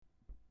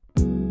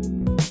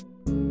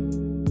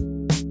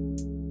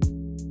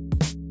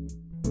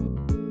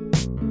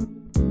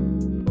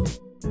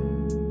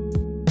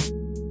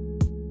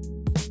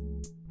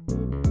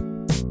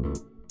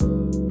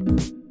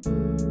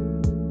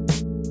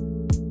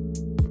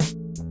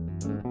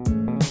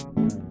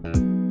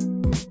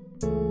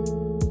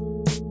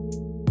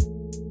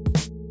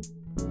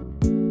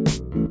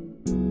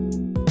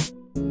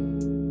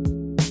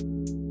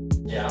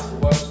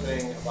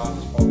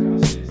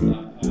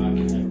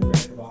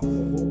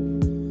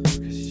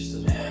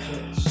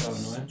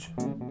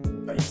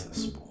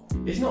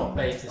not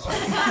baked this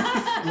week.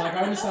 Like,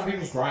 I understand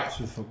people's gripes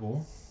with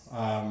football.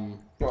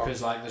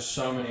 Because like there's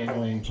so many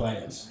annoying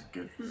players.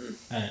 Good.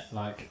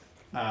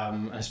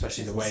 And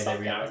especially the way they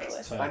react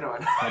to I know.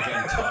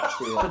 getting touched.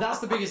 But that's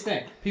the biggest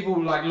thing.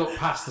 People like look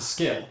past the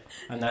skill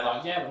and they're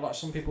like, yeah, but like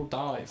some people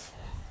dive.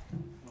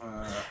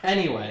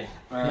 Anyway,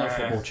 no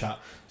football chat.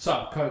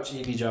 So, Coach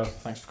Evie Joe,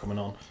 thanks for coming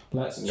on.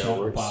 Let's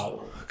talk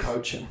about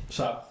coaching.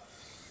 So,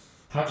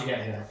 how'd you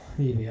get here?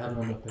 Evie, how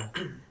did you end up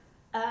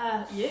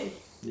here? You.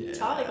 Yeah,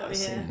 Charlie got me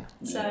here.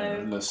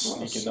 So let's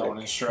sneak that one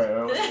in straight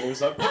over. It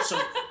was like,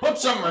 put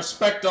some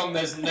respect on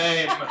this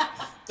name.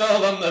 Tell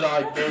them that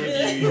I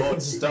gave you your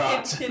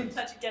start. How'd you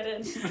get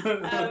in?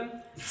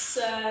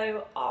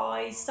 So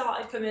I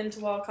started coming to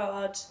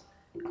wildcard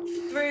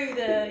through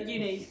the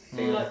uni,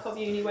 through like Cov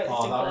Uni weightlifting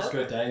club. Oh, that was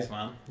good days,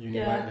 man. Uni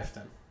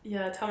weightlifting.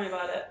 Yeah, tell me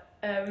about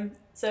it.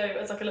 So it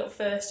was like a little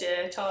first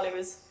year. Charlie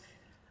was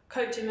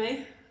coaching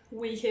me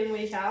week in,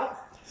 week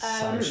out. So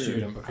a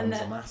student becomes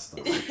a master.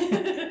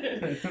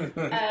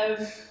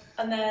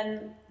 And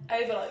then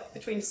over like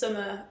between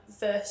summer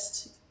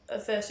first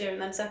year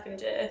and then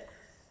second year,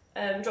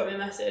 dropped me a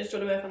message, do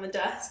you want to work on the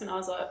desk? And I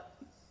was like,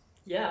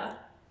 yeah.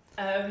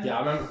 Yeah, I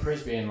remember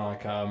Chris being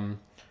like, I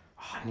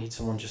need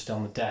someone just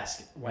on the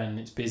desk when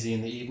it's busy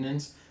in the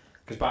evenings.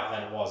 Because back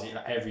then it was,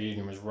 like, every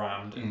evening was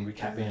rammed and we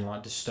kept being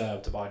like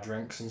disturbed to buy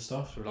drinks and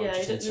stuff. So we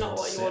like, just not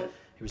what you want.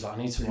 He was like,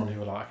 I need someone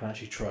who like, I can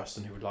actually trust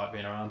and who would like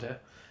being around here.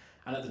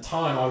 And at the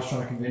time, I was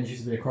trying to convince you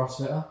to be a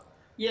CrossFitter.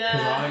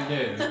 Yeah.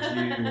 Because I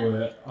knew you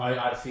were. I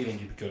had a feeling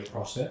you'd be good at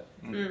CrossFit.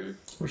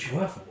 Which you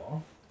were for a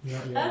while.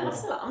 I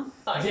still am.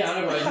 Yeah,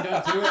 I know, but you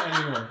don't do it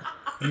anymore.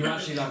 You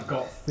actually like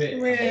got fit.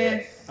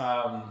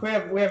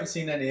 We haven't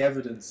seen any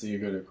evidence that you're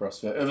good at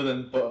CrossFit, other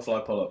than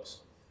butterfly pull-ups.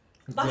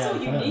 That's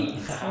all you need.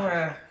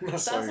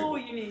 That's all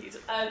you need.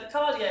 The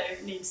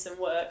cardio needs some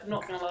work. I'm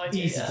not going to lie to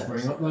you. Easy to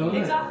bring up though, isn't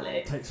Exactly.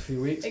 It takes a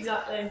few weeks.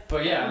 Exactly.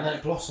 But yeah, and then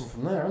it blossomed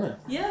from there, isn't it?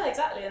 Yeah,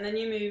 exactly. And then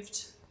you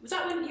moved. Was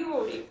that when you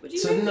already? Would you?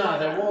 So move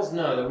there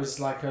was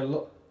like there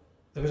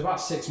was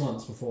about 6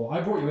 months before. I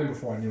brought you in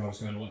before I knew I was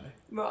going away.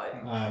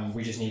 Right.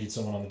 We just needed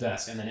someone on the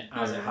desk, and then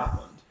as it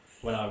happened,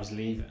 when I was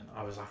leaving,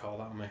 I was like, oh,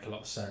 that'll make a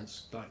lot of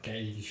sense. Like get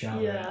Evie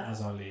shower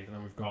as I leave, and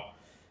then we've got.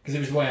 Because it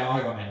was the way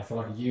I got in. I feel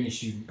like a uni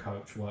student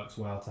coach works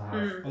well to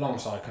have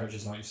alongside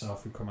coaches like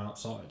yourself who come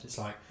outside. It's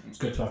like it's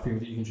good to have people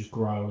that you can just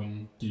grow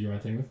and do your own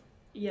thing with.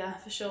 Yeah,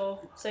 for sure.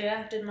 So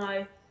yeah,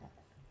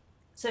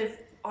 So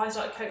I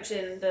started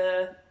coaching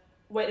the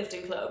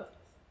weightlifting club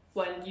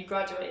when you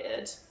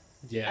graduated.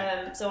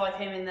 Yeah. So I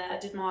came in there,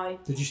 did my.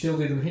 Did you still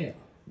do them here?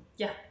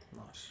 Yeah.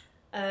 Nice.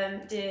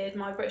 Did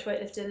my British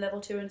weightlifting level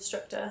 2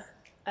 instructor.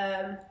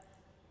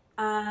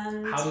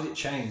 And how did it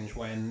change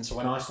when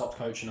I stopped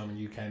coaching them and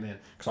you came in?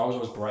 Because I was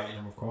always breaking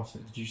them with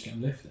CrossFit. Did you just get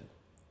them lifted?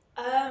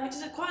 We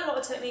did quite a lot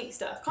of technique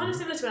stuff, kind of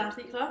similar to an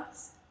athlete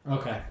class.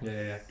 Okay,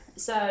 yeah.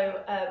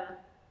 So,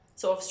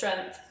 sort of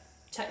strength,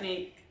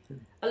 technique.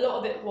 A lot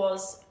of it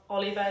was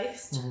Ollie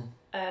based,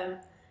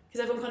 because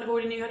everyone kind of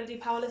already knew how to do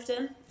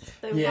powerlifting.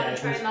 They were kind of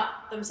trained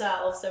that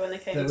themselves. So when they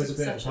came, there was a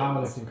bit sessions, of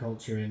powerlifting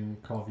culture in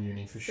Cov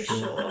Uni for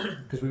sure.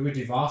 Because we would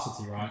do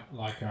varsity, right?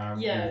 Like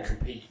we would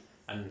compete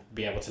and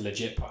be able to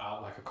legit put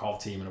out like a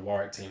Cov team and a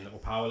Warwick team that were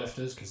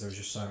powerlifters because there was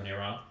just so many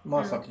around.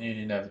 My fucking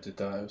uni never did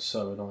that. It was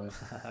so annoying.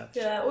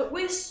 Yeah,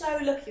 we're so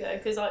lucky though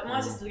because like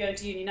my sisters are going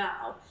to uni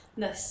now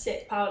and they're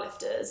sick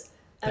powerlifters.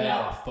 They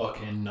are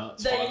fucking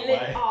nuts.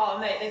 Oh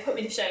mate, they put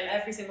me to shame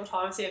every single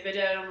time I see a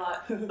video and I'm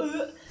like,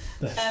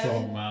 they're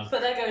strong, man.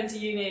 But they're going to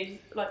uni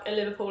like in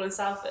Liverpool and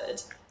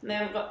Salford and they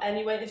haven't got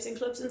any weightlifting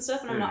clubs and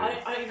stuff and I'm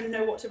like, I don't even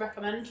know what to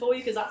recommend for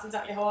you because that's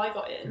exactly how I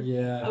got in.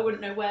 Yeah. I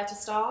wouldn't know where to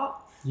start.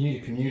 You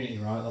need a community,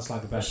 right? That's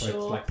like the best way to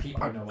like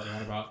people who know what they're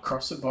on about.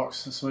 CrossFit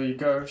box, that's where you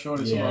go.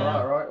 Surely something like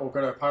that, right? Or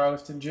go to a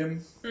powerlifting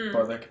gym,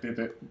 but they could be a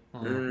bit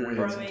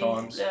weird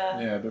sometimes. Yeah,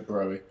 a bit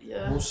broy.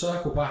 Yeah. We'll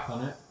circle back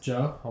on it,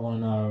 Joe. I want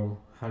to know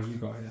how you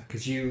got here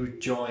because you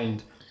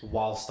joined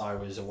whilst I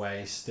was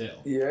away still.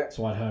 Yeah.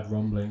 So I'd heard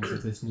rumblings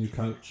of this new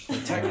coach.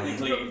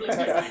 Technically,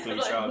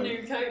 like Charlie.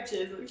 new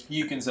coaches.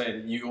 You can say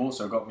that you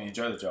also got me and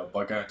Joe the job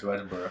by going to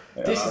Edinburgh.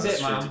 This is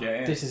it,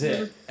 man. This is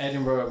it.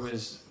 Edinburgh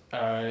was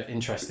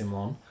interesting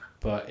one,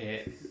 but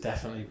it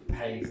definitely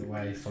paved the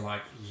way for like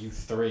you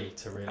three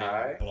to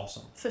really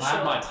blossom. I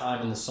had my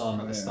time in the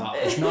sun at the start.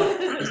 It's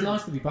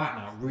nice to be back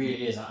now. It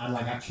really is, and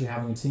like actually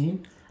having a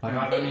team. Like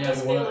I've only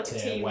ever worked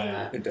here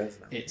where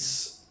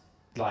it's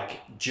like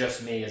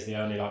just me as the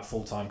only like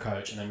full-time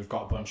coach, and then we've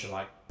got a bunch of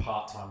like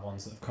part-time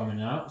ones that have come in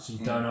and out. So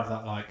you don't have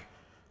that like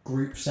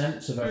group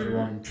sense of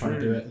everyone trying to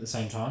do it at the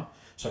same time.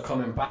 So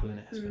coming back in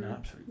it has been an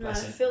absolute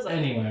blessing. It feels like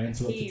anyway, I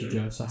interrupted you,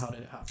 Joe. So how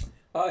did it happen?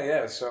 Oh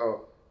yeah,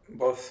 so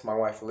both my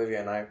wife Olivia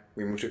and I,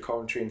 we moved to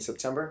Coventry in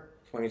September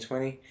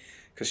 2020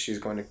 because she's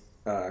going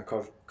to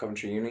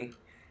Coventry Uni.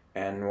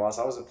 And whilst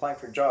I was applying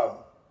for a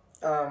job,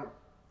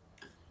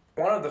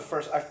 one of the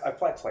first, I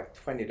applied to like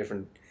 20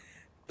 different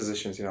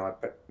positions, you know,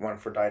 like one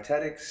for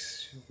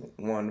dietetics,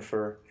 one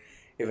for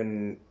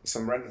even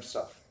some random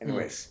stuff.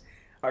 Anyways,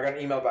 I got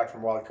an email back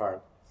from Wildcard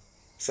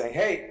saying,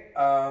 hey,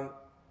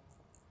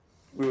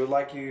 we would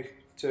like you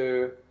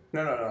to...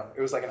 No.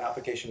 It was like an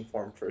application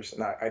form first,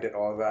 and I did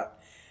all of that.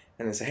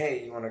 And they said,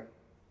 hey, you want to...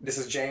 This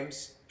is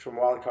James from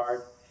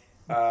Wildcard.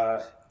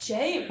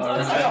 James? I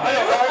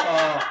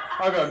know.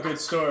 I got a good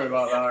story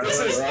about that.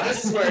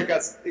 This is where it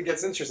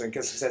gets interesting,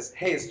 because it says,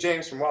 hey, it's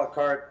James from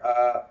Wildcard.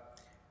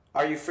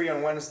 Are you free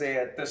on Wednesday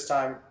at this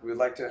time? We'd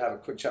like to have a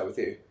quick chat with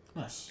you.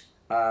 Nice.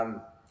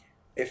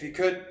 If you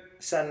could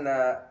send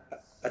a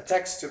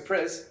text to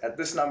Priz at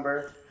this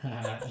number,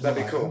 that'd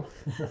be cool.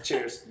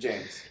 Cheers,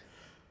 James.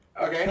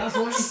 Okay. That's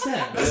what you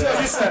said. That's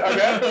what you said,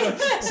 okay?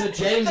 So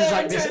James is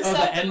like this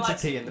other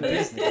entity in the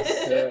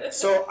business. Yeah.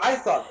 So I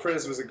thought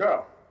Priz was a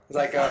girl.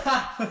 Like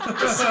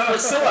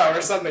Priscilla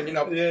or something, you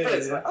know.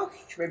 Priz. Yeah. Like, okay,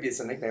 maybe it's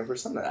a nickname for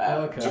something.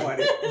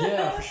 Okay.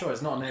 Yeah, for sure.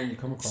 It's not a name you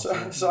come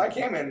across. So I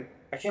came in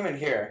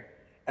here,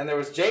 and there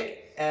was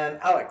Jake and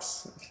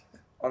Alex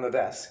on the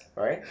desk,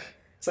 right?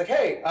 It's like,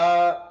 hey,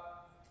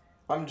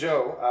 I'm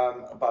Joe.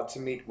 I'm about to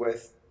meet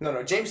with...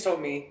 No, James told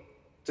me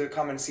to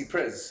come and see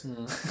Priz.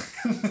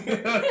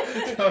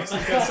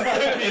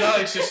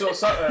 Alex just sort of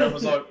sat there and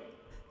was like,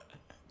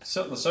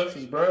 sit on the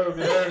sofas, bro, I'll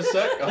be there in a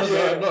sec. I was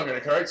like, I'm not going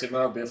to correct him,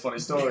 that would be a funny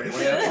story.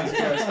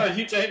 Are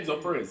you James or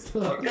Priz?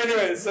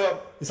 Anyway, so...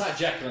 It's like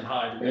Jekyll and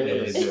Hyde. It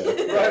is,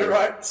 yeah.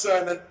 Right. So,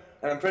 and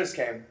then Priz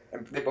came,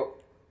 and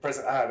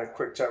I had a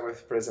quick chat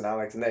with Priz and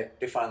Alex, and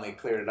they finally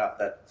cleared it up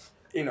that...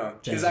 You know,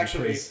 James is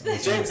actually Priz.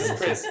 James is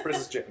Priz. Priz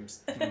is James.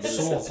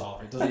 Sort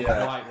of. It doesn't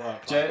quite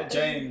work. Like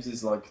James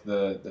is like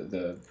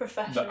the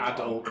professional, the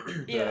adult,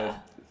 yeah,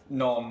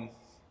 non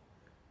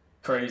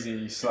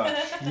crazy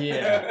 /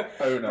 yeah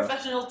owner.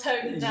 Professional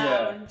toned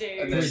down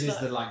dude. Priz is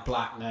the like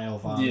black nail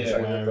vans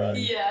wearing,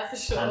 for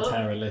sure.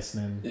 Pantera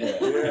listening,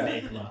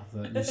 Enigma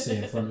that you see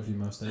in front of you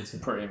most days.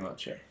 Pretty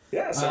much, yeah.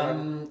 Yeah.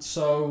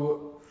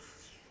 So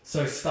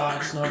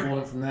started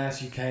snowballing from there.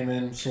 So you came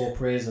in, saw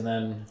Priz, and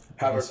then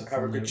have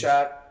a good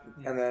chat,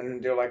 and then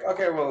they're like,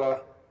 okay,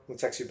 we'll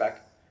text you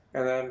back,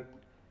 and then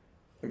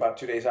about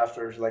 2 days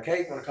after, it's like,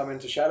 hey, you want to come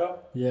into Shadow?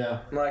 Yeah.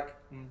 I'm like,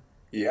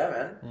 yeah,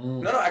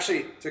 man. No,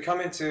 actually, to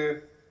come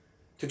to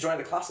join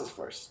the classes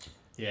first.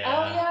 Yeah.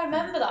 Oh yeah, I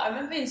remember that. I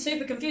remember being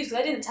super confused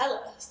because they didn't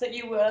tell us that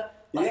you were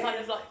kind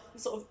of like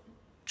sort of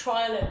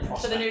trialing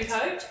for the new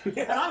coach,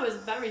 and I was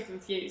very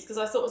confused because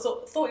I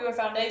thought you were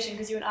foundation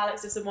because you and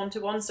Alex did some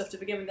one-to-one stuff to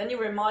begin with. Then you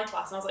were in my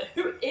class, and I was like,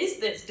 "Who is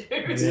this dude?"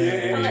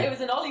 And like, it was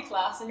an Ollie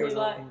class, and you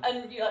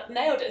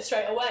nailed it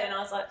straight away. And I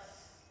was like,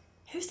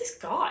 "Who's this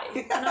guy?"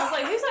 And I was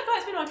like, "Who's that guy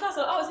that's been in my class?"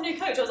 I was like, "Oh, it's a new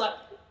coach." I was like,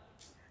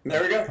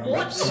 "There we go."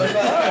 What? I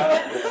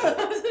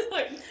was just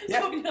like,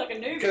 talking like a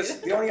newbie.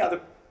 Because the only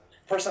other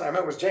person I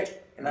met was Jake,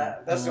 and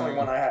that's the only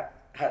one I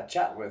had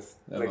chat with.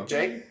 Like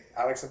Jake,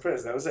 Alex, and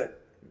Priz. That was it.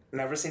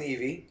 Never seen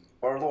Evie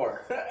or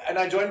Laura. And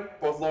I joined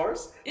both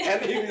Laura's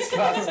and Evie's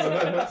class.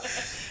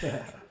 They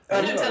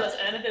don't tell us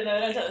anything, they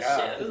don't tell us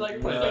shit. It was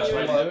like,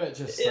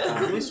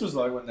 this was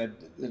like when they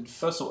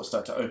first sort of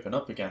started to open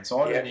up again.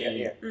 So I'd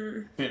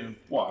been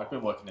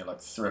working there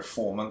like 3 or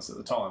 4 months at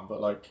the time, but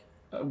like,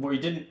 I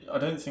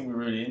don't think we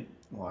really,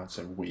 I'd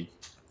say we,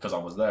 because I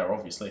was there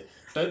obviously,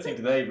 I don't think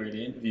they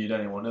really interviewed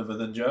anyone other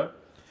than Joe.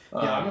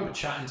 I remember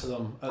chatting to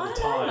them at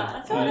the time.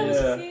 I feel like there was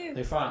a few.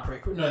 They found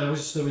pretty cool. No, there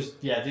was they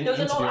didn't there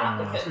was interview a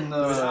lot anyone of else. applicants.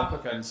 There was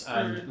applicants,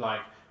 and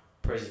like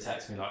Prezi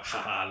texted me like,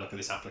 haha, look at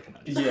this applicant.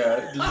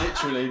 Yeah,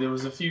 literally, there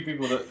was a few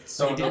people that...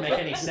 So it didn't make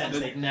any sense.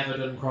 They'd never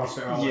done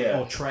CrossFit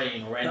or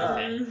train or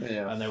anything.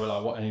 And they were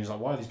like, what? And he was like,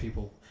 why are these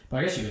people... But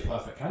I guess you're the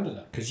perfect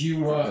candidate, because you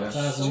worked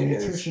as a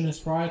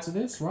nutritionist prior to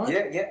this,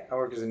 right? Yeah. I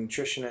worked as a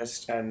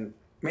nutritionist and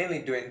mainly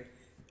doing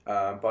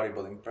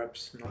bodybuilding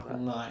preps and all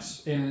that.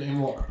 Nice. In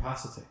what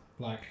capacity?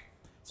 Like,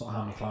 so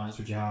how many clients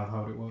would you have?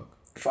 How would it work?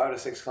 5 to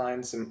 6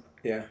 clients, and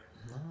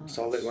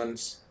solid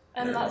ones.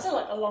 And that's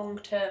a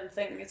long-term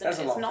thing, isn't it?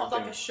 It's not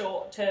like a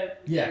short-term...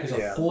 Yeah, because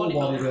a full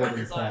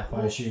bodybuilding prep,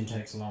 I assume,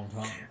 takes a long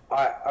time.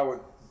 I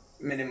would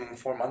minimum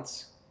 4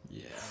 months.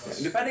 Yeah.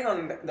 Depending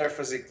on their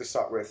physique to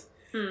start with.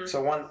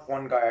 So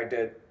one guy I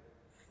did...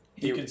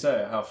 You could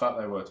say how fat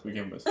they were to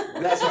begin with.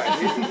 That's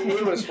right.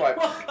 He was quite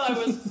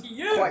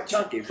huge. Quite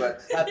chunky,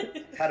 but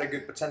had a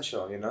good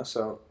potential, you know.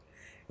 So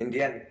in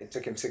the end, it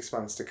took him 6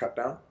 months to cut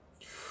down.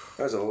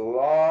 It was a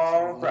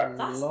long prep.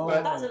 That's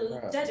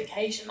a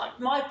dedication. Like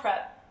my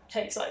prep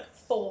takes like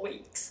 4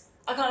 weeks.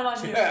 I can't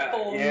imagine doing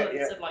 4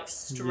 months of like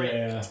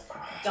strict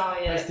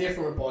diet. It's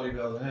different with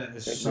bodybuilding, isn't it?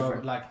 It's so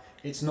different. Like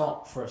it's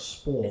not for a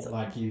sport. It's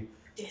like you,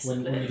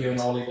 when you're doing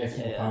ollie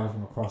lifting or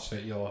powerlifting or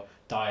CrossFit, you're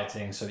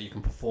dieting so that you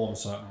can perform a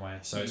certain way.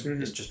 So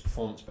it's just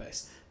performance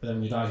based. But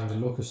then you're dieting to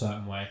look a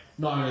certain way.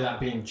 Not only that,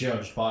 being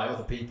judged by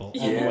other people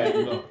on the way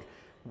you look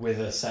with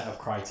a set of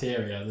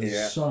criteria.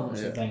 There's so much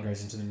that then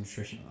goes into the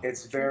nutrition.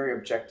 It's very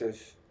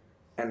objective,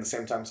 and at the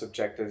same time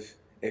subjective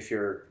if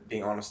you're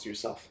being honest to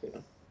yourself.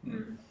 You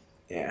know.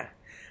 Yeah,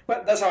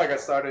 but that's how I got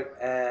started,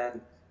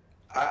 and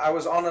I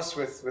was honest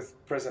with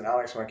Priz and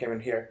Alex when I came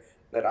in here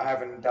that I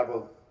haven't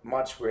dabbled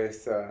much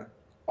with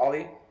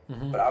ollie,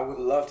 but I would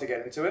love to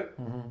get into it.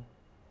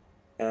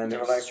 And they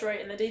were like,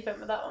 straight in the deep end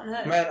with that one,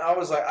 hey? Man, I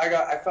was like,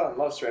 I fell in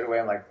love straight away.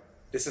 I'm like,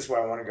 this is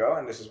where I want to go,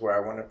 and this is where I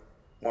want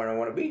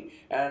to be.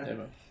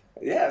 And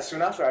Yeah,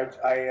 soon after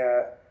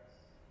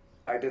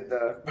I did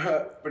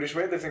the British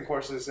weightlifting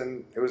courses,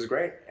 and it was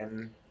great.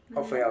 And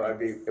hopefully I'll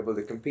be able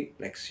to compete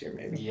next year,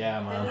 maybe.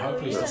 Yeah, man.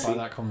 Hopefully stuff like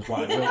that comes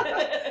back.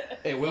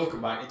 It will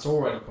come back. It's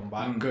already come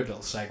back. Good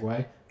little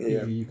segue.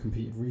 Yeah. Evie, you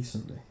competed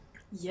recently.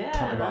 Yeah.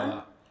 Tell me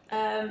about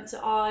that.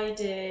 So I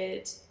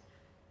did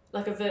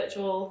like a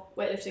virtual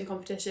weightlifting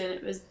competition.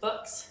 It was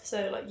Bucks,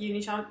 so like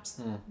uni champs.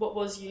 What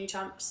was uni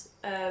champs?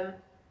 So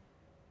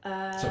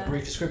a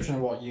brief description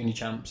of what uni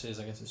champs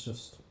is. I guess it's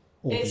just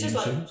all it's the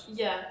just uni like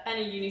students.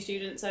 Any uni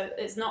student. So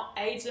it's not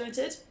age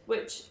limited,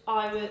 which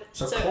I would.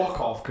 So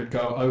Klokov could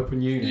go open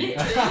uni.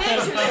 Literally.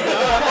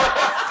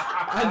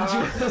 And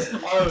just,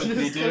 I would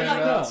be doing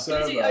that so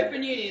literally bad.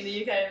 open uni in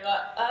the UK and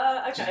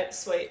like, okay,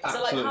 sweet.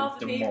 So like half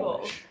the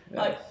people,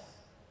 like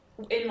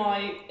in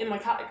my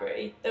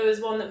category, there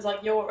was one that was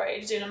like your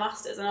age doing a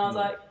masters, and I was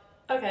like,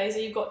 okay, so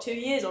you've got 2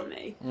 years on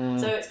me.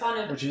 So it's kind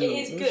of which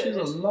is good. Which is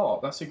a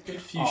lot. That's a good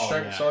few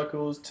strength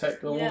cycles,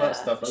 tech, all that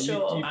stuff. Like,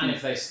 sure. And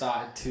if they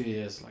started 2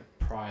 years like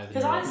prior,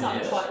 because I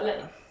started quite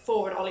late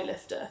for an Ollie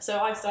lifter, so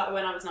I started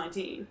when I was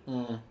 19.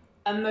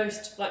 And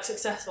most like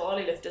successful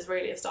Ollie lifters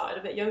really have started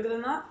a bit younger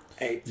than that.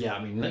 8. Yeah,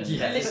 I mean,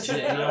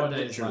 literally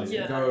nowadays, like,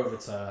 you go over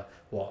to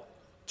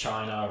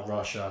China,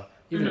 Russia,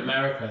 even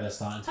America, they're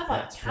starting to have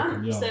like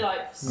camps. They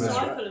like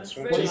cycle and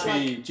sprint.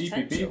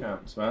 GPP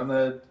camps, man.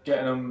 They're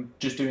getting them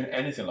just doing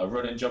anything like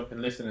running, jumping,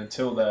 lifting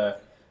until their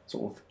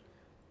sort of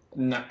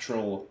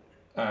natural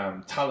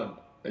talent,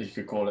 as you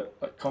could call it,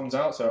 like comes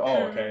out. So,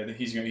 okay,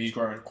 he's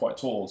growing quite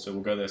tall, so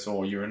we'll go this.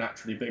 Or you're a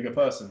naturally bigger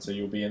person, so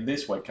you'll be in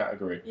this weight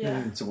category.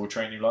 So we'll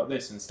train you like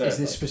this instead. Is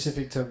this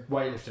specific to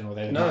weightlifting, or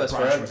they? No, that's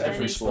for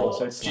every sport.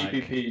 So sports.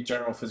 GPP,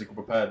 general physical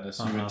preparedness.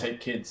 You would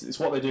take kids. It's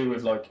what they do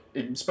with like.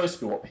 It's supposed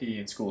to be what PE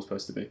in school is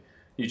supposed to be.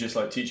 You just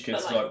like teach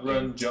kids to like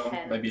run, jump,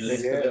 maybe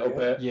lift a little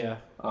bit. Yeah.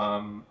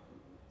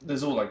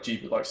 There's all like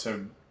GP, like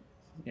so.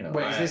 You know.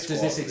 Wait, does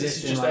this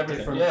exist in like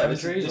different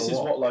countries? This is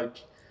what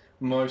like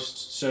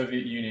most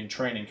Soviet Union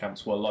training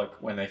camps were like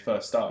when they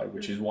first started,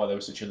 which is why they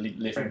were such elite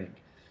lifting.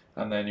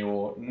 And then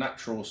your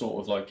natural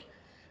sort of like,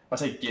 I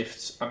say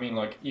gifts, I mean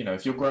like, you know,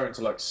 if you're growing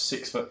to like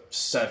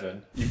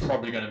 6'7", you're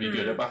probably going to be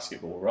good at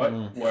basketball, right?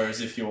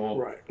 Whereas if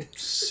you're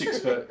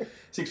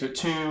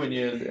 6'2" and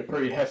you're a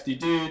pretty hefty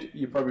dude,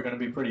 you're probably going to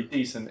be pretty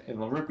decent in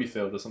the rugby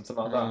field or something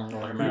like that.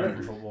 Or like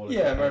American football.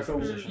 Yeah, American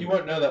football. You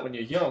won't know that when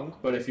you're young,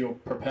 but if you're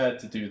preprepared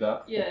to do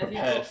that,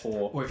 prepared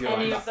for... Or if you're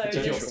like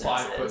if you're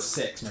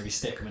 5'6", maybe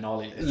stick them in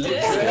Ollie.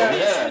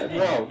 Yeah,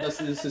 well, it's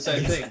the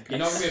same thing. You're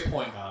not going to be a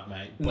point guard,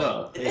 mate.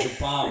 No. It's a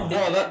bar.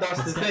 No,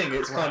 that's the thing.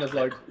 It's kind of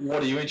like,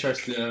 what are you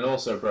interested in? And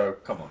also, bro,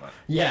 come on, man.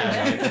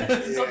 Yeah.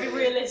 It's got to be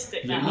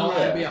realistic now. You're not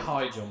going to be a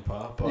high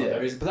jumper, but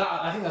there is. But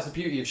I think that's the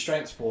beauty of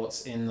strength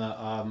sports in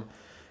that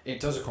it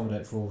does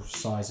accommodate for all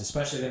sizes,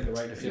 especially Olympic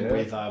weightlifting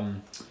with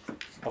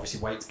obviously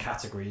weight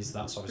categories.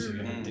 That's obviously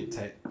going to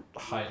dictate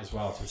height as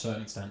well to a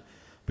certain extent.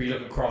 But you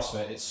look at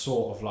CrossFit, it's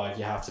sort of like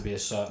you have to be a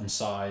certain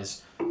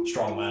size.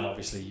 Strongman,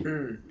 obviously,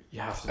 you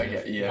have to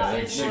be.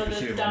 That is one of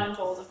the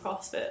downfalls of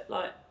CrossFit.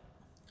 Like,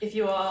 if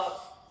you are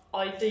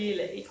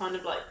ideally kind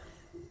of like,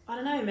 I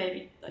don't know,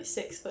 maybe like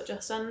 6 foot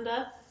just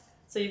under.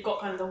 So you've got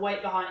kind of the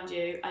weight behind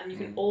you, and you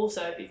can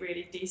also be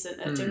really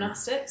decent at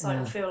gymnastics. Like,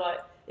 I feel like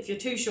if you're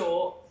too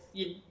short,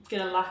 you're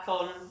going to lack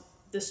on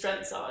the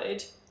strength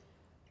side,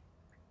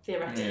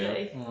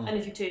 theoretically. And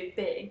if you're too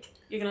big,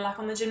 you're going to lack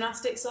on the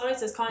gymnastics side.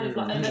 So it's kind of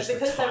like... And just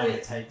because the time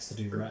it takes to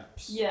do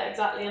reps. Yeah,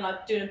 exactly. And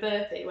like doing a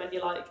burpee when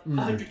you're like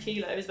 100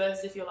 kilos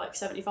versus if you're like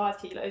 75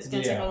 kilos, it's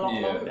going to take a lot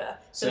longer.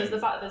 So there's the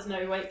fact that there's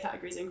no weight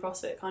categories in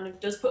CrossFit kind of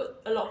does put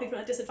a lot of people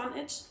at a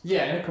disadvantage.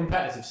 Yeah, in a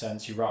competitive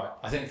sense, you're right.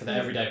 I think for the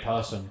everyday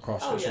person,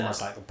 CrossFit's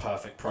almost like the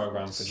perfect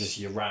program for just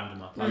your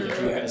randomer. Like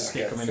if you're going to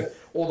stick them in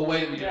all the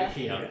way that we do it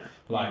here,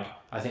 like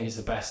I think it's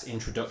the best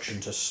introduction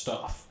to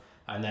stuff.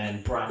 And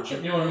then branch,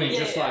 you know what I mean?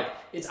 Just like,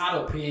 it's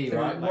adult PE,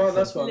 right? Like, well,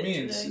 that's what I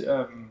mean. It's,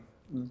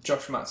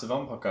 Josh Matt's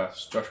Savant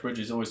podcast, Josh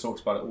Bridges always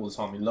talks about it all the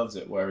time. He loves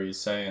it, where he's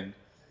saying,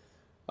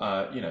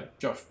 you know,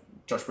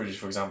 Josh Bridges,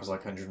 for example, is like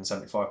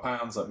 175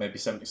 pounds, like maybe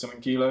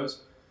 70-something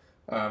kilos.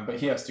 But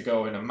he has to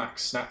go in a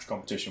max snatch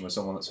competition with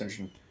someone that's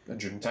 110,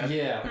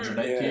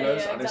 108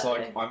 kilos, and it's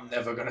like, I'm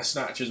never going to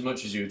snatch as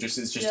much as you.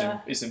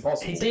 It's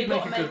impossible. He did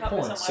make a good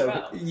point. So,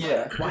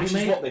 which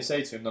is what they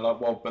say to him. They're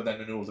like, well, but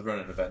then in all the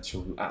running events,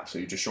 you'll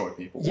absolutely destroy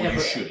people. Yeah, you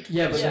should.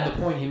 Yeah, but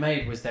the point he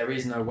made was there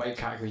is no weight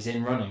categories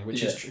in running,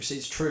 which is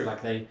it's true.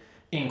 Like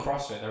in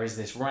CrossFit, there is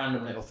this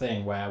random little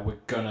thing where we're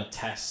going to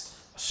test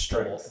a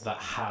sport that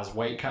has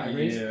weight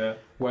categories. Yeah.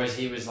 Whereas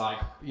he was like,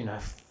 you know,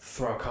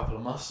 throw a couple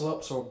of muscle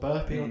ups or a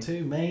burpee or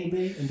two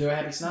maybe and do a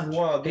heavy snatch.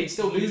 Well, he'd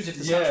still lose if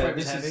the snatch weight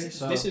was heavy.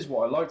 This is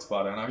what I liked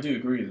about it, and I do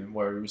agree with him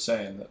where he was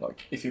saying that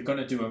like if you're going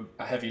to do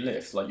a heavy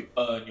lift, like you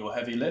earn your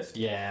heavy lift.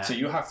 Yeah. So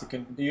you have to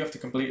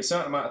complete a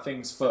certain amount of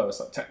things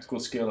first, like technical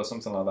skill or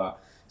something like that.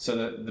 So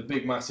that the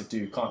big massive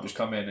dude can't just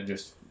come in and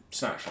just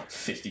snatch like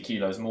 50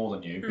 kilos more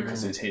than you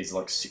because it's his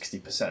like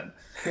 60%.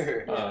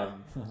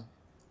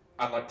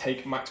 And like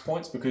take max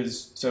points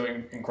because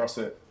in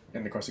CrossFit.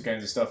 In the CrossFit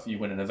Games and stuff, you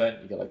win an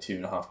event, you get like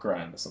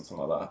 $2,500 or something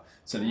like that.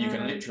 So that you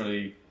can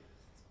literally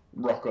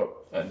rock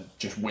up and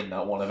just win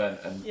that one event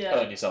and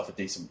earn yourself a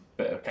decent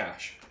bit of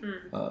cash.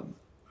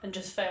 And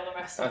just fail the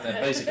rest of it. And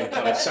then basically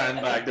kind of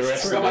sandbag the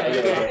rest of it.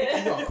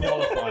 You've got to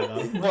qualify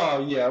though.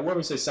 Well, yeah, when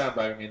we say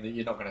sandbag, I mean that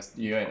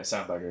you ain't a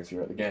sandbagger if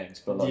you're at the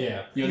games, but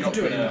like, you're not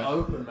doing an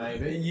open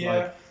maybe.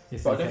 Yeah.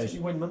 But I don't think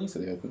you win money for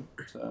the open.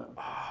 So.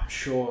 I'm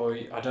sure.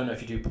 I don't know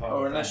if you do part.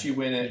 Or unless you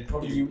win it,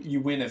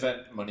 you win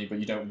event money, but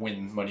you don't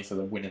win money for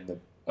winning the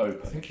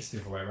open. I think it's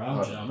the other way around.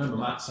 I remember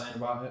Matt saying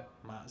about it.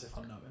 Matt, as if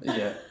I know it.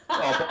 Yeah.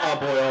 Our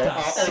boy.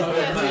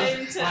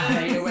 I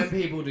hate it when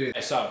people do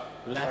that. So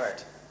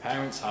left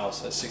parents'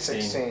 house at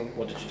 16.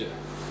 What did you do?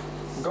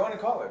 Going to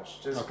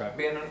college. Just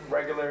being a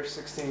regular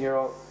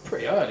 16-year-old.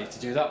 Pretty early to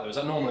do that though. Is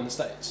that normal in the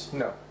States?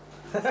 No.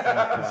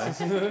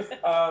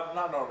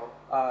 Not normal.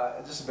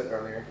 Just a bit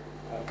earlier.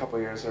 A couple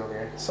of years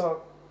earlier.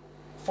 So,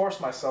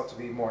 forced myself to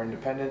be more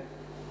independent.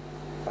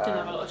 Didn't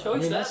have a lot of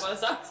choice there,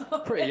 was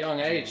that? Pretty young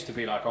age to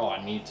be like,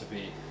 I need to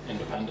be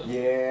independent.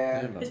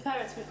 Yeah. His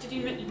parents, did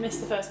you miss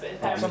the first bit? His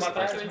parents moved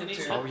to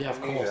Indonesia. Oh yeah, of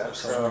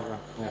course.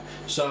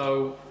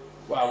 So,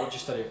 what did you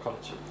study at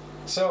college?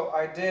 So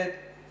I did.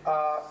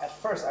 At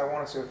first, I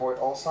wanted to avoid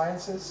all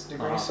sciences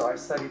degrees, so I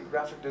studied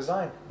graphic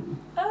design.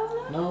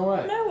 Oh no! No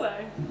way. No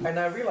way. And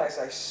I realized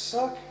I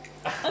suck.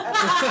 I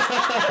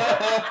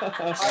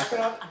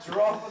cannot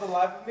draw for the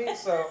life of me.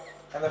 So,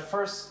 and the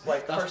first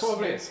that's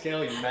probably a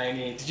skill you may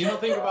need. Did you not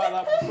think about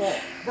that before?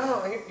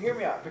 No. Hear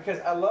me out. Because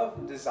I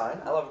love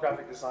design. I love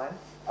graphic design.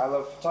 I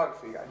love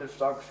photography. I did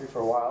photography for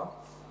a while.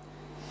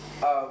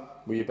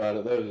 Were you bad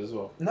at those as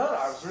well? No,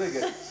 I was really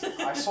good.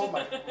 I sold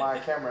my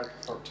camera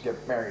to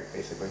get married,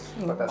 basically.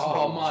 But that's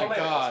Oh my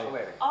god.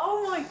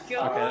 Oh my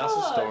god. Okay, that's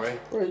a story.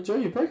 Wait, Joe,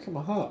 you're breaking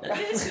my heart.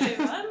 Literally,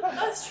 man.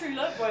 That's true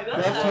love, boy. I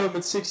left home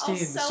at 16,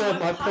 sold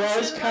my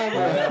prized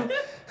camera.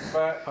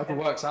 But hope it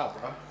works out,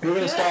 bro. You're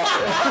going to start.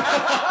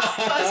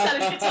 By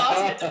selling guitars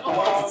to get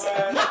divorced.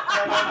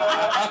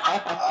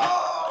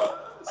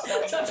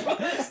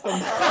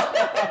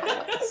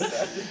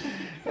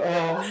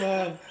 Oh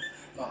man.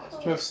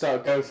 You have to start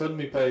a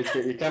GoFundMe page,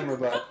 get your camera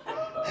back.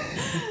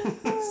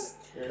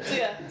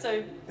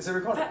 So is it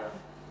recorded now?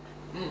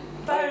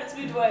 Parents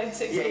moved away at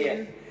 16.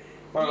 Yeah.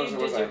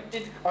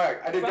 Alright,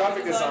 I did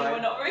graphic design.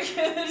 We're not very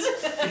good.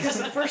 Because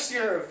the first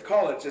year of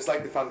college is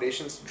like the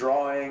foundations,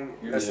 drawing,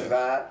 this and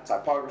that,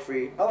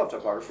 typography. I love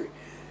typography.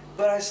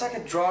 But I suck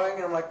at drawing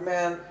and I'm like,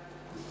 man,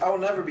 I will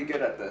never be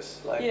good at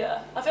this. Like,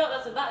 yeah, I feel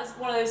like that is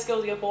one of those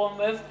skills you're born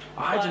with.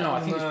 I don't know. I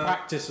think it's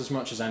practice as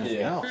much as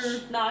anything else.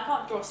 No, I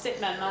can't draw stick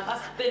men, man.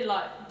 That's been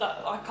like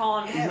that. I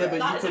can't. Yeah,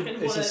 but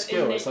it's a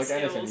skill. It's like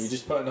anything. You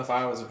just put enough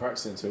hours of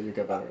practice into it, you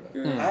get better at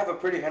it. I have a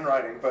pretty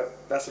handwriting, but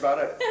that's about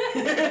it.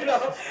 You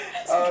know?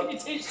 So can you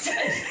teach me?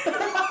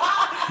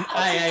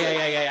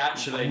 Hey!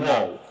 Actually,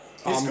 no.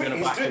 I'm going to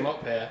back him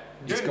up here.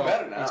 He's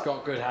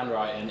got good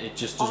handwriting. It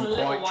just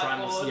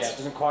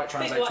doesn't quite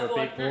translate to a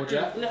big board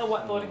yet. Little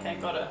whiteboard, okay,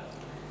 got it.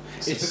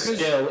 It's because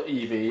skill,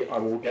 Evie. I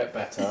will get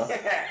better.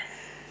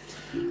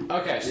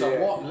 Okay, so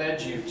what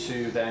led you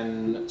to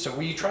then? So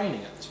were you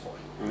training at this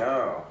point?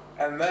 No,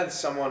 and then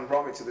someone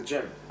brought me to the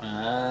gym.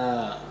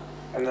 Ah.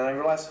 And then I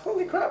realized,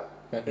 holy crap!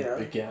 That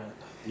began.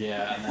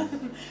 Yeah, and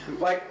then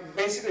like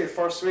basically the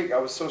first week I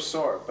was so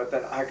sore, but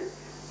then I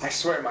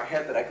swear in my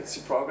head that I could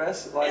see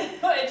progress. Like,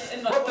 what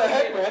the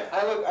heck, man?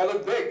 I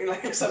look big,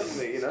 like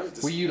suddenly, you know.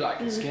 Were you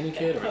like a skinny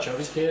kid or a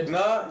chubby kid?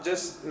 No,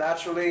 just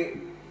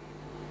naturally.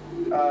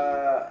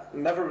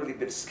 Never really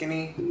been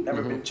skinny,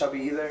 never been chubby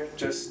either.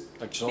 Just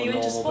were you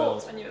into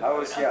sports when you were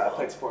I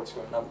played sports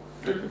growing up.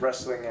 Did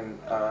wrestling and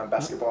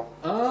basketball.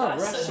 Oh,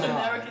 that's wrestling! Such an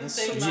American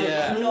thing, man.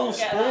 Yeah, Cool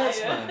sports,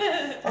 man.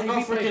 I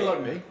got freaking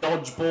like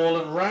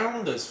dodgeball and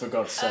rounders for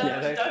God's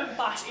sake. Don't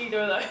bash either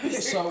of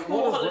those. So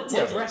what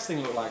does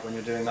wrestling look like when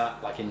you're doing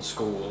that, like in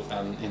school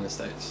and in the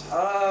States?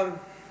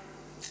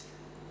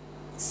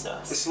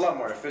 It's a lot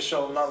more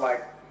official, not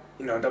like.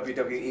 You know,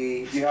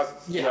 WWE, you have...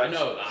 Yeah, I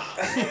know that.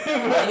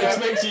 I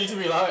expect you to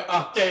be like,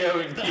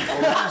 KOing people.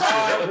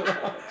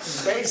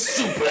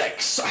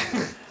 Suplex!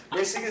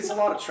 Basically, it's a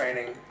lot of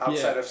training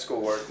outside of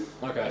schoolwork.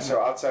 Okay.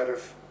 So outside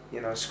of,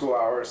 school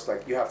hours,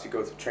 like, you have to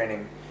go through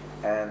training,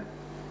 and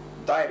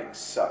dieting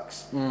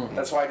sucks.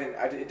 That's why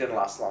it didn't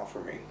last long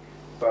for me.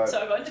 But so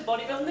I got into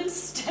bodybuilding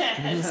instead.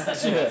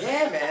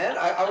 Yeah, man.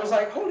 I was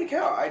like, holy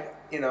cow. I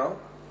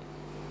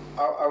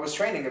was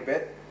training a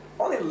bit,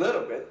 only a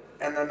little bit,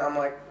 and then I'm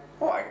like,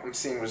 I'm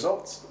seeing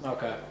results.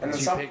 Okay. And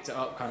then you picked it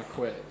up kind of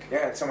quick.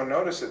 Yeah, and someone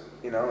noticed it,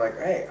 like,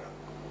 hey,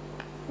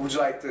 would you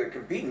like to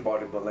compete in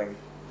bodybuilding?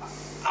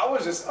 I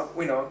was just,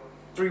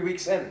 3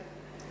 weeks in.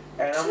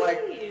 And I'm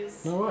like,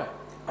 no way.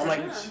 I'm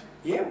like,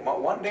 yeah,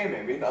 one day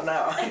maybe, not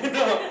now.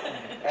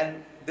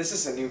 And this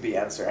is a newbie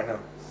answer, I know.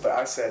 But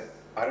I said,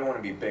 I don't want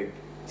to be big.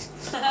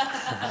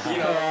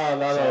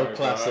 That old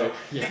classic.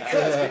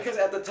 Because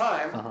at the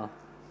time,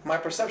 my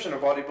perception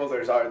of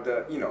bodybuilders are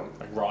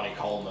like Ronnie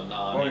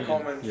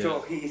Coleman,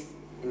 Phil Heath,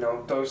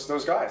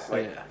 those guys.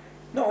 Like,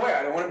 no way,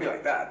 I don't want to be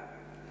like that.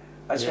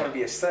 I just want to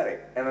be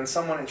aesthetic. And then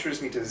someone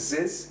introduced me to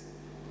Ziz.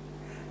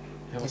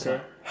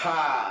 Okay.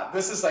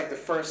 This is like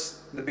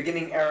the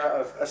beginning era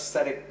of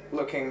aesthetic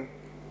looking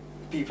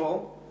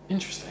people.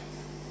 Interesting.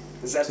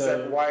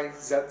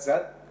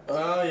 ZZYZZ.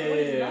 Oh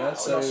yeah.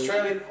 That's an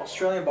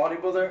Australian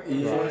bodybuilder,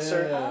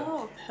 influencer.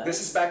 Oh,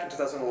 this is back in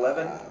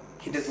 2011.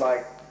 He did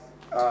like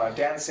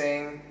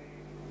dancing.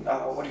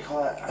 What do you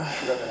call that? I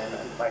forgot the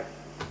name. Like.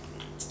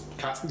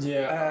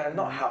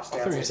 Not house dancing. I thought you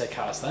were going to say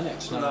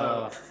calisthenics.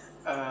 No.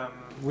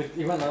 With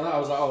you went like that, I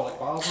was like, oh, like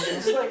bars.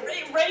 It's like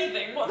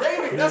raving. What?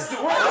 Raving. That's the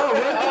word.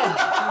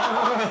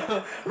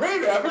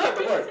 Raving. I forgot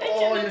the word.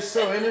 Oh, you're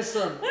so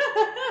innocent.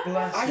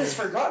 Bless I just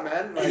forgot,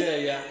 man. Like,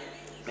 yeah.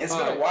 It's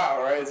been a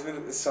while, right?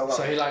 It's so long.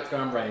 So he likes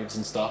going raves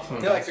and stuff.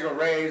 He likes to go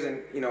raves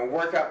and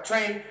work out,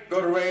 train,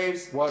 go to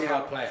raves, work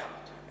hard, play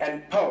hard,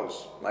 and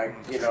pose like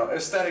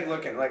aesthetic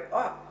looking. Like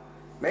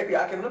maybe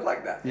I can look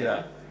like that.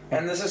 Yeah.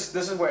 And this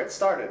is where it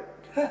started.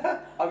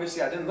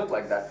 Obviously, I didn't look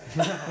like that. I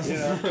was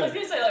going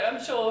to say, like, I'm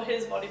sure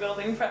his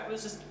bodybuilding prep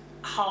was just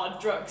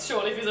hard drugs.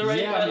 Surely, if he's a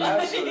raver,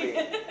 absolutely.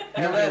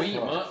 And then eat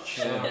much.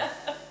 Yeah.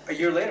 A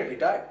year later, he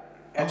died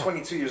at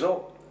 22 years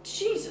old.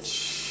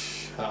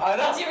 Jesus.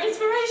 That's your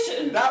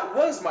inspiration. That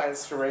was my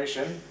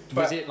inspiration.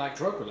 Was it like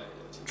drug related?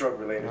 Drug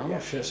related. Oh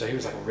shit! So he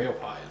was like a real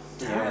partier.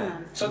 Yeah.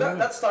 So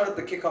that started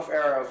the kickoff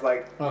era of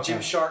like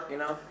Gymshark.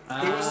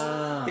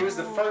 He was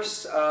the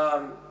first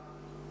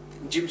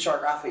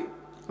Gymshark athlete.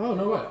 Oh,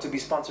 no way. To be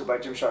sponsored by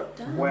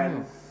Gymshark.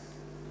 When,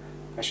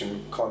 I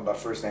shouldn't call him by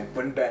first name,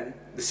 when Ben,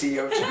 the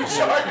CEO of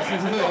Gymshark,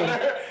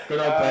 good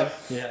old Ben.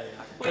 Yeah.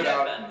 Put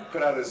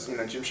out his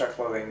Gymshark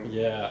clothing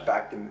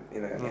back in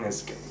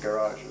his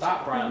garage.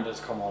 That brand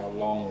has come on a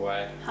long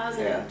way. Has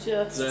it?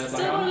 Just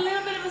still a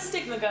little bit of a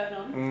stigma going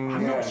on.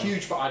 I'm not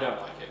huge, but I don't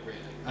like it really.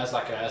 As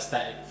like an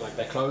aesthetic, like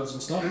their clothes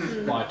and stuff.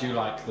 But I do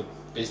like the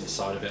business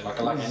side of it. Like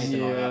I like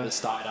anything like that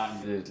started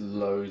out. Did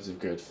loads of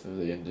good for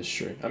the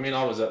industry. I mean,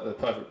 I was at the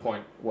perfect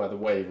point where the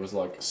wave was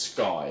like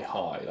sky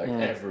high. Like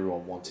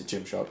everyone wanted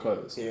Gymshark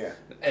clothes. Yeah.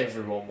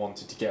 Everyone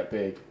wanted to get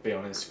big, be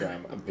on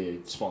Instagram, and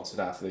be a sponsored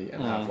athlete,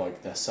 and have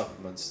like their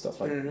supplements and stuff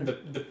like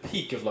the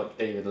peak of like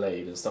David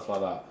Lade and stuff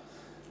like that.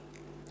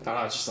 And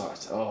I was just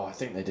like, I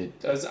think they did.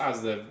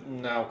 As they're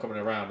now coming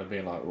around and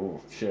being like, oh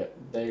shit,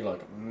 they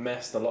like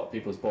messed a lot of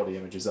people's body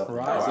images up.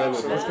 Right. They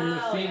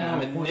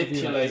would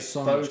manipulate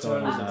photos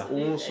and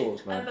all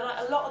sorts, man. But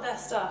like a lot of their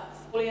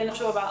stuff, well, you're not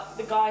sure about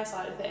the guy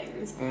side of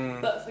things,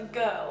 but for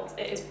girls,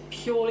 it is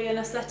purely an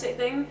aesthetic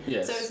thing.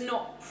 Yes. So it's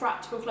not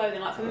practical clothing.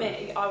 Like for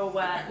me, I will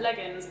wear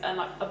leggings and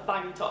like a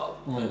baggy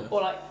top,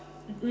 or like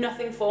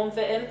nothing form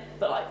fitting,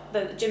 but like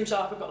the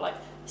Gymshark have got like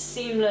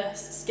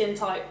seamless, skin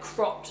tight,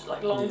 cropped,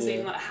 like long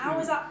sleeve. Like, how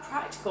is that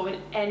practical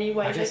in any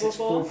way, I guess shape, or it's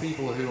form? for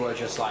people who are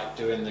just like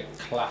doing the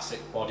classic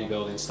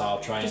bodybuilding style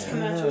training. Just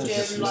commercial gym,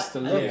 just like.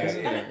 the look,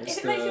 isn't And it? if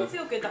it makes you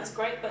feel good, that's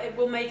great. But it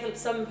will make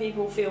some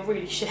people feel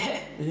really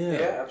shit.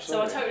 Yeah, absolutely.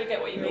 So I totally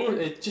get what you mean.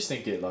 I just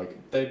think it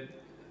like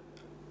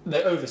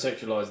they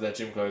over-sexualise their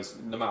gym clothes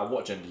no matter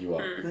what gender you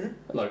are.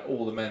 Like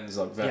all the men's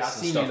like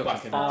vests and stuff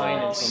back in the day.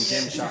 On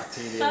Gymshark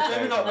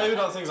TV. Maybe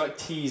not things like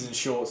tees and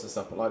shorts and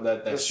stuff, but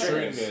like their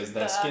stringers,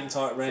 their skin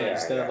tight range.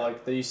 They're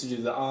like they used to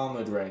do the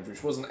armoured range,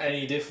 which wasn't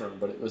any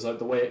different, but it was like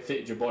the way it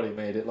fitted your body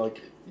made it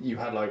like you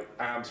had like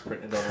abs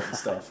printed on it and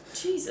stuff.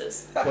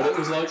 Jesus. But it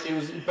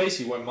was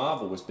basically when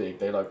Marvel was big,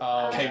 they like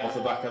came off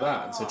the back of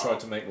that and so tried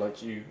to make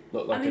like you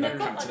look like they've a got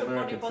Captain like a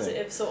American body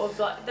positive thing. sort of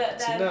like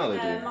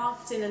their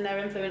marketing and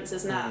their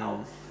influencers now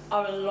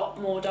are a lot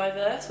more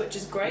diverse, which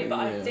is great. But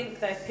I think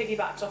they've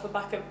piggybacked off the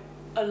back of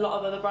a lot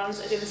of other brands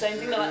that do the same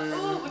thing. They're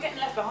like, we're getting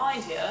left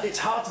behind here. It's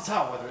hard to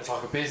tell whether it's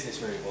like a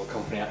business move or a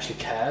company actually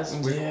cares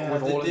with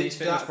all of these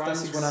fitness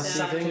brands. When I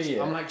see things,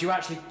 I'm like, do you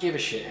actually give a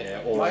shit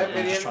here, or are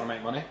you just trying to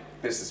make money?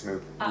 Business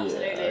move.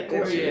 Absolutely. They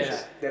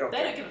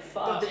don't give a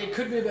fuck. It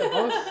could be a bit of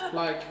both.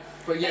 Like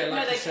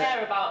they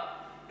care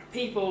about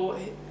people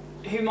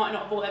who might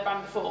not have bought their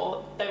brand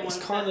before. It's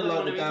kind of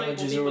like the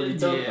damage is already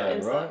done though,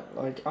 right?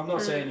 Like, I'm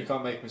not saying you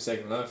can't make a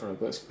mistake and learn from it,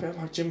 but it's a bit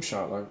like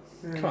Gymshark.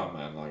 Like, come on,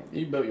 man. Like,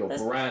 you built your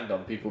brand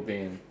on people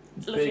being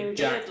big,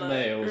 jacked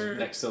males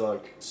next to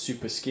like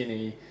super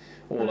skinny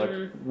or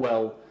like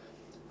well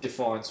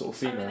defined sort of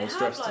females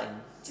dressed in.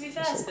 To be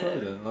fair sort of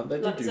clothing. Like,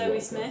 they do Zoe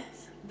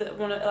Smith. That a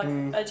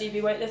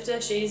GB weightlifter,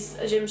 she's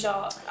a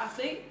Gymshark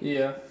athlete.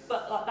 Yeah.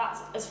 But like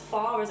that's as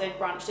far as they've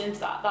branched into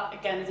that. That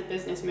again is a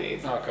business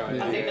move. Okay.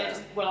 I think they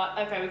just were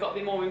like, okay, we've got to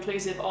be more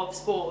inclusive of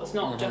sports,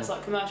 not just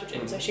like commercial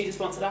gyms. So she's a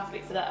sponsored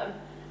athlete for them.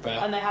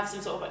 And they have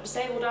some sort of like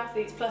disabled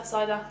athletes, plus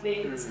size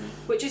athletes,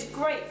 which is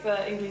great for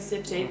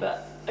inclusivity.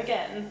 But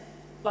again,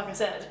 like I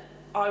said,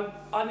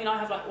 I mean I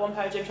have like one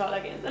pair of Gymshark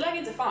leggings. The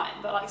leggings are fine,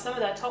 but like some of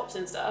their tops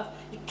and stuff,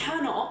 you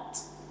cannot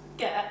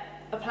get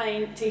a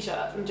plain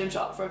t-shirt from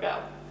Gymshark for a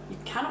girl. You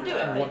cannot do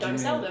it. They don't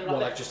sell them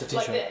like just a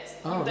t-shirt? like this.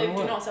 They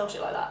do not sell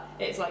shit like that.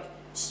 It's like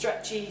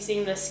stretchy,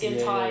 seamless,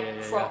 skin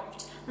tight,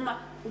 cropped. I'm like,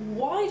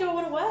 why do I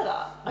want to wear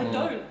that? I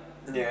don't.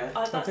 Yeah.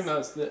 I think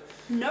that's the...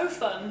 No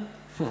fun.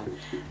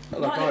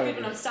 Might look good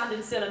when I'm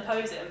standing still and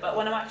posing, but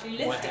when I'm actually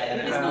lifting,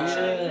 it's not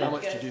showing. How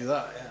much do you do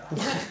that?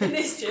 In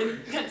this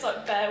gym, against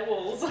like bare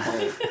walls.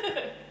 Well,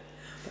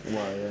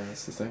 yeah,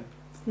 that's the thing.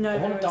 I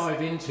want to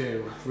dive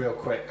into real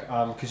quick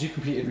because you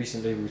competed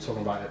recently. We were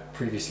talking about it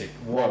previously.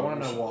 I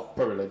want to know what.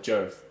 Probably let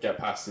Joe get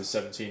past his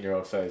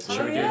 17-year-old phase. Oh,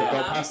 Should we yeah.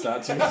 go past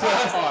that? To We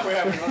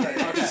haven't done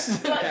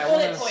that. Like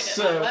bullet point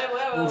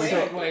it. We'll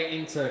segue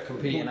into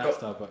competing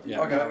after, but yeah.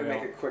 Okay, let me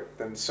make it quick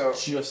then. So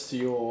just to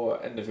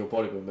your end of your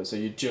bodybuilding, but so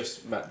you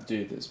just met the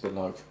dude that's been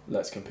like,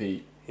 let's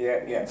compete.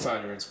 Yeah.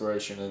 Found your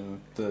inspiration in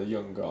the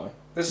young guy.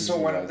 This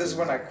is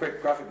when I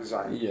quit graphic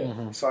design. Yeah.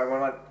 Mm-hmm. So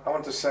I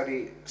wanted to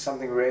study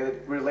something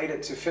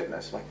related to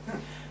fitness. Like,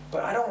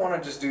 but I don't want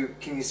to just do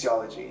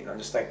kinesiology. You know,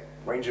 just like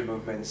range of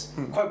movements.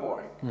 Quite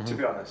boring, to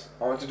be honest.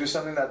 I want to do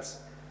something that's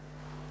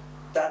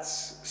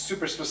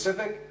super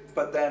specific,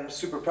 but then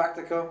super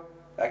practical.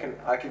 I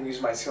can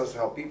use my skills to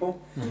help people.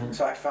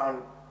 So I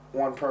found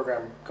one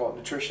program called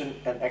Nutrition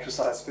and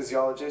Exercise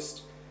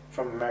Physiologist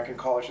from American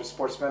College of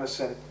Sports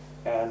Medicine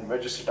and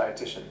registered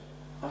dietitian.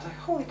 I was like,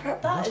 holy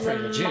crap, That is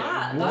pretty legit.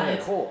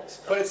 mad. Course.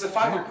 But it's a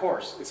 5-year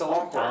course. It's a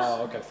long course.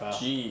 Oh, okay, fair.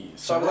 Jeez.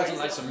 So it I'm wasn't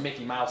like some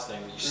Mickey Mouse thing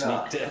that you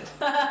sneaked in.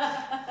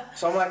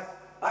 So I'm like,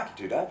 I could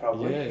do that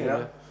probably. You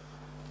know,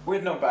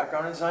 with no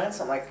background in science,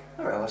 I'm like,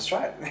 oh, well, let's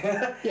try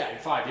it. Yeah, in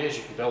 5 years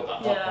you can build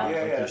that. Yeah. Up, right?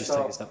 Yeah, You yeah, can just so-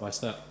 take it step by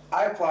step.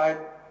 I applied.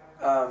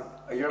 A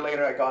year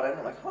later, I got in.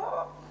 I'm like,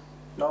 oh,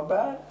 not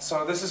bad.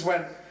 So this is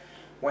when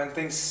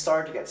things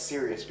started to get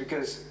serious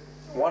because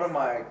one of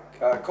my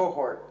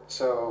cohort,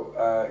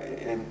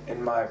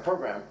 in my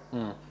program,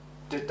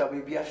 did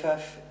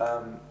WBFF.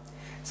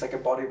 It's like a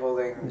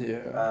bodybuilding.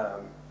 Yeah.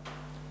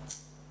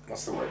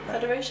 What's the word?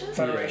 Federation?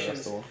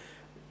 Federations. Yeah,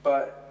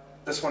 But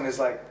this one is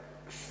like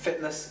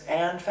fitness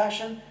and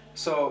fashion.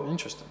 So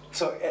Interesting.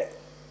 So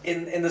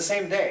in the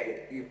same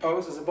day, you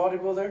pose as a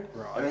bodybuilder,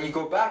 Right. and then you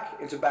go back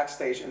into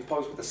backstage and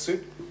pose with a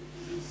suit.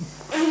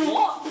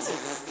 What?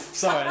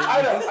 Sorry,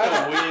 I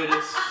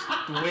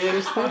don't.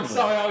 weirdest thing. I'm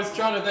sorry, I was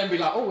trying to then be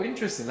like, oh,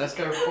 interesting, let's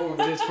go forward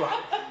with this one.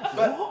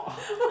 But What?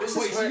 this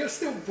Wait, is so where, you're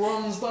still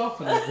bronzed up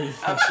and everything?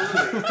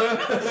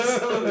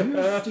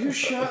 absolutely. Whose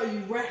shirt are you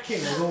wrecking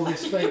with all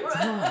this fake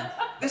tan?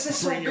 This is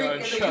so Bring big your in own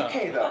the shirt.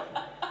 UK, though.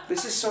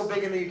 This is so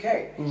big in the UK.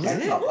 Is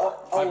And it? a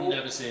I've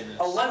never seen this.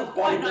 a lot of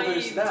Quite bodybuilders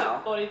naive now,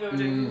 to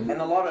bodybuilding.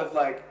 and a lot of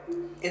like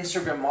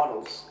Instagram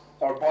models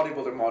or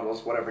bodybuilder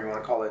models, whatever you want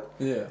to call it.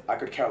 Yeah. I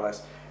could care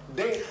less.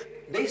 They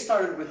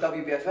started with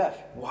WBFF.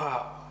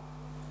 Wow.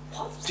 Do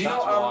you That's know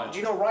wild. Do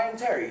you know Ryan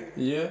Terry?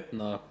 Yeah.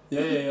 No.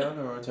 Yeah. I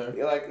know Ryan Terry.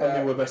 You're like I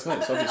mean, we're best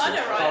mates, obviously. I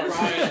know, right?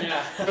 Ryan,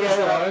 yeah.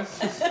 Hello, Ryan.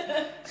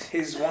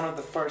 He's one of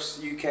the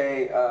first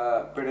UK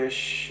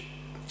British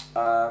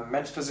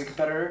men's physique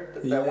competitor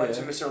that went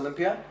to Mr.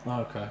 Olympia.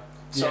 Okay.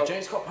 So- Yeah,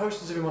 Jake's got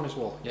posters of him on his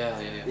wall. Yeah.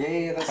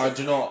 Yeah, that's I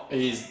do not.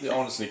 He's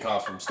honestly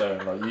carved from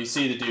stone. Like you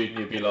see the dude and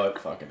you'd be like,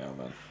 "Fucking hell,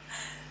 man."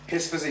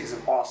 his physique is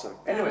awesome.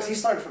 Anyways, he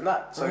started from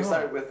that. So he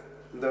started with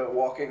the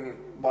walking,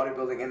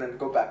 bodybuilding, and then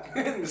go back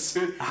in the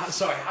suit.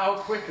 Sorry, how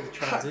quick are the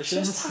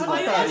transitions?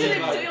 I imagine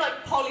him doing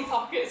like Polly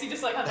Pockets. He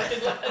just like had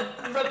like a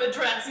rubber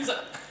dress. He's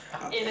like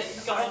in it,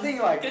 gone. I think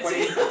like Good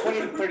 20 to-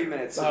 to 30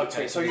 minutes in Okay,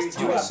 between. so So you it's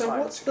do time. have So time.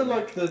 what's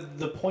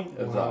the point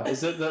of Wow. that?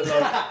 Is it that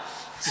like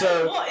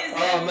so? What is it?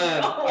 Oh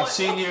man, Oh, I've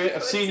seen you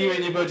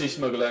in your budgie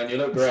smuggler and you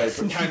look great,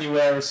 but can you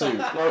wear a suit?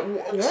 Like what?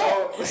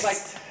 So it's like,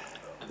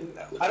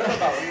 I don't know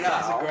about now.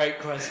 That's a great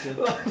question.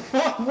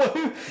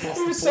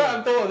 Who sat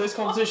and thought of this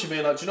competition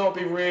being like, do you not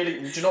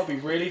be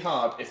really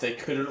hard if they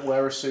couldn't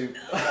wear a suit?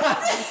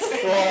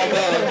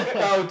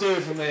 That would do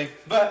it for me.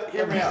 But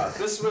hear me out.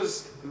 This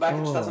was back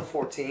in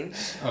 2014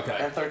 Okay.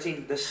 and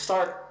 13. The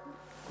start,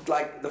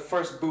 like the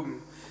first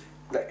boom,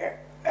 the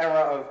era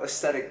of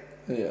aesthetic,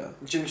 Yeah.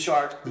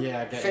 Gymshark,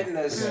 Yeah, I get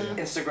fitness, it.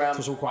 Instagram. It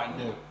was all quite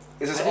new.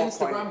 Is this Had all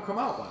Instagram point? come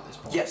out by this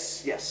point?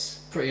 Yes.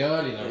 Pretty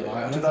early though, Yeah.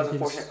 right? I don't think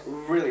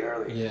 2014, really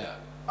early. it's- Yeah.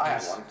 I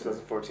had one,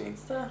 2014.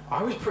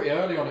 I was pretty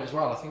early on it as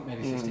well. I think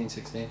maybe 15,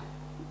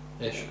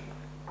 16-ish.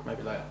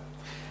 Maybe later.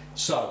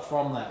 So,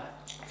 from there.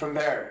 From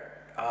there,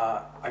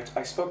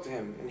 I spoke to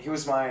him, and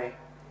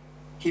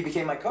he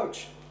became my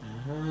coach.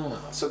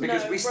 So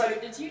because no, we bro,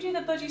 studied. did you do the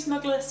budgie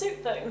smuggler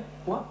suit thing?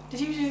 What? Did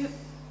you do?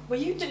 Were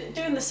you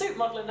doing the suit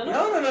modelling? No.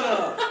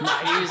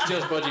 Nah, he was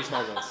just budgie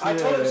smugglers. I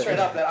told him straight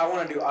up that I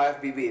want to do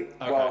IFBB.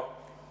 Okay.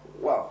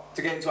 Well,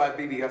 to get into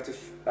IFBB, you have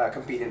to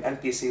compete in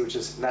NPC, which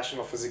is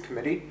National Physique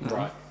Committee,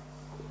 Right.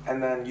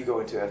 and then you go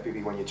into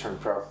FBB when you turn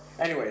pro.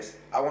 Anyways,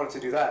 I wanted to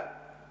do that.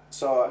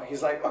 So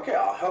he's like, okay,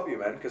 I'll help you,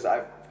 man, because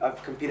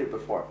I've competed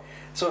before.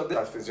 So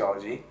that's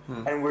physiology,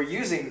 and we're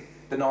using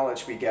the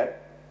knowledge we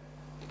get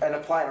and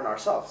apply it on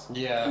ourselves.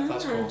 Yeah,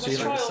 that's cool. So The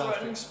you're like a trial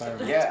run.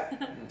 self-experiment.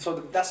 Yeah.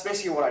 So that's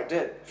basically what I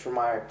did for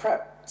my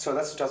prep. So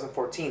that's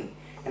 2014,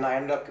 and I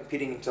ended up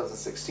competing in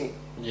 2016.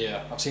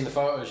 Yeah, I've seen the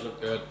photos. You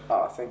look good.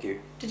 Oh, thank you.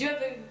 Did you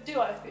ever do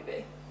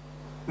IFBB?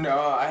 No,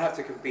 I have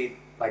to compete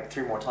like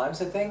 3 more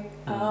times, I think,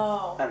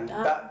 Oh. and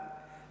damn.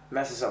 that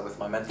messes up with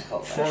my mental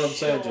health. What I'm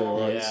saying, Joe,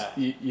 right, Yeah.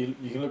 is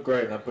you can look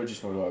great in that budgie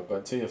smuggler, but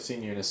until I've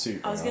seen you in a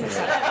suit. I was man, gonna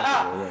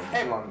I'm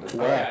Hey, London.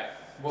 Where? Okay.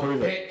 We'll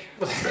Prove pick,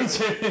 we'll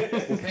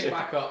pick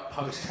back up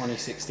post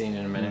 2016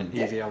 in a minute.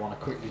 Evie, I want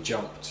to quickly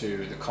jump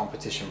to the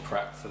competition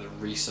prep for the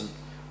recent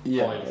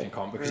weightlifting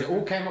comp because it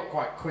all came up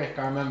quite quick.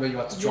 I remember you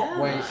had to drop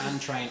weight and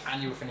train,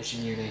 and you were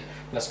finishing uni.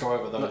 Let's go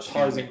over those. That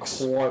ties in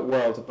quite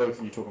well to both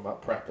of you talking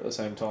about prep at the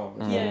same time.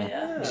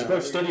 Because you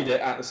both studied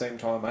it at the same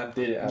time and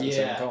did it at the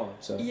same time.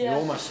 So you're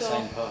almost the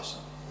same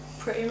person.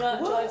 Pretty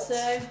much, I'd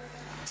say.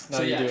 No,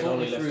 so you're doing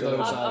only through those.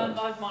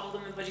 I've modelled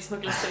them with Budgie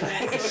Smugglers too.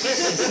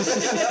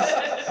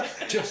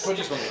 Just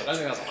Budgie Smugglers. I don't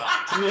think that's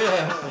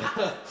allowed.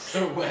 Yeah.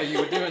 So where you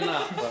were doing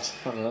that? But,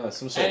 I don't know.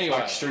 Some sort of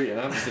back street in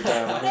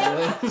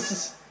Amsterdam.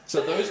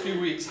 So those few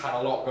weeks had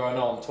a lot going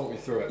on. Talk me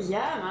through it.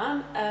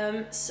 Yeah,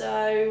 man.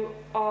 So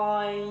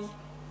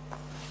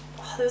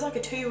there was like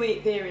a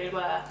 2-week period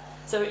where,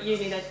 so at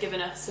uni they'd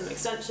given us some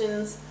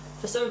extensions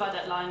for some of our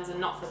deadlines and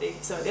not for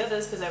some of the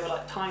others because they were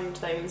like timed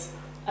things.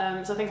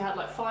 So I think I had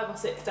like 5 or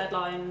 6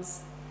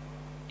 deadlines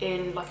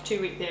in like a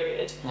 2-week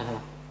period.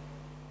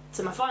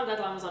 So my final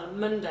deadline was on a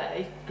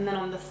Monday, and then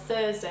on the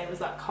Thursday was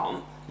that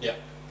comp. Yeah.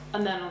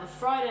 And then on the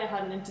Friday I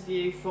had an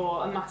interview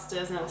for a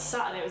master's, and then on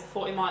Saturday it was a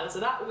 40 miler. So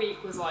that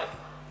week was like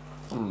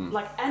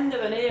end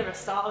of an era,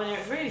 start of an era.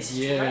 It was really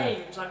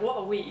strange. Like what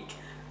a week.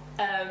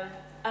 And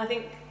I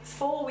think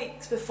 4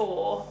 weeks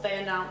before they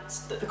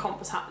announced that the comp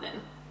was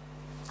happening.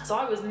 So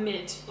I was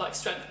mid like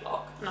strength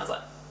block, and I was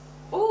like,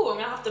 oh, I'm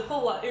going to have to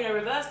pull like Uno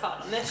reverse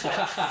card on this shit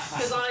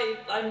because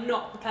I'm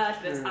not prepared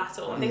for this at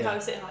all. I think I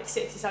was sitting like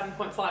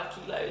 67.5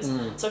 kilos.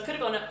 So I could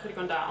have gone up, could have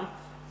gone down.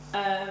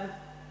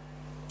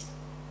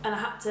 And I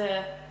had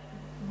to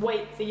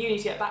wait for uni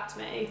to get back to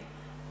me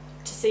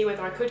to see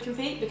whether I could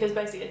compete because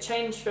basically it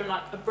changed from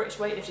like a British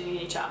weightlifting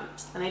uni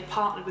champs and they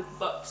partnered with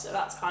Bucks, so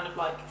that's kind of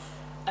like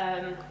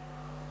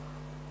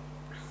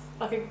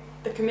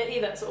the committee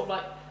that sort of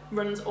like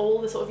runs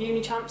all the sort of uni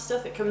champ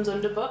stuff. It comes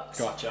under Bucks.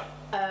 Gotcha.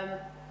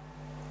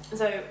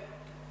 So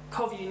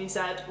Cov Uni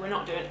said we're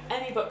not doing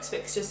any Bucks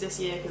fixtures this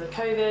year because of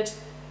COVID.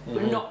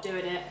 We're not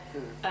doing it.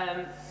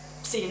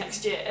 See you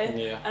next year.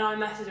 And I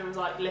messaged him and was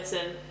like,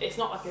 listen, it's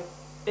not like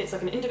it's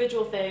like an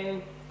individual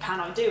thing. Can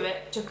I do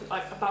it? It took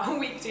like about a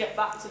week to get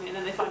back to me, and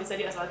then they finally said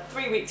yes. I had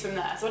 3 weeks from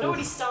there. So I'd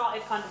already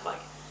started kind of like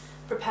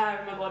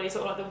preparing my body,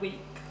 sort of like the week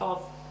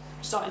of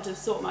starting to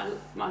sort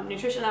my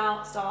nutrition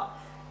out, start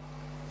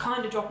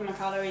kind of dropping my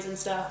calories and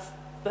stuff,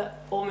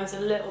 but almost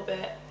a little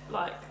bit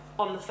like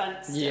on the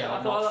fence. Yeah,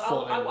 I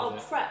thought I'll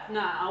prep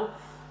now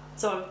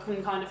so I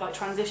can kind of like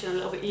transition a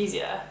little bit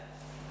easier.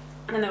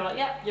 And then they were like,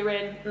 yeah, you're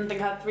in. And I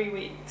think I had 3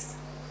 weeks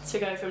to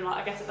go from like,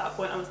 I guess at that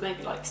point I was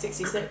maybe like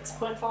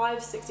 66.5,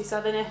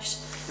 67-ish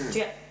to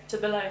get to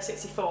below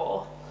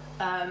 64.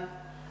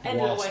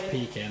 Whilst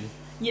peaking.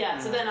 Yeah,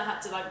 so then I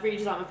had to like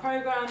redesign my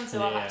program,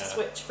 so I had to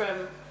switch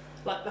from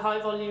like the high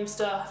volume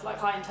stuff, like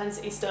high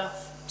intensity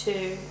stuff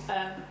to,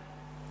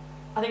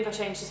 I think I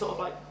changed to sort of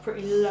like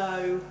pretty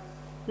low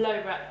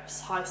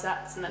reps, high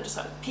sets, and then just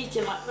like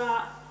peaking like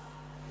that.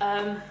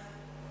 So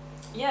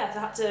I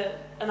had to,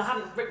 and I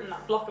hadn't written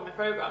that block of my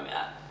program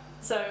yet,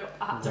 so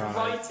I had to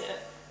write it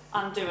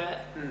and do it,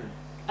 and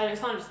it was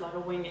kind of just like a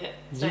wing it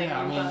thing.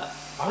 Yeah, I mean, I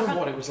don't know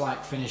what it was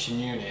like finishing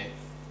uni.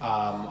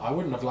 I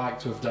wouldn't have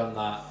liked to have done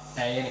that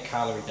A, in a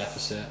calorie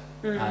deficit,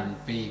 and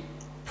B,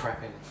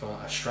 prepping for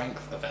a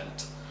strength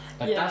event.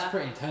 Like that's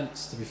pretty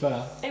intense, to be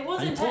fair. It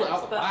was and intense, you pulled it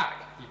out the bag.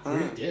 You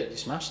really did. You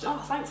smashed it.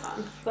 Oh, thanks,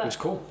 man. It was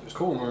cool. It was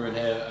cool when we were in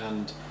here,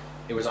 and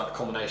it was like a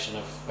combination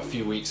of a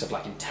few weeks of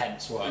like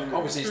intense work.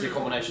 Obviously, it's the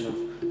combination of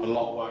a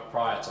lot of work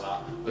prior to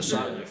that, but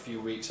certainly a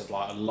few weeks of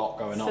like a lot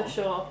going on. For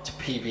sure. To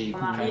PB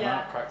came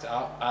out, cracked it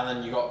out, and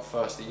then you got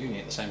first at uni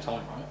at the same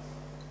time, right?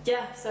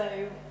 Yeah.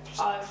 So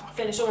I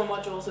finished all my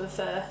modules with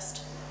the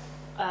first.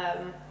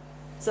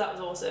 So that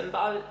was awesome.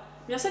 But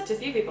I said to a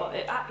few people,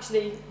 it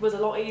actually was a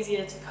lot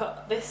easier to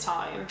cut this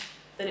time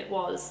than it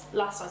was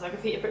last time. So I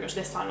competed pretty much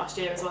this time last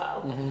year as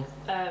well.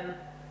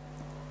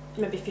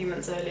 Maybe a few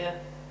months earlier.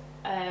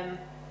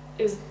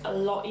 It was a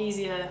lot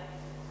easier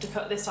to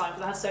cut this time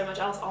because I had so much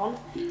else on.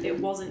 It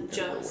wasn't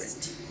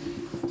just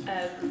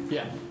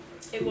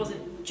it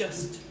wasn't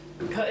just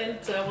cutting,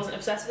 so I wasn't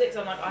obsessed with it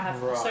because I'm like, I have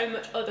so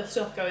much other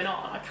stuff going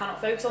on, I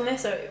cannot focus on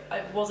this, so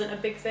it wasn't a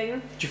big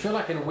thing. Do you feel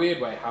like in a weird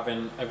way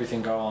having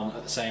everything go on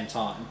at the same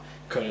time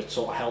could have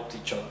sort of helped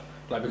each other?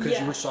 Like because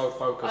you were so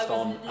focused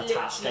on a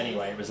task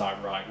anyway, it was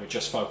like, right, we're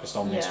just focused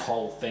on this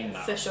whole thing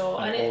now. For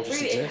sure, and it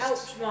really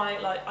helped my,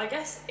 like, I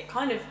guess it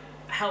kind of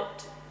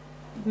helped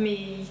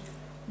me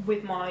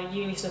with my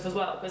uni stuff as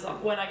well, because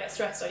when I get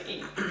stressed I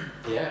eat.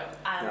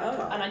 And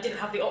I didn't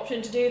have the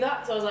option to do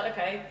that, so I was like,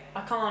 okay,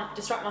 I can't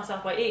distract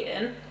myself by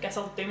eating, guess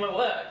I'll do my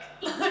work.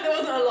 Like, there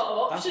wasn't a lot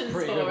of options. That's a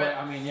pretty good way.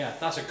 I mean,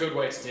 that's a good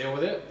way to deal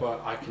with it,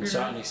 but I can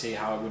certainly see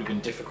how it would have been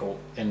difficult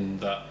in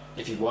that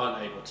if you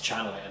weren't able to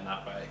channel it in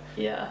that way,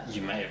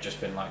 you may have just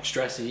been like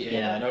stress eating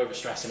and over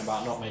stressing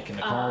about not making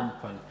the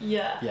comp, and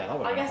that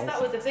would. I guess that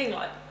was the thing.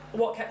 Like,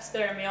 what kept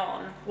spurring me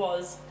on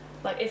was,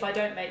 like, if I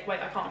don't make weight,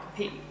 I can't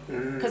compete,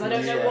 because I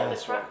don't know what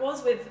the track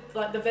was with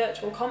like the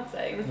virtual comp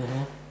thing.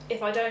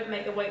 If I don't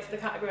make the weight for the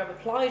category I've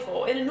applied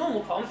for, in a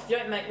normal comp, if you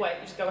don't make weight,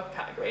 you just go up a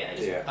category and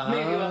they just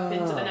move you up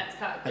into the next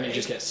category. And you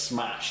just get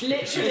smashed.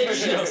 Literally,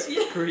 just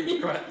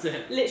crept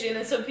in. Literally, and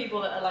there's some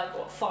people that are like,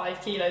 what,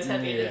 5 kilos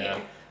heavier than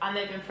you. and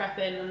they've been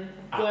prepping and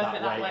working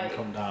at that weight and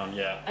come down,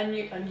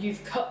 and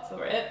you've cut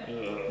for it,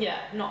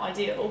 not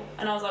ideal.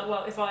 And I was like,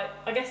 well, if I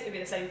guess it would be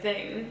the same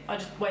thing. I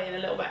just weigh in a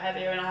little bit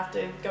heavier and I have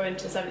to go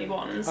into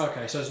 71s.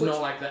 Okay, so it's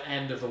not like the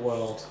end of the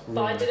world. Really.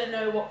 But I didn't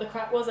know what the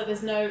crack was. Like,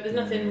 there's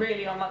nothing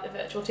really on like the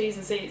virtual T's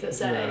and C's that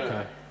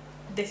say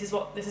this is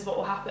what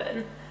will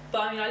happen.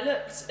 But I mean, I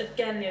looked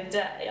again the other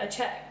day. I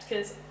checked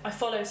because I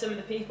follow some of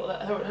the people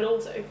that had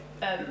also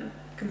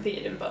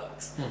competed in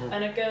bucks.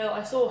 And a girl,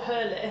 I saw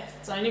her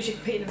lifts, and I knew she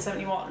competed in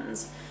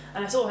 71s,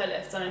 and I saw her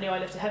lifts, and I knew I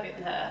lifted heavier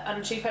than her.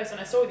 And she posted on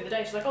her story the other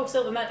day. She's like, "Oh,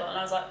 silver medal," and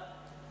I was like,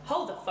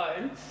 "Hold the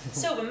phone,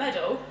 silver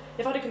medal?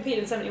 If I'd have competed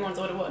in 71s,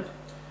 I would have won."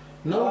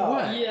 No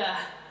way. Yeah.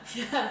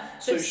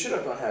 So you should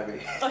have gone heavy.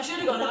 I should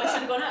have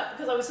gone up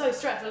because I was so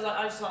stressed.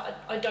 I was like,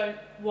 I don't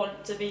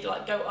want to be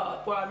like go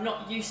up where I'm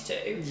not used to.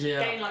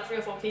 Gain like 3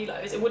 or 4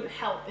 kilos. It wouldn't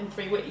help in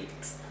 3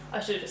 weeks. I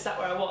should have just sat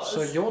where I was.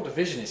 So your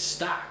division is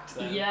stacked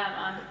then? Yeah,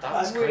 man.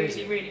 That's really,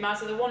 crazy. really mad.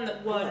 So the one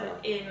that won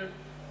in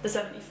the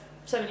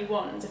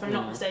 71s, if I'm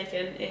not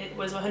mistaken, it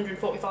was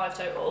 145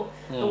 total.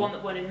 The one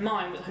that won in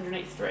mine was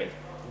 183.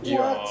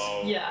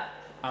 What? Yeah.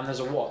 And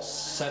there's a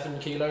 7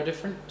 kilo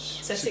difference?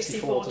 So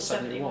 64 to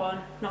 71.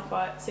 Not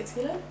quite 6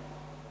 kilo?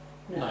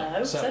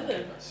 No, 7.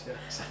 Kilos, yeah,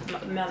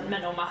 7.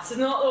 Mental maths is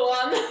not the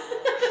one.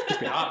 It'd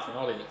be hard for an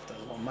ollie lifter.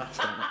 A lot of maths,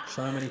 don't it?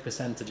 So many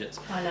percentages.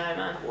 I know,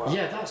 man. Wow.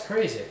 Yeah, that's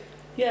crazy.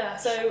 Yeah,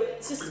 so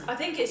it's just, I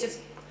think it's just,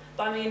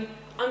 I mean,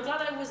 I'm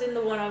glad I was in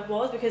the one I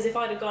was, because if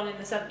I'd have gone in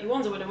the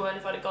 71s, I would have won.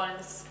 If I'd have gone in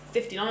the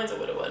 59s, I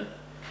would have won.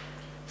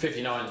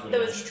 59s would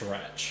have been a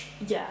stretch.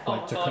 Yeah,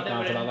 like, to cut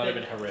down for that would have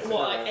been horrific.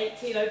 What, like 8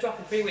 kilo drop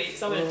in 3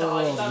 weeks? I would have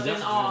died. That would have been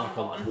an arm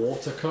like a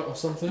water cut or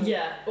something?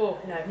 Yeah, oh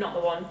no, not the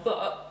one.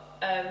 But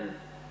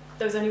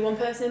there was only one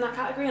person in that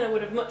category, and I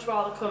would have much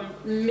rather come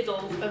middle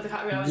of the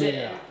category I was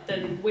in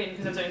than win,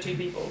 because there was only 2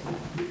 people.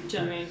 Do you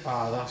know what I mean?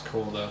 Ah, that's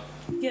cool though.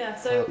 Yeah,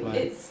 so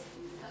it's,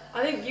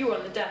 I think you were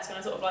on the desk and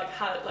I sort of like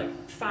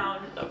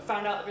found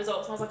out the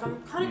results, and I was like,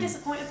 I'm kind of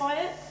disappointed by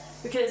it,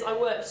 because I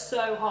worked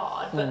so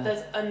hard,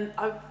 but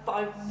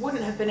I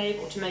wouldn't have been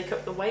able to make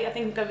up the weight. I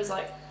think there was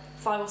like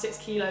 5 or 6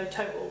 kilo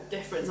total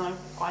difference, and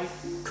I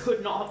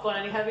could not have gone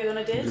any heavier than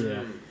I did.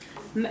 Yeah.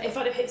 If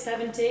I'd have hit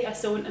 70, I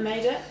still wouldn't have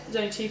made it. There's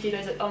only 2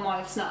 kilos on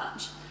my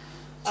snatch.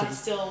 I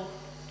still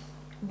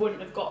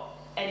wouldn't have got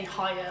any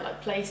higher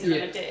like placing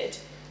than I did.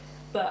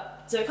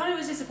 But so it kind of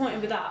was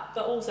disappointing with that,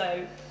 but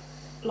also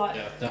like,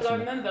 because I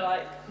remember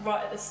like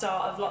right at the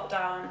start of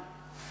lockdown,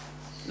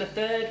 the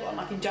 3rd one,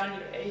 like in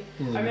January,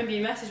 I remember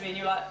you messaged me and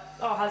you were like,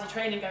 "Oh, how's your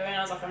training going?" And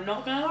I was like, "I'm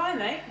not gonna lie,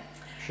 mate.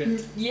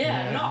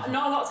 Not a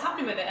lot's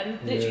happening with it." And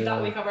literally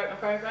that week I wrote my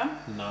programme.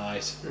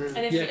 Nice. And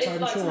if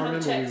like someone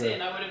had checked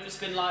in, I would have just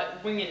been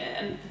like winging it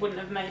and wouldn't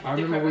have made I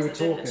remember we were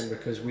talking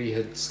because we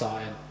had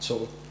started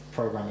sort of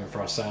programming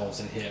for ourselves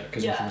in here,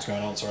 because nothing was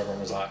going on, so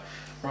everyone was like,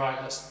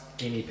 right, let's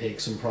guinea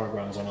pig some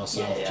programs on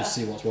ourselves, just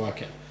see what's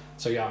working.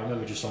 So yeah, I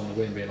remember just on the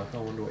win being like, I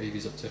wonder what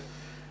Evie's up to.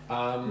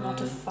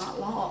 Not a fat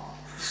lot.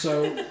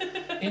 So,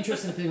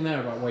 interesting thing there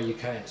about where you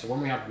came. So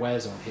when we had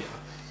Wes on here,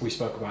 we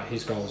spoke about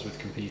his goals with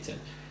competing,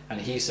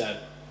 and he said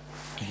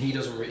he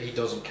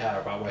doesn't care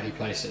about where he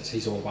places.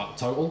 He's all about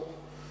the total.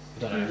 I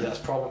don't know if that's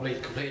probably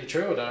completely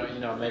true. I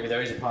don't, maybe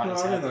there is a part in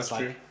his head that's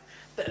like,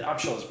 I'm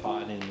sure there's a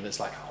part in him that's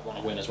like, I want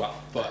to win as well.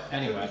 But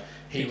anyway,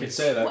 he could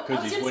say that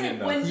because he's winning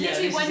though. When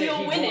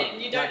you're winning,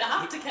 you don't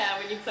have to care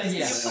when you place.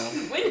 You're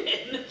fucking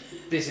winning.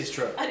 This is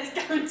true. And it's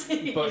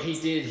guaranteed. But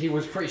he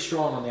was pretty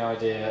strong on the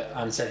idea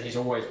and said he's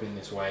always been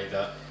this way,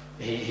 that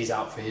he's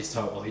out for his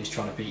total. He's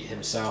trying to beat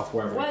himself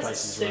wherever he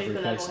places.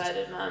 Super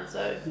level-headed, man.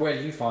 So where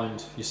do you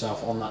find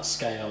yourself on that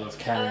scale of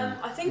caring?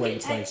 I think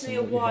it takes me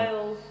a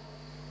while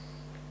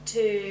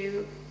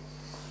to,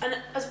 and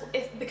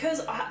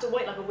because I had to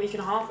wait like a week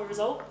and a half for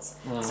results.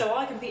 So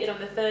I competed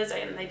on the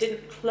Thursday and they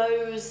didn't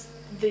close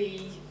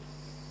the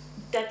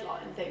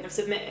deadline thing of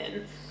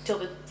submitting till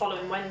the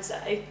following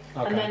Wednesday,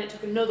 and then it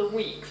took another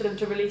week for them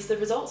to release the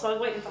results. So I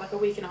was waiting for like a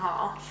week and a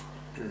half.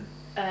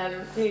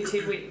 Nearly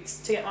 2 weeks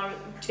to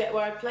get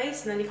where I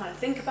placed, and then you kind of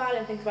think about it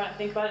and think about it and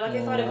think about it. Like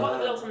if I'd have got the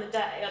results on the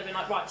day, I'd have been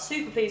like, right,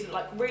 super pleased with,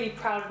 like really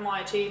proud of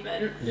my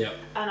achievement. Yeah.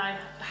 And I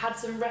had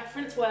some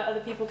reference where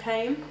other people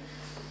came.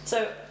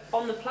 So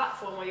on the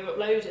platform where you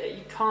upload it,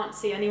 you can't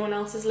see anyone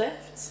else's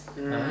lifts.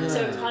 So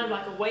it was kind of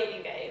like a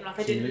waiting game. Like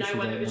I didn't know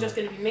whether it was just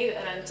going to be me that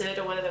had entered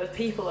or whether there was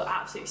people that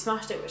absolutely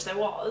smashed it, which there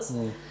was.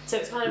 So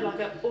it's kind of like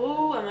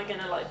am I going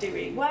to like do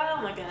really well?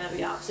 Am I going to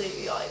be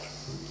absolutely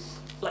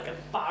like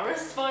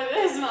embarrassed by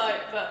this?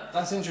 But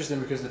that's interesting,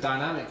 because the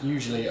dynamic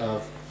usually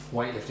of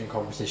weightlifting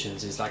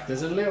competitions is like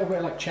there's a little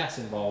bit like chess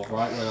involved,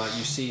 right? Where like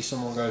you see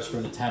someone goes for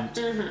an attempt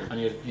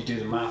and you do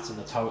the maths and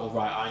the total,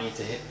 right? I need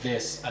to hit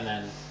this and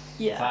then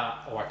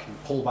that, or I can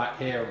pull back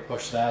here and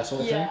push there,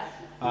 sort of thing.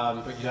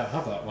 But you don't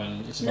have that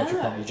when it's a virtual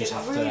comp. You just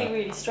have to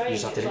really strange. You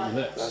just have to hit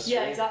your lifts.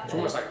 Yeah, exactly. It's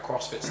almost like a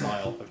CrossFit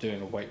style of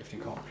doing a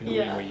weightlifting comp. You know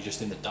what I mean? Where you're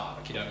just in the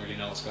dark. You don't really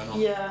know what's going on.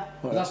 Yeah.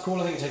 But that's cool.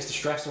 I think it takes the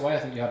stress away. I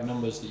think you had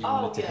numbers that you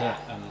wanted to hit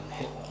and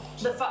hit them.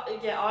 The fact,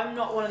 I'm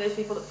not one of those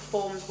people that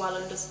performs well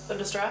under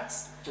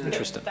stress.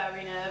 Interesting. I get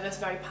very nervous,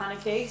 very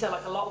panicky. So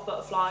like a lot of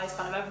butterflies,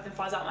 kind of everything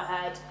flies out of my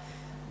head,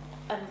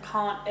 and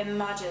can't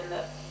imagine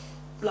that.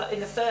 Like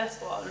in the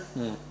first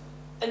one,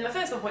 in my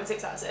first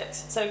 1.6 out of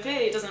 6. So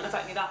clearly it doesn't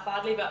affect me that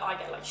badly, but I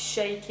get like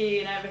shaky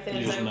and everything.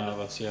 You're just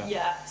nervous, yeah.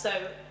 Yeah. So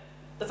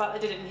the fact that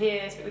I did it in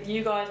here, speak with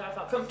you guys, where I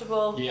felt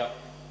comfortable,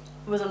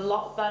 was a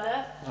lot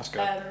better. That's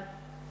good.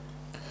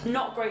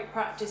 Not great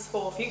practice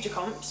for future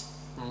comps.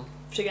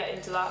 To get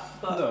into that,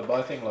 but no, but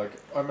I think like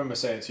I remember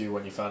saying to you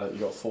when you found out you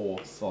got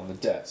 4th on the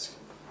desk,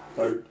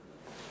 I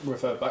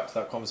refer back to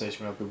that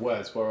conversation we had with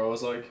Wes where I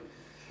was like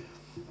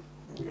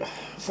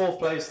 4th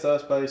place,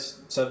 3rd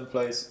place, 7th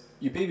place,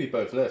 you BB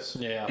both lifts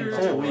in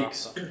 4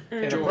 weeks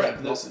in a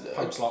prep that's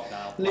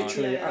post-lockdown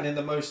literally and in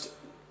the most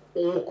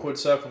awkward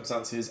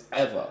circumstances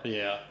ever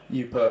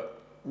you put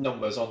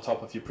numbers on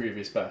top of your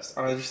previous best,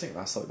 and I just think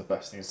that's like the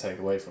best thing to take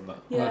away from that.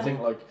 And I think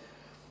like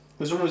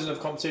there's always enough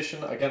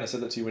competition. Again, I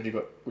said that to you when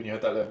you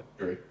had that level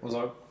injury. I was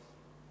like,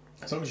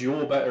 as long as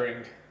you're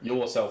bettering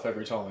yourself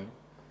every time,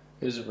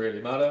 it doesn't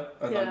really matter.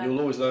 And like, you'll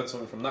always learn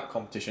something from that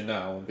competition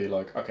now and be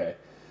like, okay,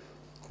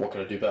 what could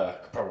I do better? I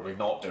could probably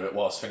not do it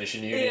whilst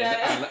finishing uni.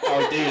 And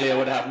ideally, I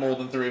would have more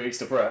than 3 weeks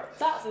to prep.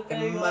 That's a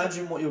thing.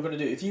 Imagine what you're going to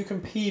do. If you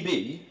can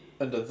PB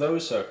under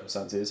those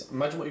circumstances,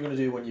 imagine what you're going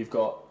to do when you've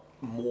got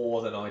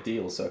more than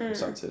ideal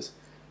circumstances.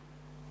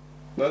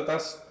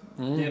 That's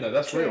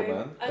that's True. real,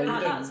 man. And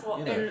that's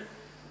what.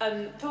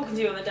 And talking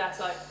to you on the desk,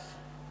 like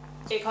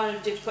it kind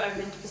of did put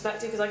everything into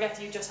perspective, because I guess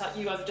you guys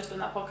have just done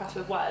that podcast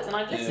with Wes, and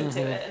I'd listened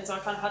to it, and so I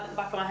kind of had it in the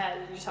back of my head,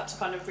 and you just had to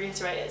kind of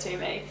reiterate it to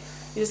me.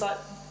 You're just like,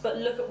 but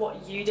look at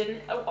what you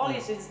did.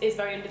 Ollie's is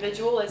very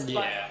individual. It's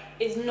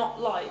it's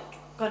not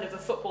like kind of a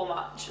football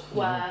match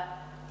where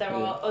there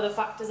are other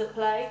factors at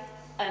play.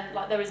 And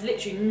like there is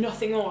literally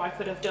nothing more I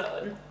could have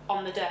done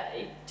on the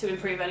day to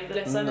improve any of the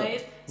lifts I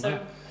made. So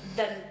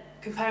then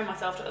comparing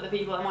myself to other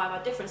people that might have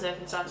had different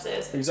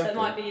circumstances that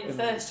might be in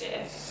first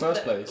year,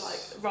 place,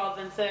 like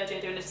rather than third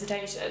year doing a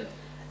dissertation.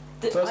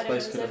 First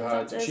place could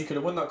have had. She could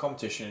have won that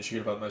competition, and she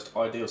could have had the most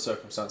ideal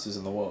circumstances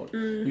in the world.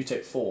 You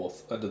take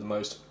 4th under the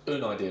most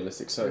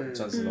unidealistic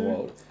circumstances in the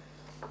world.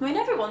 I mean,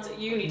 everyone's at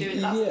uni doing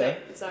that thing,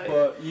 so.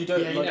 But you don't,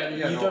 you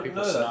don't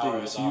know that,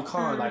 do you? So you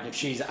can't. Like, if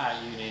she's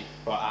at uni,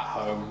 but at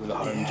home with a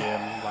home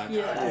gym, like,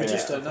 you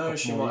just don't know.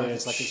 She might,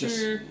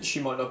 she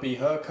might not be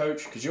her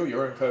coach, because you're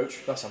your own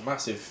coach. That's a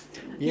massive.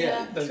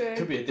 There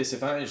could be a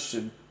disadvantage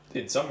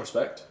in some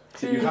respect.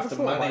 So you have to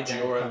manage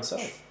your own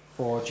self.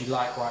 Or do you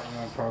like writing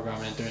your own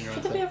programming and doing your own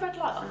thing? Could there be a red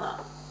light on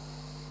that?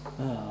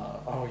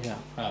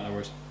 No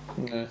worries.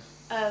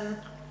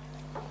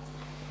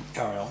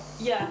 Carry on.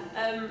 Yeah.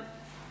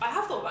 I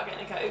have thought about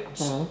getting a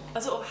coach. I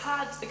sort of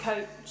had a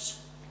coach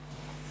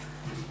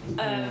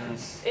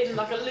in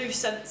like a loose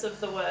sense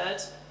of the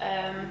word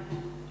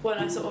when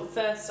I sort of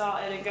first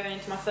started and going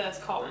into my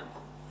first comp.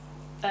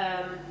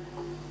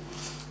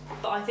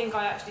 But I think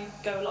I actually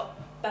go a lot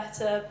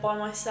better by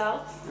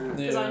myself,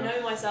 because I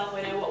know myself,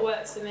 I know what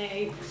works for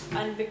me,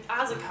 and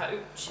as a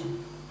coach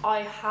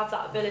I have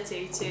that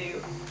ability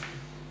to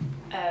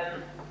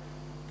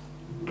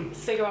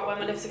figure out when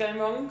my lifts are going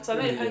wrong. So I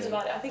made a post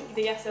about it, I think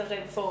the yesterday or the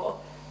day before,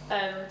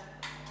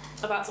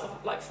 about sort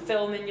of like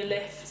filming your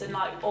lifts and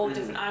like all the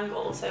different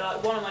angles. So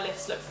like one of my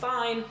lifts looked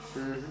fine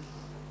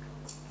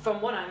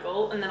from one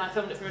angle, and then I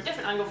filmed it from a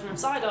different angle from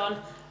side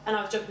on, and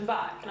I was jumping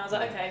back, and I was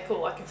like, okay,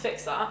 cool, I can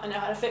fix that. I know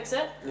how to fix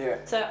it.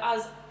 So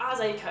as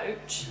a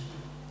coach,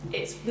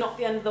 it's not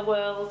the end of the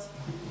world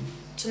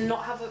to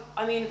not have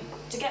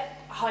to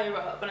get higher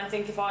up. And I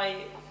think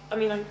I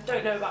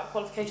don't know about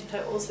qualification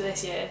totals for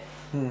this year,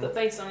 but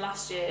based on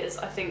last year's,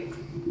 I think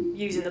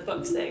using the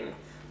books thing,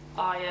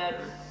 I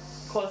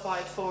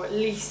qualified for at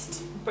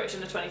least British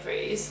under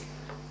 23s,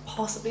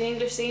 possibly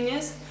English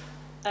seniors.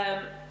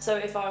 So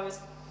if I was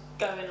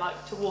going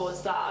like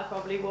towards that, I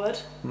probably would.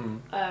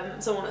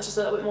 Someone that's just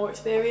a little bit more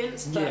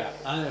experienced. But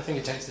and I think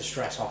it takes the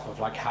stress off of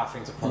like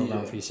having to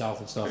program for yourself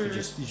and stuff. You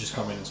just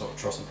come in and sort of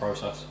trust the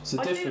process.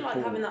 I do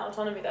like having that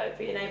autonomy though,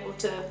 being able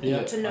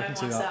to know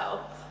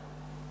myself.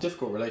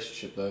 Difficult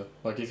relationship though.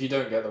 Like if you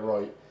don't get the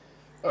right,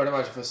 I would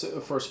imagine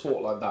for a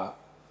sport like that,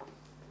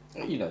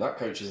 that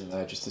coach isn't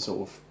there just to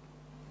sort of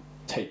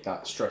take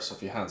that stress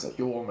off your hands. Like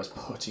you're almost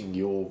putting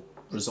your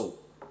result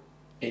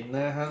in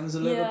their hands a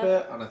little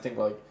bit. And I think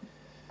like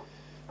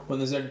when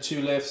there's only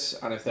 2 lifts,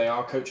 and if they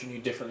are coaching you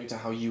differently to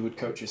how you would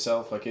coach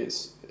yourself, like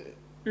it's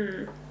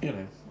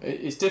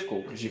it's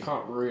difficult, because you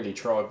can't really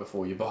try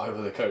before you buy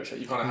with a coach.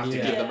 Like, you kind of have to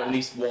give them at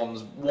least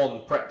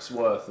one prep's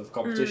worth of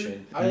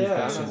competition. And you've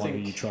got someone who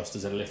you trust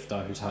as a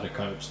lifter who's had a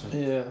coach,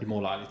 then you're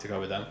more likely to go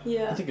with them.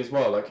 I think as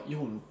well, like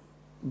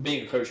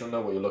being a coach, you'll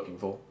know what you're looking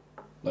for.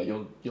 Like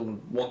you'll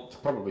want to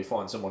probably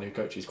find someone who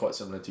coaches quite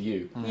similar to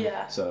you.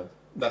 So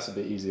that's a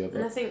bit easier. But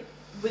and I think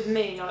with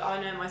me,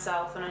 I know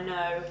myself, and I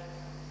know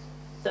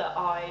that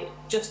I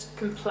just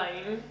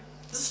complain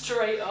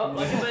straight up.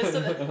 Like if there's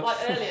something, like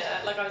earlier,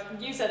 like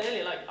you said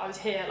earlier, like I was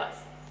here like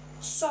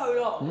so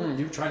long.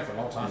 You were training for a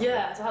long time.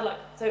 Yeah, so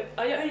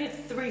I only did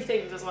 3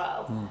 things as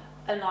well,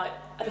 and like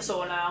I just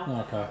saw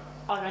now. Okay.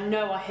 Like I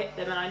know I hit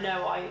them, and I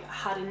know I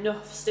had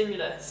enough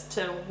stimulus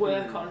to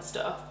work on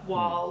stuff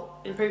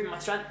while improving my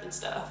strength and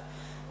stuff.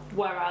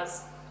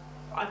 Whereas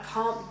I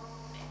can't.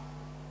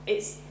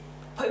 It's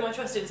putting my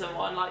trust in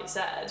someone, like you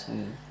said,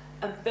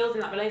 and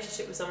building that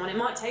relationship with someone. It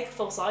might take a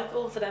full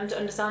cycle for them to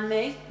understand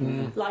me,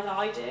 like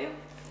I do.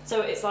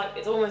 So it's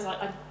almost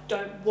like I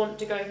don't want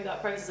to go through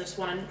that process. I just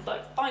want to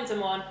like find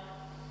someone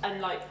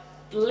and like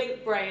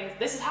link brains.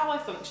 This is how I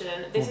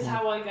function. This is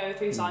how I go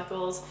through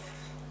cycles.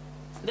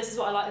 This is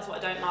what I like. This is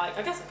what I don't like.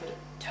 I guess I could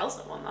tell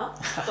someone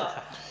that,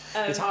 but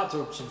it's hard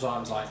to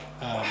sometimes like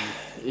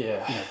be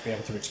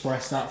able to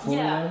express that for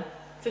you.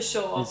 For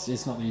sure.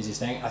 It's not the easiest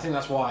thing. I think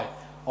that's why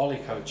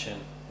Ollie coaching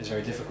is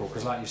very difficult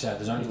because, like you said,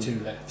 there's only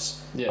 2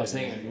 lifts. I was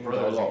thinking of your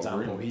brother as an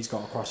example. He's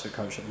got a CrossFit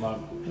coach at the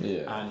moment,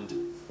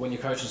 and when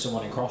you're coaching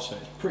someone in CrossFit,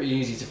 it's pretty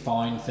easy to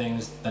find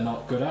things they're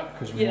not good at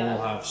because we all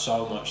have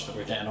so much that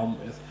we're getting on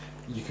with.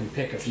 You can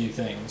pick a few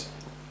things.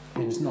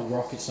 And it's not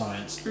rocket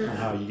science on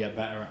how you get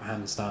better at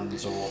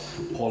handstands or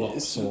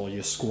pull-ups or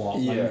your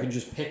squat. Like you can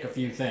just pick a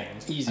few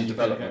things. Easy and you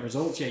development. get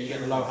results. Yeah, you get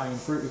the low-hanging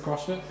fruit with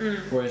CrossFit.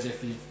 Whereas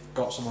if you've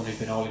got someone who's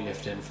been Ollie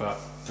lifting for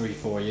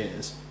 3-4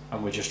 years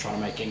and we're just trying to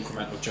make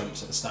incremental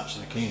jumps at the snatch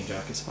and the clean and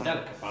jerk, it's a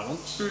delicate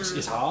balance.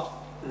 It's hard.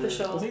 For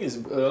sure. I think there's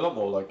a lot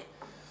more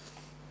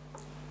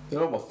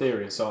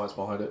theory and science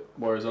behind it.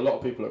 Whereas a lot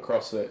of people at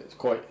CrossFit, it's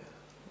quite,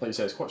 like you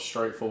say, it's quite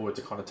straightforward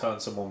to kind of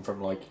turn someone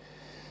from like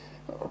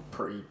a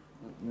pretty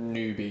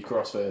newbie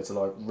CrossFitter to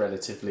like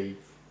relatively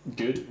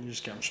good. You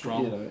just get them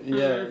strong. You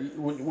know,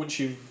 once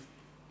you've,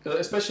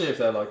 especially if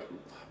they're like,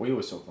 we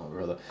always talk about my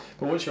brother,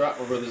 but once you're at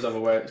my brother's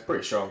level where it's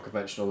pretty strong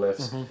conventional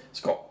lifts, it's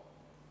got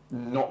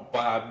not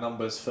bad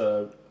numbers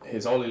for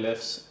his Ollie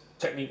lifts.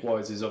 Technique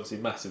wise, is obviously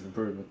massive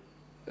improvement,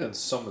 and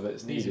some of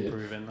it's needed.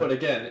 But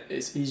again,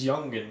 he's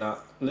young in that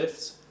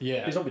lifts.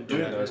 Yeah, he's not been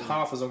doing those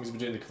half as long as he's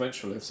been doing the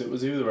conventional lifts. It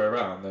was the other way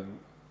around, then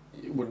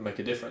it wouldn't make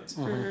a difference.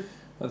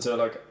 And so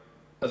like,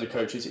 as a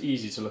coach, it's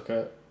easy to look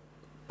at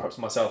perhaps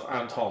myself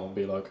and Tom and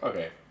be like,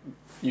 okay,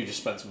 you just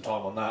spend some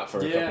time on that for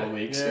a couple of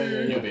weeks.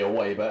 You'll be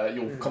way better.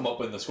 You'll come up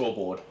with the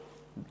scoreboard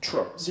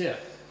trumps. Yeah.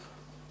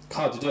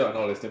 Hard to do that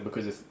in lifting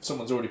because if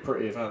someone's already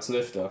pretty advanced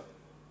lifter,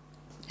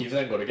 you've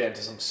then got to get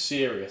into some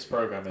serious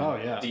programming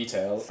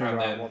detail Figure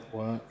out what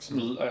works.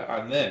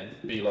 And then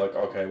be like,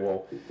 okay,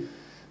 well,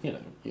 you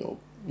know,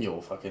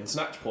 your fucking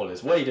snatch pull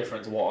is way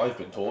different to what I've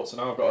been taught, so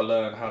now I've got to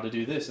learn how to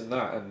do this and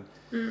that. And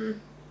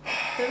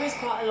there is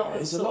quite a lot of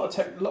there's a lot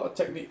of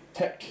technique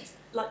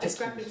like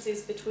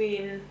discrepancies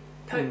between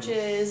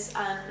coaches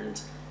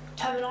and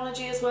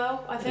terminology as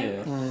well. I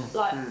think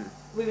like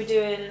we were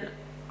doing,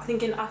 I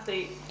think in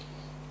athlete.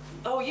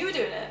 Oh, you were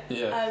doing it.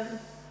 Yeah.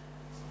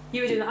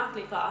 You were doing the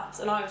athlete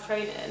class, and I was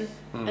training,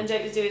 and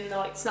Jake was doing the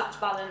like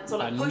snatch balance or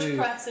like push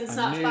press and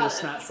snatch balance.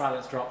 Snatch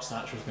balance, drop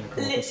snatch was going to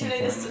come. Literally,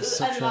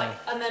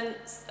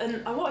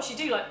 and I watched you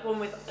do like one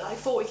with like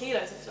 40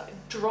 kilos, and it's like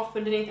drop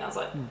underneath it. I was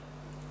like,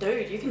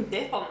 dude, you can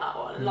dip on that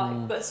one.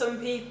 Like, but some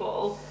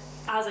people,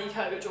 as a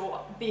coach or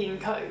being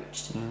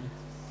coached,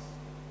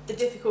 the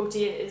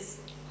difficulty is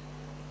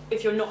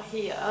if you're not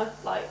here,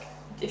 like.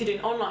 If you're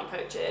doing online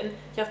coaching,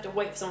 you have to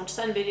wait for someone to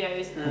send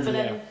videos for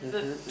them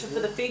for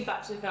the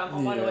feedback to come.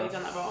 Oh, by the way, you've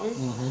done that wrong.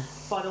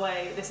 By the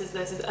way, this is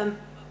and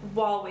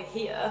while we're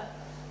here,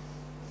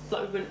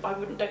 like I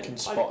wouldn't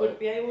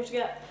be able to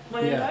get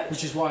my own coach.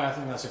 Which is why I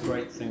think that's a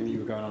great thing that you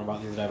were going on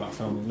about the other day about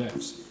filming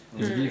lifts.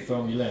 Because if you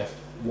film your lift,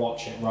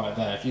 watch it right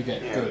there. If you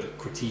get good at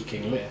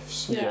critiquing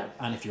lifts,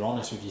 and if you're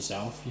honest with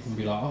yourself, you can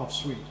be like, oh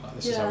sweet, like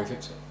this is how we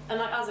fix it. And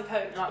like as a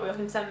coach, like we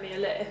often send me a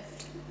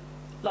lift.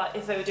 Like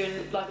if they were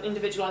doing like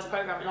individualised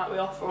programming like we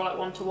offer or like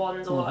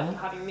one-to-ones or like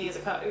having me as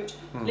a coach,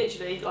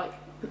 literally like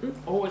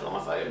always on my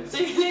phone. So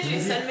you can literally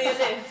send me a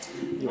lift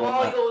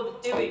while you're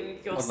doing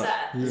your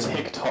set.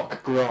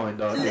 TikTok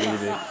grind, aren't you?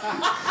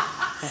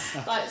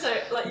 Like so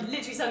like you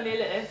literally send me a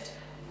lift,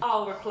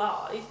 I'll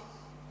reply,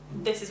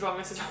 this is wrong,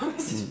 this is wrong,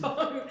 this is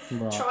wrong.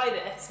 Right. Try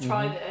this.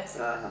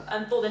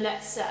 And for the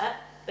next set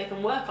they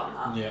can work on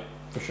that. Yeah,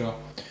 for sure.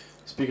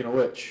 Speaking of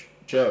which,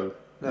 Joe,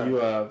 you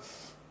have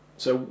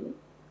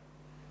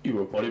you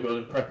were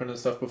bodybuilding, prepping and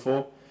stuff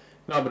before.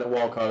 Now I've been at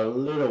wildcard a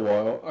little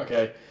while.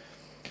 Okay,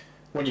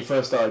 when you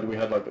first started, we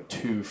had like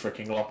 2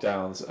 freaking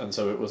lockdowns, and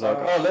so it was like,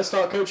 let's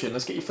start coaching,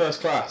 let's get your first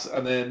class,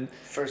 and then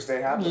first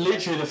day happened.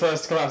 Literally the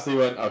first class, they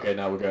went, okay,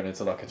 now we're going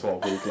into like a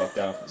 12-week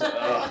lockdown.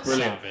 Like,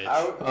 brilliant.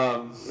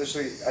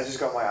 Literally, I just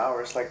got my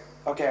hours. Like,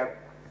 okay,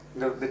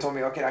 they told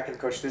me, okay, I can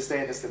coach this day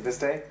and this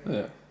day.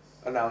 Yeah.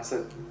 Announced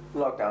it,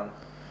 lockdown.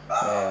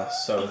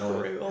 So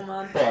annoying. Brutal,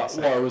 man. But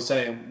what I was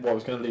going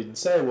to lead and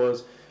say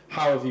was,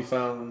 how have you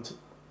found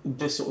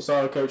this sort of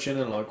style of coaching,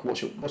 and like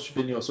what's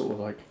been your sort of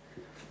like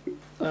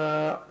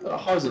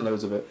highs and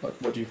lows of it? Like,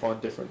 what do you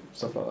find different,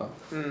 stuff like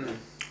that?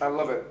 I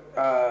love it.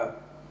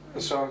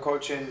 So I'm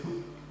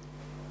coaching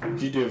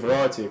Do you do a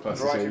variety of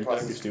classes? Variety or of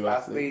classes. Don't just do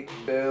athlete,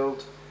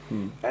 build,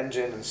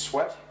 engine, and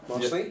sweat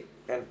mostly. Yep.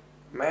 And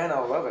man, I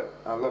love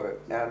it.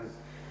 And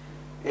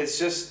it's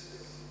just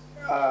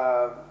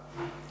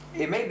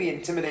it may be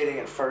intimidating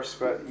at first,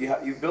 but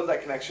you build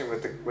that connection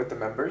with the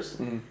members,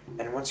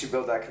 and once you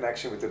build that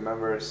connection with the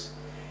members,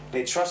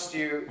 they trust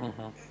you.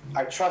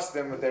 I trust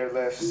them with their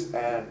lifts,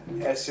 and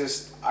it's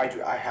just I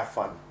have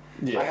fun.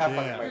 I have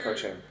fun with my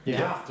coaching. You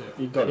have to.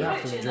 You've got you to. have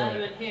to Coaching enjoy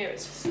element here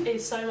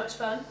is so much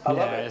fun. I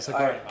love it. It's a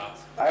great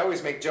laugh. I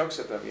always make jokes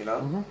at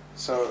them,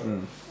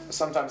 So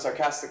sometimes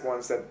sarcastic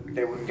ones that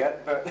they wouldn't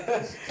get, but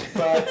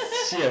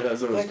yeah,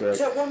 that's always great. Is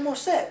that one more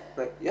set?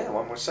 Like, yeah,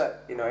 one more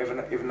set. Even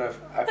if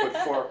I put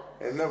 4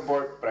 in the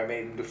board, but I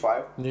made him do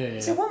 5. Yeah.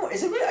 Say one more.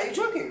 Is it really? Are you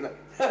joking?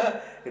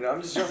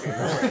 I'm just joking. Don't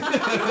worry.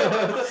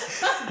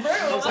 That's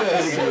brutal.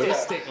 That's a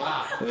sadistic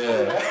laugh.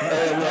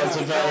 That's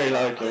a very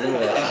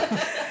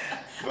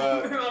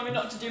But Remind me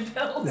not to do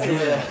builds.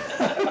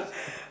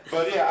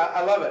 but yeah,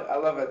 I love it. I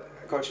love it,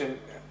 coaching,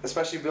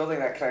 especially building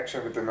that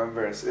connection with the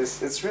members.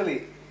 It's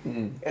really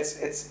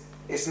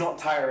it's not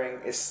tiring.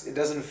 It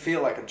doesn't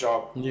feel like a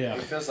job. Yeah.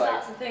 It feels like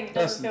That's the thing. It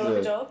doesn't feel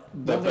like a job.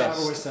 The One thing I've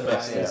always best, said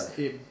best, about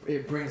it is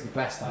it brings the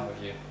best out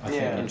of you. I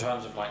think in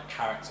terms of like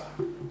character.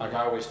 Like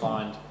I always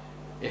find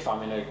if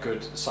I'm in a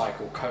good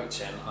cycle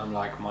coaching, I'm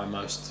like my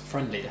most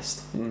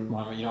friendliest. You know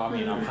what I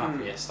mean? I'm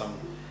happiest. I'm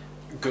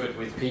good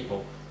with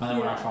people. And then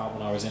when I found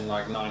when I was in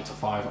like 9 to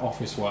 5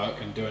 office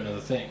work and doing other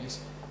things,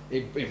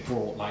 it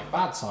brought like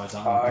bad sides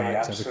out of my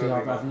character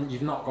because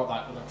you've not got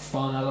that like,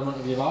 fun element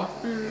of your life.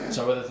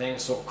 So other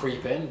things sort of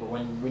creep in. But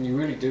when you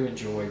really do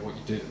enjoy what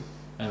you do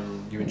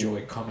and you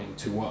enjoy coming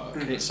to work,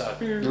 it's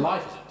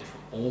life is a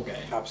different ball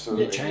game.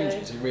 Absolutely, it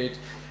changes.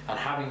 And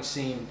having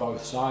seen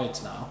both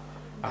sides now,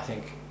 I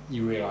think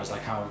you realise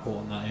like how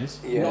important that is.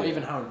 Not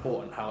even how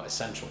important, how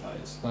essential that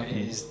is. Like it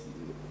is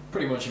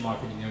pretty much, in my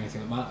opinion, the only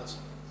thing that matters.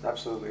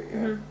 Absolutely,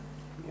 yeah.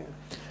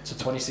 So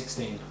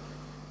 2016,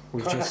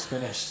 we've just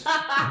finished.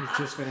 We've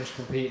just finished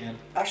competing.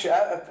 Actually, I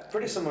have a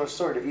pretty similar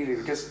story to Evie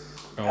because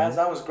as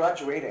I was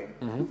graduating,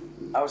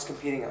 I was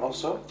competing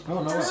also.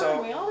 Oh no!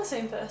 So we are the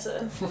same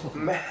person.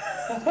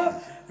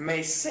 May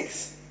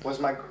 6th was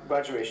my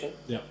graduation.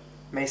 Yep.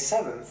 May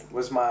 7th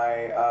was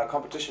my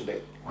competition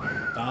date.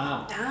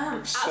 Damn.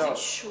 Absolutely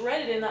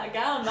shredded in that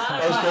gown, man.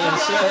 I was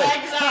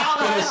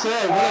going to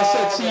say, when I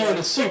said see you in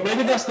a suit,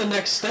 maybe that's the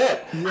next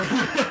step.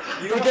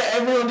 You get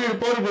everyone doing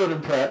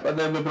bodybuilding prep, and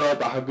then we'll be like,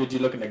 but how good you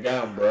look in the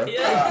gown, bro.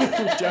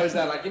 Yeah. Joe's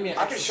there like, give me a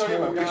I can show you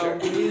my picture.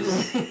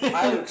 please.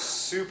 I look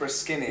super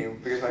skinny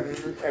because my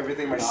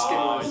skin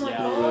was. Oh my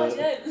god,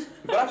 yeah.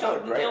 But I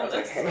felt great. I was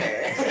like,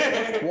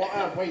 hey.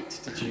 What weight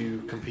did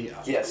you compete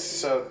at? Yes,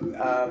 so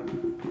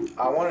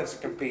I wanted to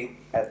compete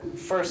at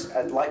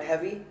light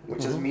heavy,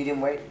 which is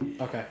medium weight.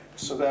 Okay.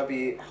 So that'd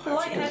be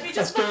Light heavy,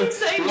 just fucking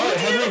say Light,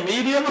 heavy,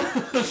 medium?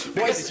 Because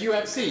it's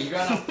UFC, you're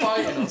going to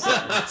fight or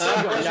something. So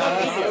you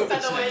got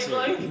featherweight,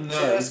 like.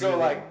 So let's go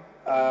like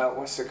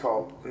what's it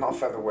called? Not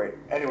featherweight.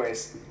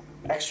 Anyways,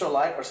 extra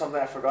light or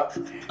something I forgot.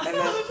 And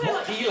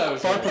then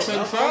kilos.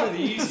 5% fat?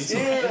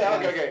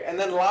 yeah, okay. And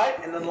then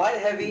light,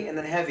 heavy, and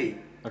then heavy.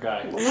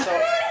 Okay.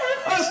 So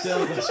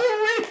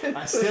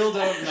I still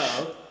don't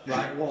know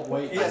like what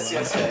weight. Yes.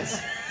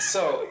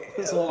 So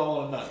that's all I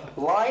want to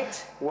know.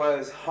 light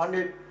was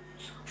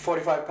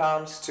 145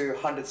 pounds to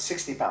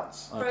 160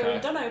 pounds. Bro, we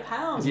don't know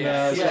pounds.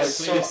 Yeah, it's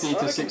so like 50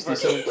 to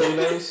 67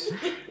 kilos.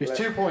 It's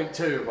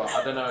 2.2, but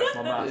I don't know if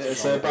my math Yeah, is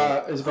so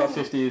wrong. it's about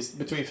 50,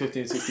 between 50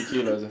 and 60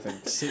 kilos, I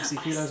think. 60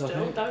 kilos, I Still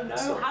think. don't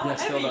know how Yeah,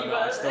 still heavy don't you know.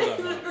 I were. still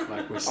don't know.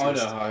 Like, I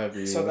know how heavy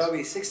he So is. that'll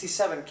be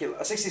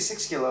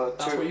 66 kilo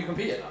That's to what you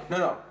competed at?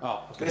 no.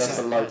 Oh, That's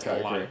the light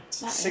category.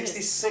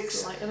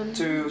 66 lighter than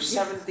to you.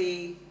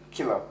 70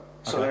 kilo.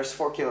 So Okay. there's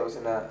 4 kilos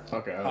in that.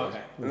 Okay.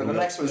 Okay. And then the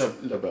next was a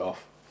little bit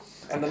off.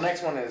 and the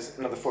next one is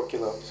another 4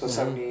 kilo. So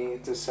 70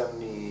 to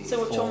 70.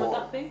 So which one would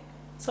that be?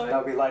 Sorry.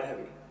 That'll be light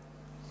heavy.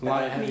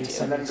 Light, heavy,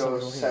 medium. And then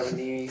goes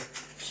 70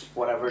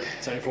 whatever.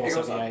 74, It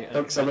goes up.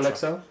 78, Double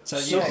etc. XL?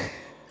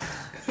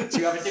 So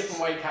you have a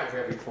different weight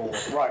category every 4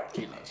 Right.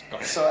 kilos.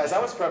 Got it. So as I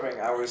was prepping,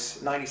 I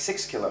was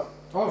 96 kilo.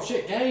 Oh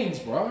shit, gains,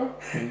 bro.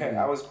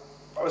 I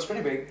was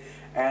pretty big,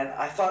 and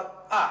I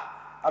thought,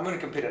 I'm gonna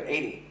compete at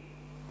 80.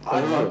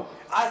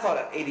 I thought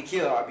at 80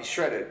 kilo I'd be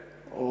shredded.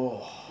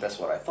 Oh. That's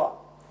what I thought.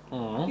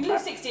 You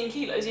lose 16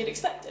 kilos, you'd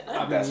expect it,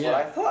 no? That's what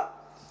I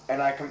thought.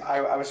 And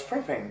I was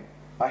prepping.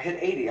 I hit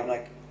 80. I'm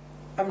like,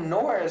 I'm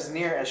nowhere as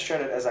near as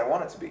shredded as I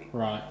want it to be.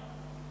 Right.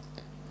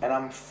 And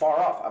I'm far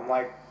off. I'm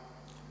like,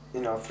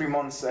 3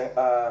 months,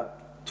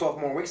 12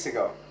 more weeks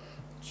ago.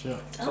 Sure.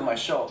 To my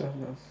show.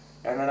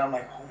 And then I'm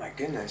like, oh my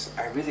goodness,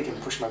 I really can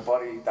push my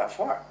body that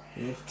far.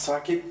 So I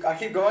keep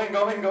going.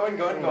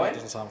 That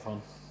doesn't sound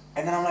fun.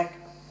 And then I'm like,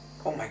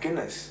 oh my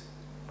goodness,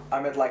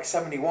 I'm at like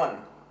 71.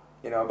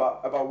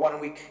 About 1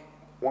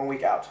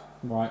 week out.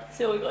 Right.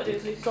 So all we gotta do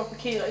is drop a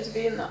kilo to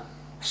be in that.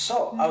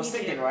 So I was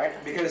thinking, Medium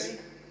right, because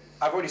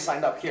I've already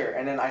signed up here,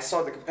 and then I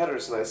saw the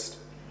competitors list,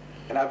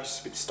 And I've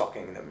just been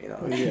stalking them, you know.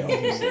 Yeah,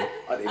 obviously.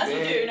 Are they As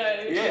big? you do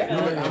know.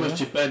 Yeah. How much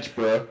do you bench,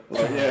 bro?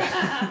 Like,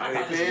 yeah. Are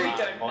they We big?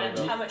 don't bench.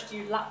 How much do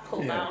you lap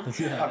pull down?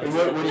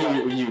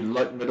 Were you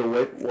light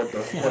middleweight? What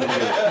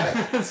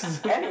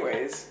are you?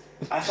 Anyways,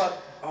 I thought,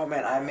 oh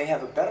man, I may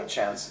have a better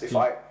chance if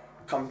I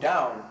come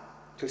down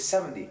to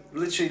 70.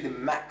 Literally the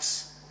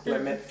max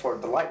limit for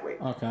the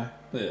lightweight. Okay.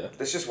 Yeah.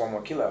 There's just 1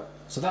 more kilo.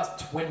 So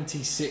that's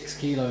 26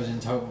 kilos in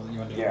total that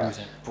you ended up Yeah.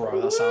 losing.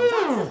 Bro, that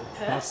sounds...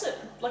 Person,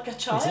 like a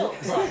child.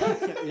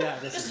 Right. Yeah,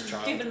 this is a Just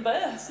child. given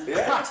birth.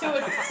 Yeah. To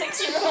a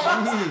 6-year-old.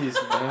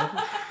 Jeez,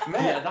 man.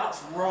 Man, Yeah,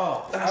 that's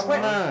rough. I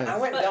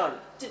went But down.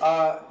 did-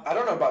 I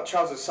don't know about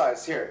trouser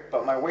size here,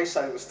 but my waist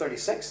size was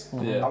 36.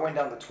 Yeah. I went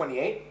down to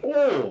 28.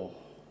 Oh.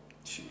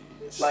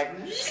 Like,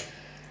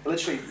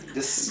 literally,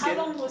 the skin.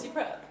 How long was your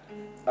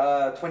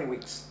prep? 20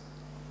 weeks.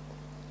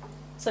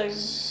 So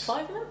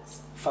 5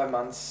 months? 5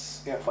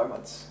 months. Yeah, 5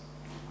 months.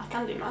 I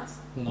can do maths.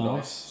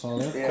 Nice.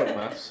 Solid. Yeah. Quick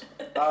maths.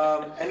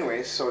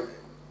 Anyways, so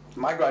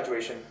my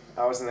graduation,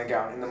 I was in the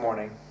gown in the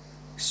morning.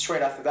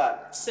 Straight after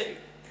that. Suit.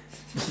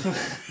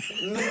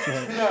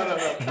 No.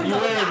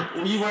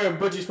 Were you wearing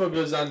budgie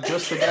smugglers and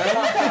just the gown?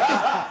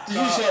 Did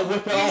you just like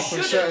whip it off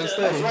and share it on I was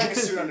stage? wearing a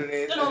suit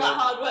underneath. Done all that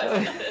hard work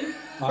for nothing.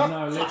 I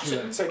know,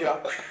 literally. Take it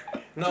off.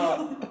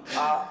 No,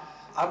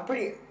 I'm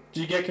pretty. Do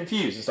you get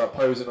confused and start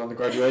posing on the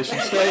graduation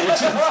stage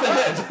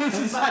instead?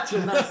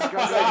 Imagine that's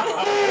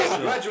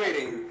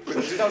Graduating with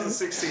the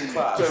 2016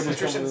 class, Joe,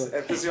 nutrition just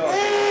and physiology.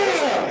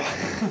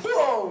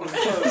 Whoa! No,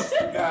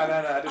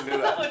 I didn't do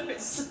That that. would have been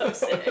so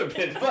sick.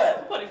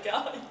 But What a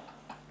guy.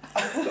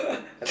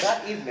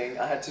 that evening,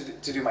 I had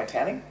to do my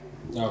tanning.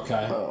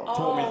 Okay. Oh.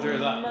 Talk me through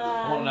that.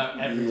 I want to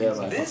know everything. Yeah,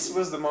 man. This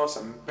was the most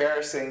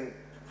embarrassing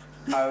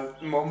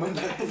moment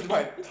in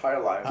my entire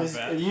life.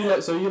 Are you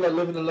like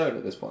living alone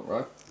at this point,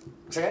 right?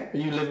 Second? Are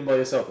you living by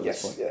yourself at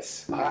this Yes, point?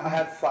 yes. I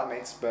had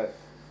flatmates, but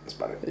that's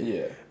about it.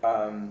 Yeah.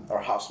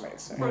 Or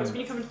housemates. Rose, can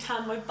you come and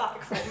tan my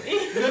back for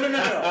me? No.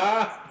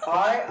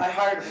 I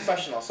hired a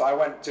professional, so I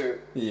went to.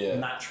 Yeah.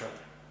 Naturally.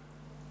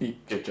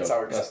 Good job.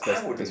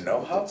 I wouldn't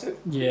know how to.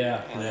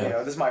 Yeah. You know,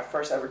 this is my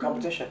first ever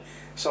competition.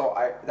 So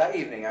that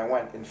evening I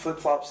went in flip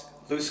flops,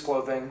 loose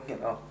clothing, you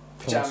know,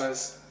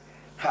 pajamas,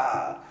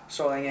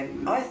 strolling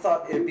in. I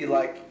thought it'd be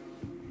like,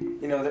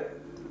 you know,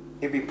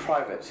 it'd be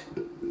private,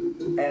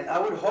 and I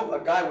would hope a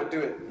guy would do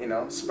it, you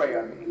know, spray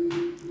on me.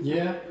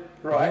 Yeah.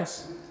 Right.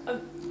 Yes.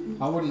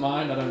 I wouldn't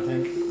mind. I don't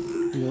think.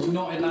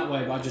 Not in that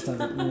way, but I just don't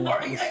think. Or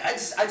I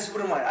just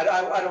wouldn't mind.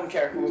 I don't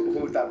care who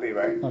would that be,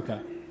 right? Okay.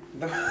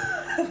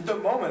 The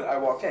moment I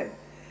walked in,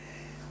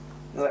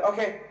 they're like,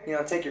 okay, you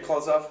know, take your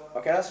clothes off.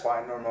 Okay, that's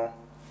fine, normal.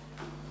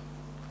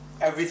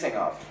 Everything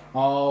off.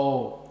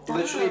 Oh.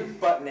 Literally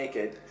butt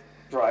naked,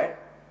 right?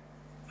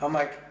 I'm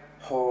like,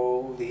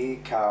 holy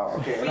cow.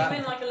 Okay. Were you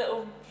in like a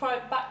little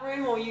private back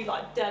room, or were you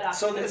like dead ass?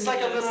 So it's like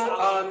a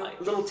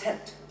little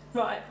tent,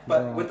 Right.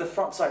 but with the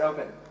front side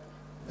open.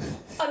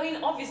 I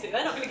mean, obviously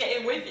they're not going to get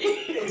in with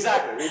you.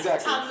 Exactly.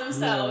 Tan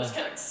themselves.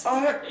 Yeah. Get like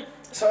Oh,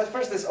 so at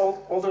first this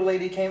older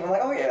lady came. I'm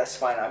like, oh yeah, that's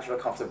fine. I feel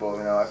comfortable.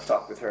 You know, I've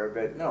talked with her a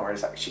bit. No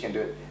worries, she can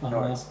do it. No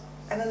worries.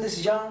 And then this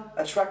young,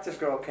 attractive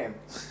girl came.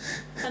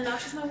 And now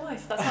she's my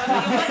wife. That's how I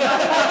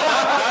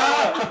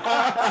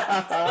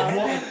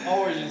What an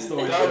origin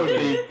story. That would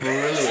be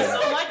brilliant.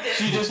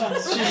 She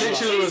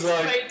literally was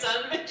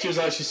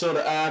like, she saw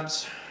the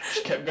abs,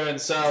 she kept going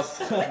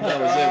south, and that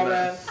was it,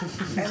 man.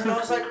 And then I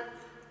was like,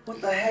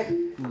 what the heck?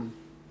 And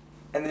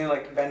then you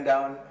like bend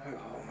down. Oh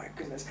my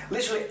goodness.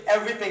 Literally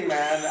everything,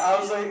 man. I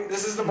was like,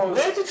 this is the most.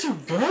 Where did you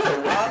go?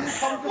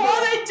 Uncomfortable. Why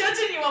are they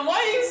judging you? And why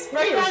are you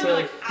spraying down your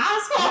like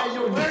asshole? Yeah,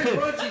 you're wearing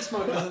budgie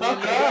smugglers. And then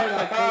you're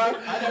like, I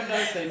don't know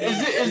if they need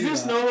Is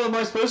this normal? Am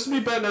I supposed to be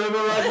bent over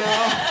right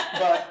now?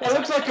 But It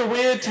looks like a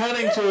weird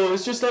tanning tool.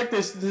 It's just like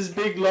this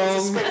big long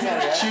It's a spit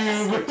tanner,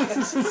 tube.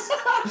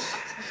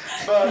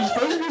 but You're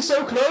supposed to be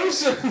so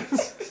close.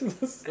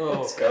 What's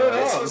going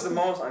this on? was the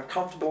most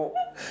uncomfortable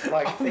thing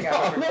I've I'm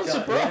ever not done.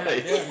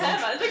 surprised. Yeah,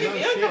 man. Look at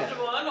me. No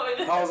Uncomfortable. I'm not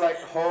even. I was like,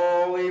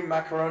 holy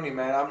macaroni,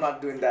 man. I'm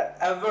not doing that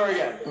ever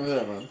again.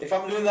 Yeah, man. If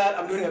I'm doing that,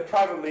 I'm doing it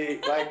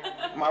privately, like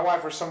my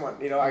wife or someone,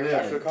 you know, I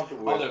feel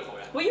comfortable I'll with. do it for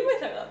you. Were you with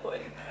her at that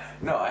point?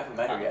 No, I haven't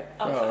met her yet.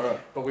 Oh, Oh, right.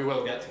 But we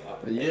will get to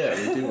that. Yeah,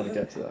 we do want to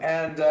get to that.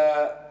 And,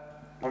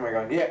 oh my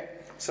god, yeah.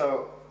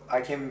 So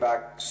I came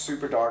back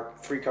super dark,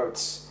 3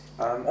 coats,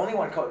 only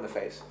 1 coat in the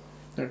face.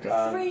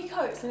 Okay. 3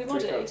 coats on your 3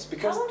 body. coats,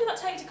 because- How long did that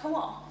take to come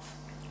off?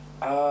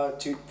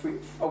 2, 3,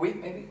 a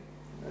week maybe,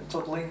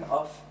 totally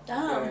off.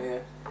 Damn. Yeah.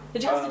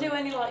 Did you have to do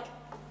any like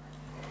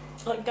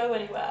go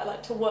anywhere,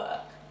 like to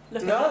work?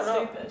 Looking No, that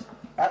no. stupid.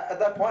 At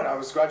that point, I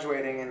was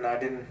graduating and I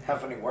didn't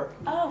have any work.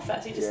 Oh, fair.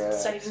 So you just Yeah.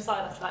 stayed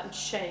inside after that in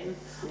shame.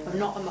 I'm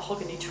not a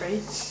mahogany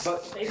tree.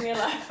 But Leave me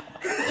alone.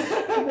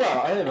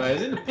 Well, anyway,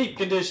 he's in the peak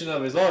condition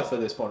of his life at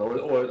this point,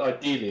 or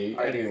ideally,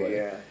 anyway.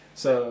 yeah.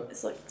 So,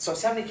 It's like So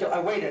 70 kilo. I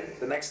weighed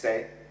the next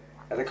day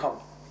at the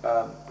comp.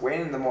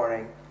 Weighed in the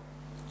morning.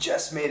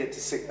 Just made it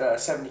to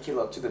 70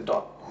 kilo to the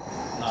dot.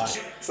 Nice.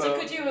 so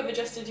could you have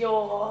adjusted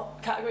your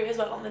category as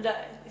well on the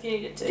day if you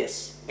needed to?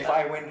 Yes. If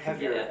I went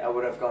heavier, Yeah. I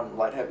would have gone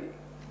light heavy.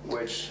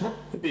 which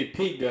it'd be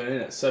peak going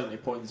in at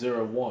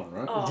 70.01,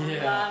 right? Oh,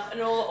 Yeah.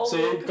 And all So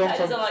the you've gone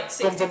competitors are like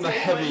gone from the 63.9.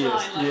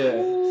 heaviest, Like, yeah,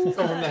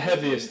 gone from the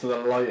heaviest to the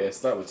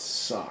lightest. That would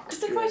suck. does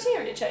the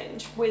criteria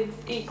change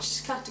with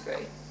each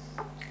category?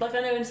 Like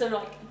I know in some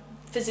like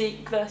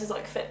physique versus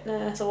like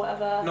fitness or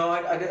whatever. no,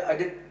 I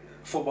did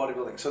full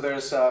bodybuilding. So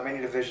there's many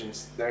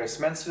divisions. There's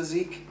men's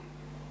physique,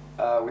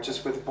 which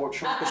is with board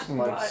shorts,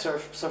 like Right.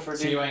 surfer.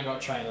 So you ain't got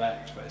trained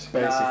legs,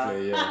 basically.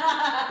 Basically,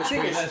 yeah. The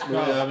thing is,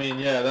 I mean,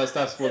 yeah, that's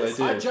what they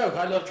do. I joke,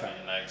 I love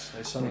training legs.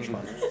 It's so much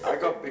fun. I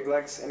got big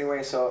legs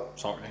anyway, so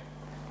Sorry.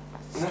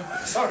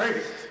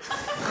 sorry.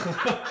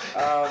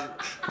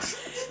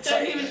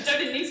 Don't even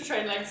need to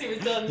train legs. He was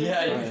done.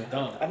 Yeah, you're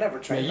done. I never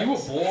Yeah, trained. you were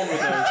legs. born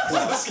with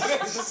those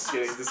quads.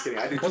 Just kidding.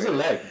 I do. What's a train.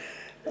 leg?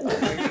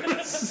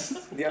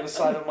 The other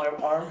side of my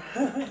arm.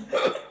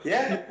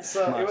 Yeah,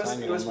 so Nice it was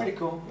angle on pretty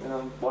cool,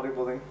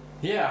 bodybuilding.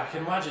 Yeah, I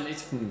can imagine.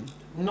 It's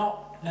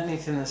not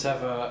anything that's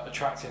ever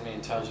attracted me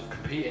in terms of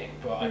competing,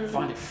 but I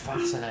find it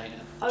fascinating.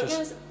 I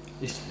guess.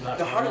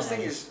 The hardest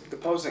thing is the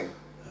posing.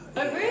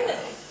 Oh really?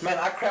 Man,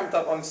 I cramped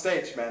up on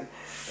stage, man.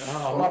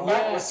 Oh, My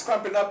back yeah. was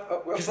cramping up.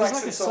 It was There's like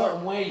like a so hard.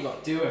 certain way you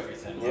got to do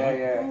everything. Yeah, Right?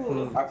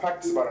 yeah. I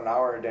practiced about an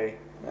hour a day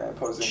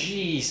posing.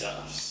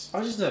 Jesus.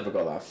 I just never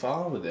got that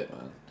far with it,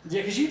 man.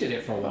 Yeah, because you did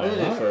it for a while. I did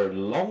it right? for a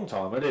long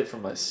time. I did it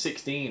from like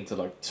 16 to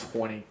like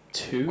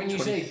 22, When you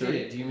say 23. did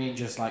it, do you mean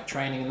just like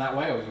training in that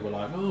way, or you were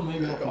like, oh,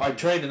 maybe not? I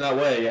trained in that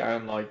way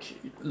and like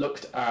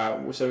looked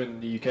at. So in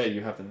the UK,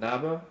 you have the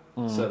NABA,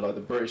 so like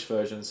the British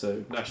version,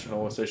 so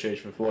National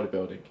Association for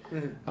Bodybuilding.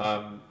 I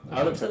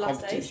looked What's the at last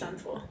A competition.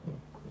 stand for?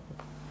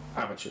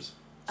 Amateurs.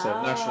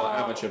 So National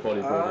Amateur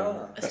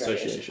Bodybuilding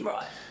Association.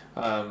 Right.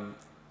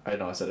 I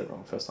know I said it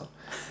wrong first time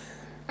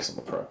because I'm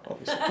a pro,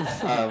 obviously.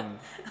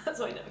 That's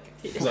why you never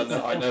competed. Because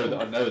I know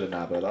the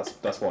NABA.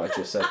 That's why I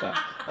just said that.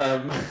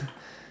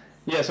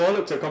 Yeah, so I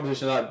looked at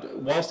competition that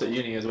whilst at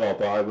uni as well.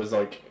 But I was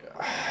like,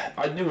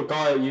 I knew a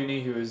guy at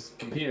uni who was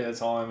competing at the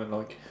time, and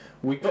like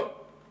we got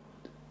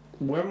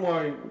when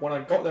I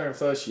got there in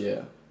first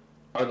year,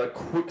 I like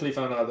quickly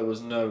found out there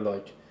was no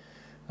like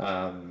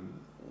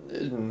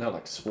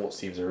sports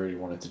teams I really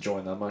wanted to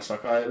join that much.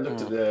 Like I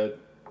looked at the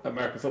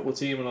American football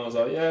team and I was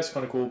like, yeah, it's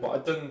kind of cool. But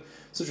I'd done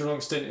such a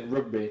long stint in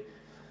rugby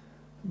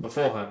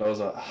beforehand. I was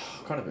like,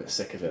 I'm kind of a bit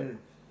sick of it.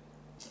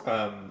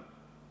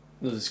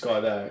 There's this guy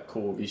there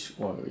called, we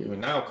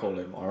now call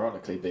him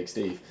ironically Big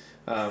Steve,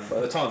 but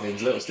at the time he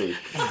was Little Steve,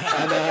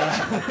 and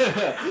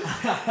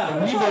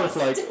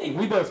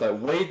we both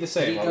weighed the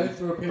same. Did he go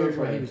through a period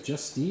where he was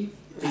just Steve?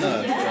 No,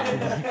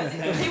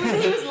 Yeah.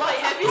 he was light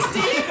heavy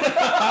Steve.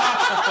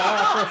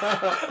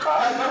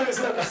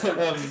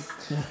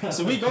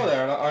 so we got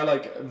there and I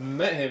like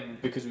met him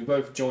because we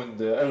both joined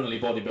the only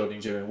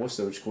bodybuilding gym in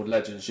Worcester, which is called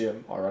Legends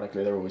Gym.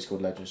 Ironically, they're always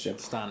called Legends Gym.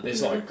 Standard.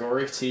 It's like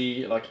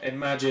gritty, like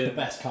imagine The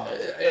best kind.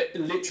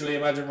 Literally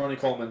imagine Ronnie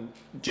Coleman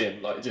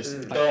gym, like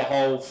just the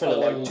whole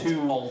full of like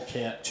two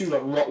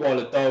like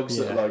Rottweiler dogs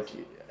that are like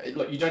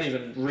you don't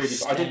even really.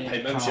 I didn't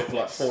pay membership for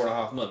like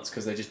 4.5 months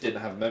because they just didn't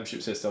have a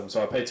membership system.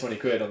 So I paid 20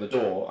 quid on the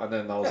door, and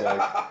then I was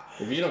like,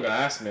 if you're not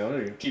gonna ask me, I'm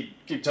gonna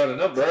keep turning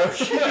up, bro.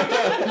 So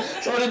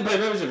I didn't pay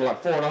membership for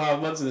like 4.5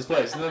 months in this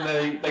place, and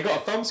then they got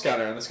a thumb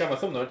scanner and they scanned my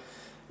thumb. And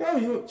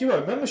they went, you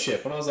owe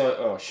membership, and I was like,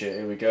 oh shit,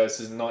 here we go.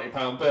 This is a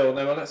 £90 bill, and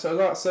they went, so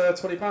that's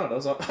 £20. I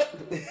was like, all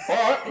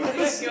right.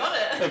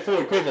 Got it. Like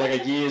 40 quid for like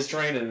a year's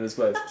training in this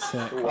place.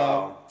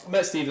 Wow.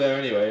 Met Steve there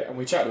anyway, and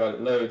we chatted about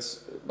it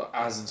loads, like,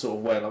 as and sort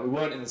of when. Like we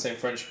weren't in the same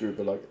friendship group,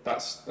 but like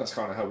that's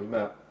kind of how we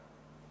met.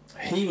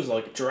 He was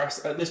like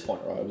Jurassic at this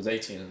point, right? I was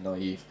 18 and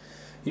naive.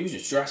 He was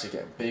just Jurassic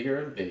getting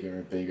bigger and bigger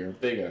and bigger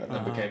and bigger, and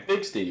then became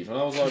Big Steve. And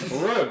I was like,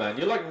 bro, man,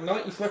 you're like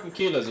 90 fucking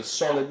kilos of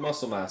solid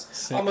muscle mass.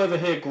 Sick. I'm over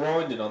here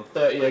grinding on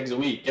 30 eggs a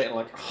week, getting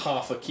like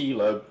half a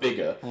kilo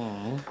bigger.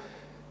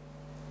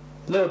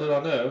 Little did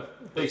I know,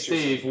 Big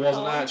Steve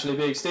wasn't actually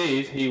Big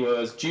Steve, he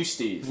was Juice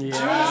Steve.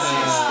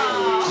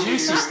 Yeah.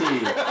 Juicy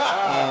Steve.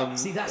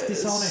 See, that's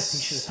dishonest. He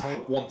should have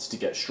told. Wanted to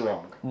get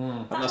strong.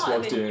 And That that's might what I have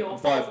was been doing. your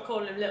fault for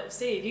calling him Little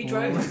Steve. You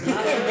drove him to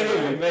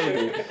that.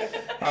 Maybe.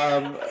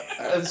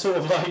 And sort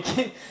of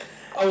like,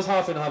 I was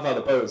half in, half out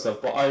of the boat and stuff,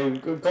 but I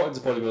got into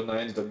bodybuilding and I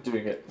ended up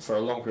doing it for a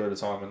long period of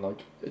time, and like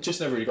it just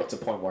never really got to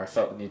the point where I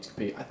felt the need to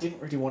compete. I didn't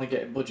really want to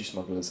get in budgie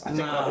smugglers. I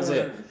think that was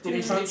it.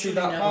 Didn't fancy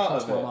that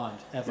part of it. Mind,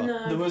 ever.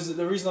 No. There was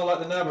the reason I like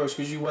the NABA is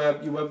because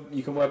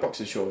you can wear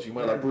boxer shorts, you can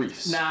wear like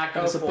briefs. Nah,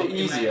 go it's a for bit it, mate.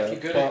 easier.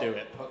 If you're but- gonna do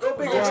it, Go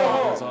big or Yeah.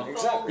 go home. Yeah.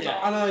 Exactly.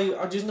 Yeah. And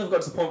I just never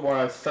got to the point where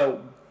I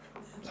felt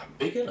like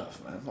big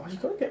enough, man. Like you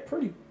got to get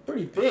pretty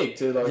big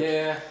to like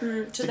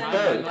To to then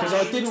go, because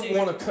I back didn't into-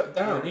 want to cut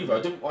down either.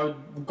 I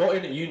got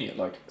in at uni at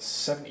like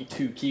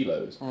 72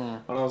 kilos,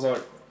 and I was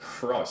like,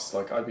 Christ,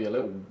 like I'd be a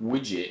little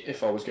widget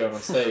if I was going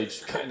on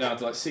stage cutting down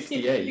to like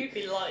 68. You'd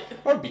be light.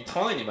 I'd be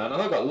tiny, man, and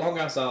I got long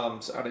ass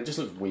arms, and it just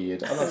looked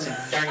weird. I'd have some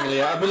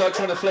gangly. I'd be like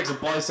trying to flex a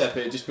bicep,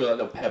 it'd just be like a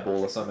little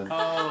pebble or something.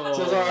 Oh,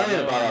 So I was like, I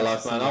ain't about that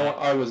life, man.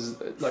 I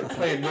was like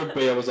playing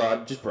rugby. I was like,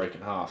 I'd just break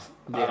in half.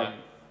 Yeah.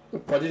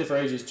 But I did it for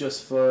ages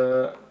just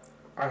for.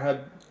 I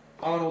had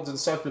Arnold's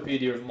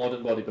Encyclopedia of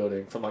Modern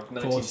Bodybuilding from like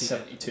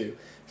 1972.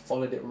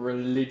 followed it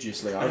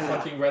religiously. I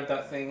fucking read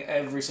that thing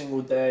every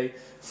single day,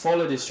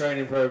 followed his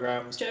training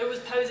programs. Joe was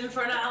posing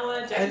for an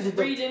hour, Joe was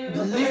reading.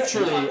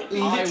 Literally.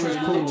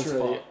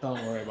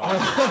 Don't worry about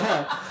it.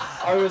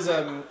 I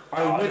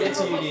went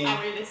into uni.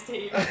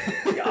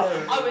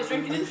 I was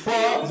drinking in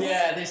the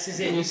yeah, this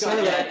is it. You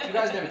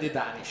guys never did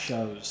that, and it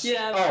shows.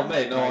 Yeah. Oh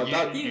mate, no,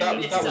 that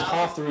was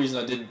half the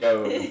reason I didn't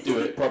go and do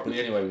it properly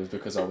anyway, was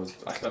because I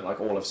spent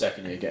like all of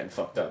second year getting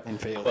fucked up in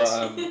fields. But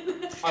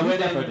I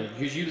went in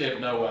because you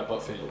live nowhere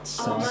but fields,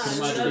 so I can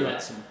imagine you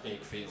had some big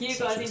fields. You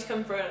guys need to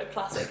come for a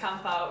classic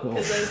camp out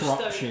because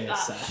that shit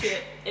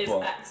is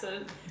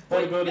excellent.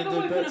 Wait, you ever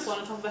woken up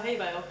on top of a hay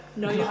bale?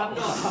 No, you have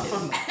not.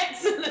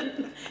 It's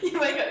excellent. You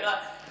wake up, you're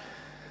like,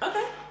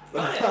 okay.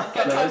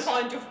 Go try and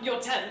find your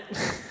tent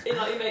in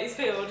like your mate's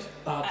field.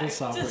 That does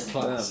sound pretty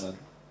close.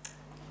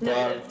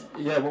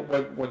 Yeah,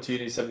 man. Went to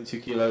uni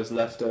 72 kilos,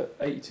 left at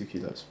 82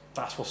 kilos.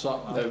 That's what's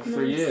up, man. Over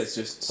 3 years,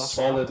 just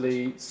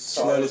slowly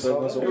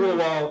building muscle. All the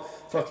while,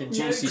 fucking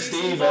Juicy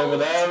Steve over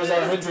there was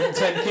like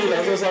 110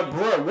 kilos. I was like,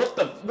 bro,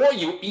 what are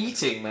you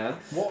eating, man?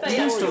 What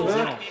used to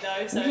work?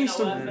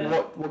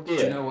 What gear?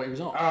 Do you know what he was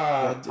on?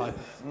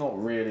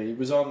 Not really. He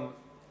was on.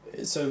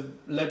 So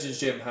Legends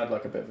Gym had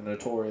like a bit of a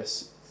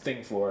notorious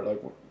thing for it.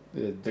 Like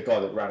the guy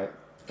that ran it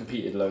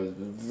competed loads,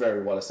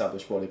 very well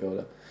established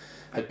bodybuilder.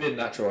 Had been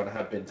natural and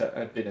had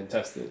been and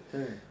tested.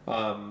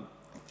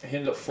 He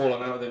ended up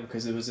falling out with him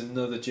because there was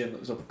another gym that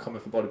was up and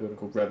coming for bodybuilding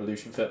called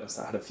Revolution Fitness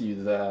that had a few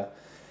there.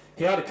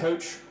 He had a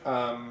coach.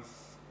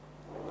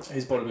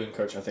 His bodybuilding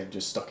coach, I think,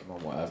 just stuck him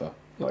on whatever.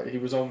 Like he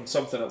was on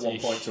something at one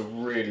point to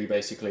really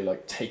basically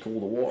like take all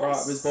the water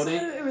out of his body.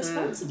 So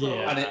irresponsible.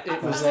 Yeah. And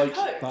it was like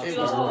it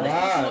was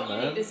bad,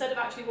 man. Instead of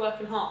actually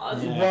working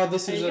hard. Yeah. Well,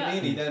 this is what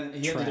I mean.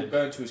 He ended up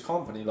going to his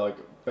company like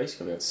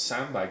basically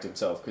sandbagged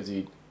himself because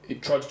he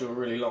tried to do a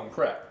really long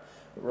prep,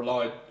 but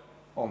relied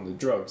on the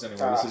drugs. Anyway,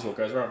 this is what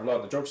goes around. Relied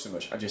on the drugs too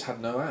much and just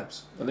had no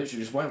abs. I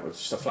literally just went with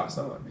just a flat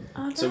stomach.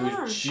 So he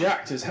was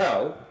jacked as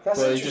hell, but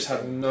he just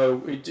had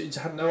no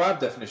ab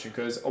definition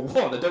because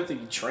one, I don't think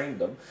he trained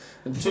them,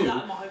 and two,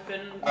 that might have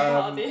been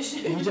part of the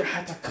issue. He just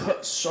had to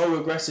cut so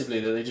aggressively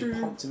that they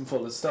just pumped him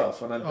full of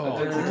stuff, and I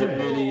don't think it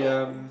really.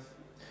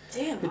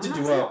 It did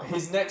do well.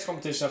 His next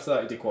competition after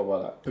that, he did quite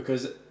well at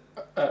because.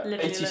 At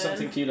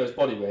 80-something kilos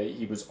body weight,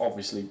 he was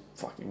obviously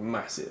fucking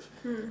massive.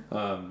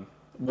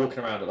 Walking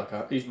around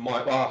at he's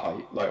our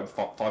height, like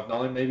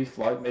 5'9", maybe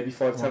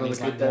 5'10" on a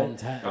good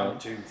day. I'm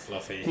too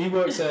fluffy. We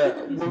worked at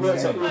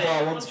All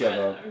Bar One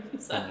together.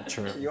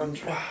 True.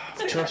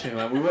 Trust me,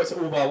 man. We worked at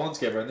All Bar One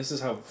together, and this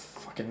is how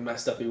fucking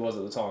messed up he was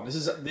at the time.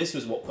 This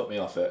was what put me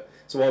off it.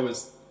 So I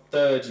was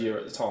third year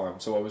at the time,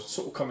 so I was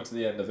sort of coming to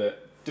the end of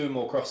it, doing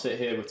more CrossFit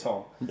here with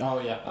Tom. Oh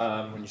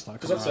yeah. When you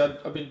started. Because obviously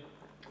I've been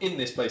in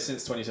this place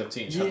since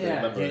 2017.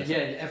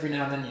 Every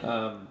now and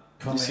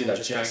then you see that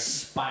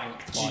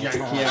spanked by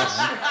janky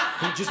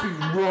ass. He'd just be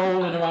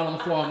rolling around on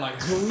the floor. I'm like,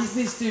 who is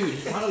this dude?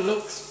 He kind of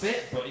looks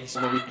fit, but he's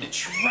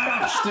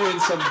trash doing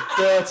some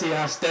dirty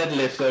ass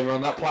deadlift over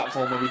on that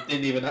platform where we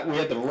didn't even we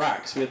had the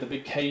racks, we had the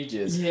big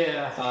cages.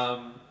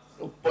 Yeah.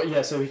 But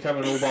yeah, so he came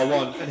in All Bar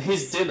One, and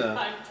his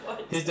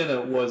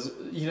dinner was,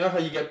 you know how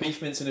you get beef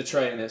mince in a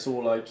tray and it's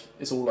all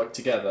like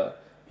together.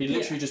 He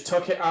literally just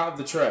took it out of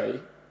the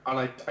tray. And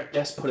I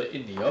guess put it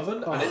in the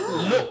oven, and it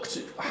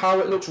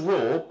looked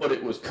raw, but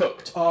it was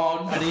cooked. Oh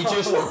no! And he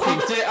just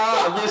picked it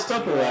out of this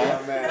Tupperware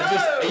and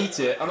just ate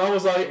it. And I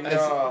was like,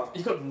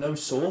 "You got no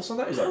sauce on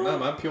that?" He's like, "No,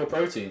 man, pure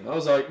protein." I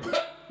was like,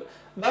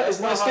 "That is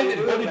my stint in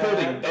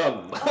bodybuilding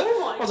done."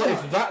 I was like,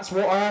 "If that's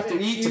what I have to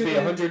eat to be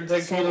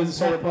 110 kilos of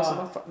solid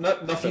muscle,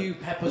 nothing.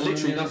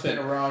 Literally nothing."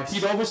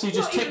 He'd obviously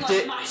just tipped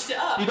it.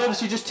 He'd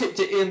obviously just tipped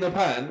it in the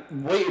pan,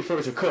 waited for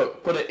it to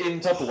cook, put it in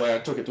Tupperware,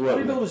 and took it to work.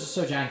 Bodybuilders are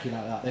so janky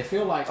like that. They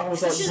feel like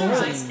proteins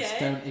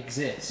don't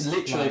exist.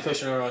 Literally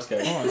fish in a rice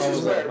cake.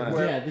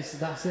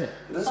 That's it.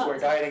 This is where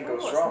dieting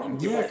goes wrong.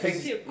 Yeah,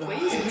 because it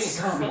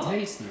can't be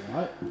tasty,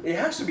 right? It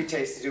has to be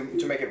tasty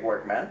to make it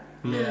work, man.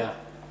 Yeah.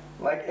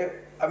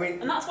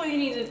 And that's why you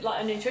need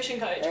a nutrition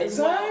coach exactly. as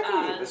well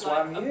as that's why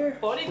I'm here.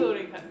 A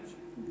bodybuilding coach.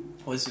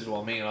 Well, this is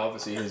what I mean,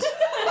 obviously. The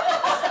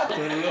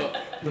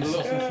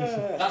look.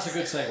 That's a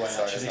good segue,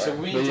 actually. So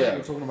we were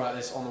talking about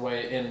this on the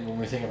way in when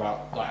we think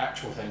about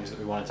actual things that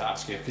we wanted to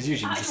ask you, because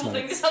usually we just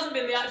this hasn't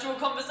been the actual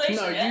conversation.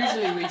 No, yet.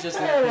 usually we just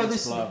let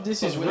things flow.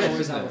 This is we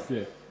always have a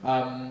few.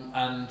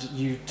 And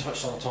you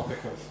touched on the topic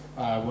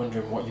of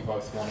wondering what you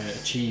both want to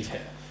achieve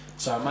here.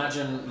 So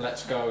imagine,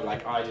 let's go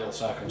ideal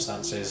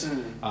circumstances,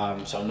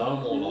 so no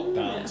more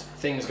lockdowns,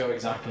 things go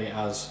exactly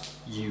as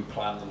you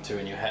plan them to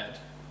in your head.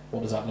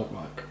 What does that look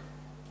like?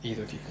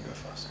 Either of you can go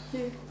first.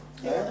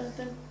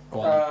 Go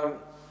on.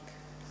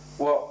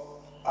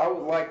 Well, I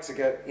would like to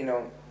get,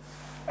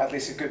 at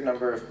least a good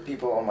number of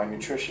people on my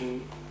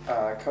nutrition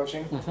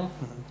coaching.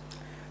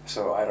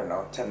 So, I don't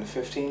know, 10 to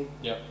 15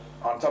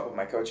 on top of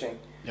my coaching.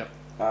 Yep.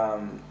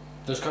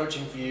 Does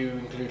coaching for you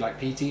include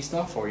PT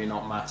stuff, or are you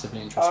not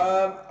massively interested?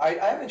 I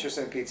am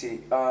interested in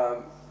PT,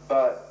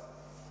 but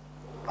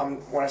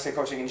when I say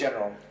coaching in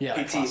general,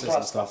 PT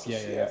plus stuff.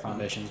 Yeah,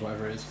 foundations,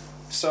 whatever it is.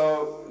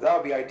 So that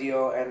would be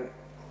ideal, and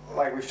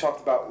like we've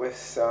talked about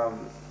with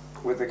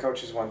the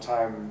coaches one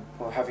time,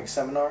 having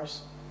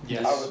seminars.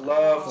 Yes. I would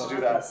love to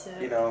do that.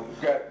 You know,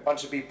 get a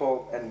bunch of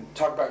people and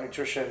talk about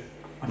nutrition.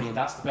 I mean,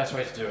 that's the best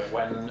way to do it.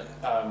 When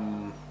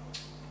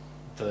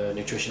the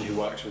nutrition who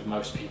works with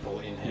most people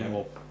in here,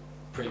 or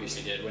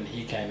previously did, when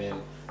he came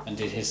in and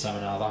did his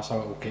seminar, that's how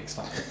it all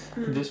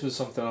kickstarted. This was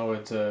something I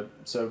went to.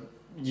 So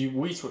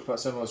we talked about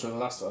seminars during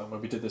the last time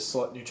when we did this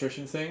slut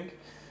nutrition thing.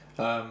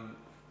 I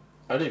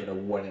don't even know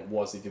when it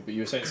was, but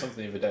you were saying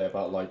something the other day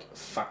about like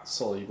fat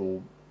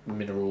soluble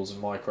minerals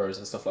and micros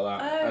and stuff like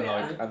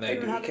that, and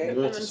then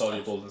water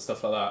soluble and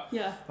stuff like that.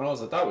 Yeah. And I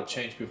was like, that would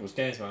change people's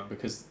games, man,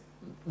 because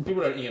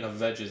people don't eat enough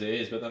veg as it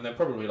is, but then they're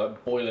probably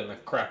like boiling the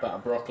crap out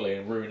of broccoli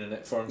and ruining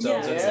it for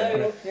themselves.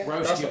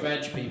 Roast your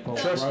veg, people.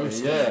 Trust me,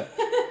 yeah.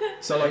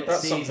 So like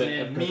that's something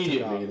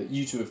immediately that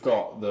you two have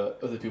got that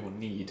other people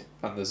need,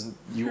 and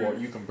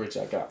you can bridge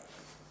that gap.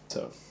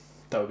 So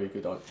that would be a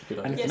good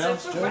idea. Yeah.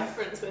 So for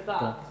reference with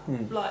that,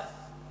 like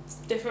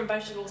different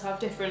vegetables have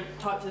different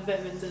types of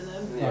vitamins in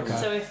them. Yeah. Okay.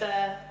 So if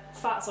they're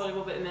fat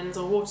soluble vitamins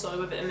or water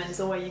soluble vitamins,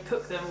 the way you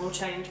cook them will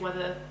change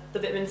whether the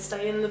vitamins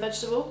stay in the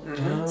vegetable.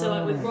 So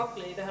like with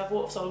broccoli, they have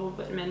water soluble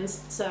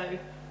vitamins. So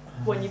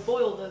when you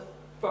boil the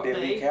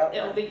broccoli,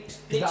 it'll leach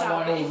Is that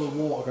out. why all the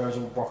water goes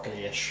all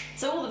broccoli-ish?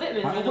 So all the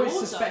vitamins I've are in the always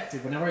water.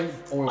 suspected whenever I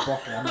eat boiled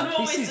broccoli, I'm like,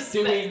 always this is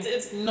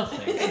doing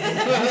nothing.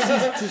 This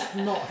is just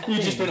not.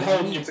 You've just been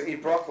holding. To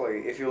eat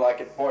broccoli, if you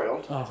like it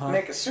boiled,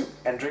 make a soup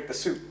and drink the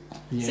soup.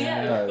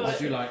 Yeah, I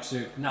do like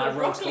soup. No, I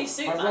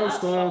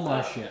roast all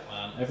my shit,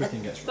 man.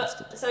 Everything gets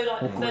roasted. But so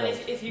like then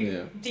if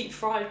you deep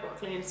fried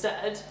broccoli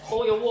instead,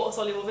 all your water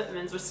soluble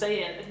vitamins would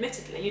stay in.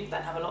 Admittedly, you'd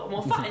then have a lot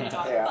more fat in your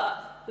diet,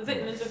 but the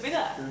vitamins would be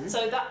there.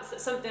 So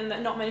that's something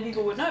that not many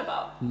people would know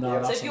about.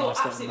 No, so if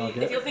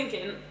you're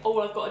thinking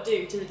all I've got to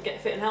do to get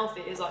fit and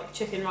healthy is like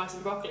chicken, rice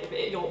and broccoli,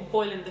 but you're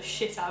boiling the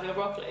shit out of your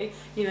broccoli,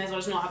 you may as well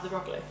just not have the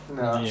broccoli.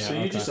 No. So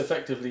you're just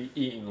effectively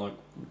eating like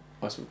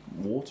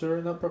water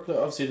in that broccoli.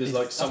 Obviously there's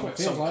like some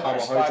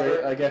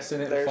carbohydrate I guess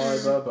in it,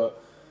 fibre,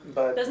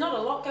 but there's not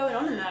a lot going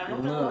on in there, I'm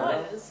not gonna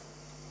lie. There's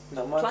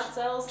not much. Plant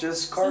cells.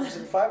 Just carbs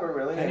and fibre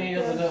really. Any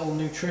other little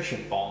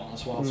nutrition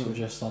bombs whilst we're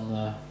just on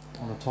the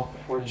topic?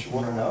 What you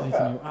want to know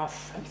about?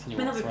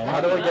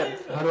 How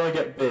do I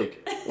get big?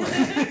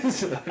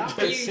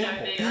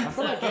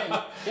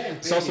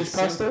 Sausage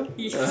pasta?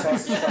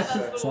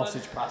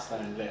 Sausage pasta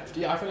and lift.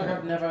 Yeah, I feel like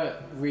I've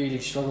never really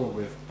struggled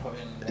with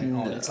putting it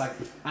on. It's like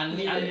and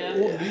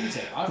or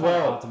losing. I find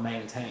it hard to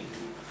maintain.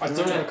 I don't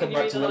want to come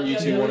back to what you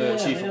two want to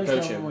achieve from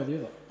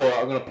coaching, but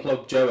I'm going to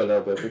plug Joe a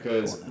little bit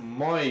because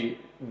my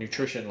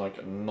nutrition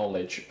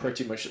knowledge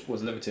pretty much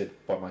was limited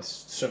by my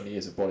so many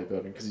years of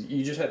bodybuilding, because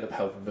you just end up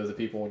helping other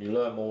people and you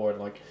learn more.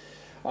 And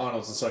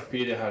Arnold's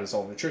Encyclopedia had its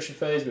own nutrition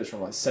phase, but it's from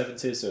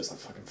 70s, so it's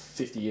fucking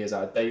 50 years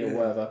out of date or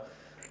whatever.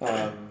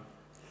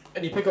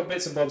 And you pick up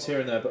bits and bobs here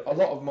and there, but a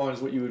lot of mine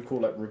is what you would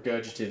call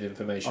regurgitative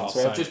information.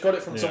 So I've just got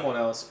it from someone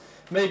else,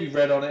 maybe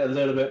read on it a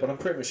little bit, but I'm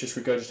pretty much just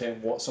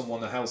regurgitating what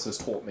someone else has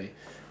taught me.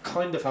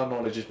 Kind of how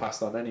knowledge is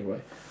passed on anyway,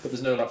 but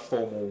there's no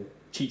formal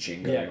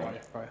teaching going on.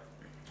 Right.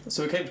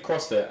 So it came to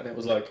CrossFit, and it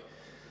was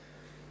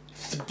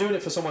doing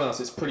it for someone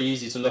else, it's pretty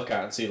easy to look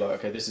at and see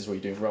okay, this is what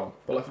you're doing wrong.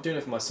 But for doing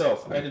it for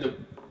myself, I ended up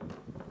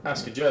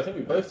asking Joe, I think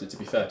we both did, to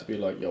be fair, to be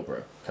yo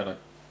bro,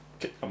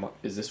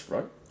 is this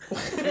right?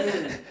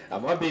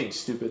 Am I being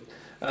stupid?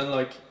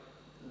 And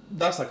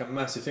that's a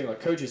massive thing.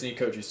 Coaches need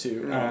coaches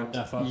too,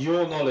 and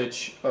your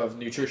knowledge of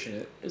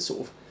nutrition is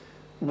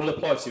will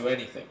apply to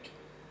anything.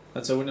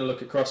 And so when you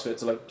look at CrossFit,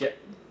 to get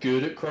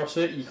good at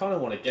CrossFit, you kind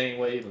of want to gain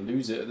weight and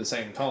lose it at the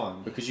same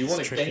time, because you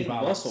want to gain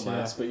muscle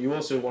mass, but you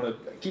also want to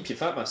keep your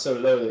fat mass so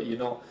low that you're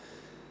not,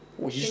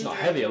 you're just not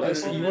heavy. You want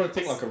to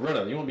think like a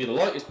runner. You want to be the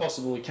lightest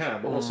possible you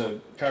can, but also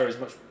carry as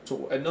much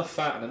enough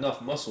fat and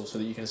enough muscle so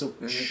that you can still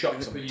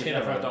chuck some tin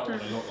around. Don't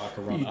want to look like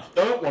a runner. You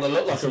don't want to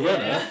look like a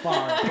runner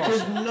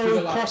because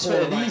no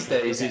CrossFit these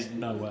days is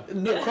nowhere.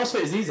 No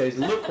CrossFit these days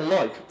look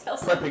like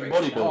prepping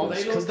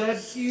bodybuilders because they're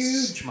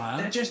huge, man.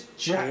 They're just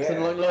jacked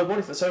and low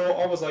body fat. So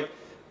I was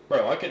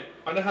bro,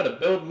 I know how to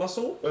build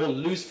muscle or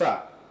lose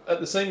fat at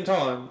the same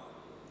time.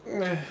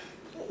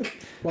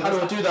 How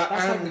do I do that?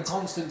 That's the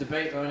constant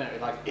debate, though, isn't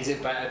it? Is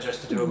it better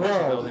just to do a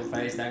muscle building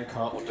phase, then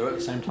cut, or do it at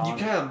the same time? You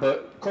can,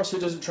 but CrossFit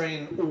doesn't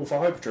train all for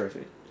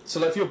hypertrophy.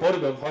 So if you're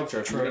bodybuilding for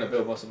hypertrophy, you're going to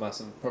build muscle mass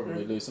and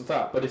probably lose some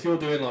fat. But if you're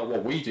doing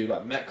what we do,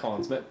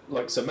 metcons,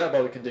 so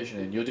metabolic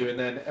conditioning, you're doing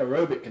then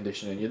aerobic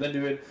conditioning, you're then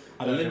doing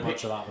Olympic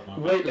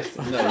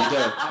weightlifting. No, you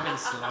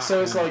don't.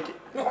 So it's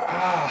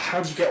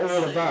how do you get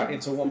all of that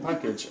into one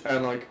package?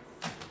 And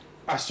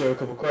asked Joe a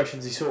couple of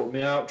questions, he sorted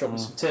me out, dropped me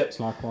some tips.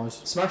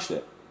 Likewise. Smashed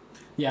it.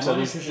 Yeah, so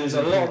there's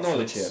a lot of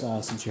knowledge here.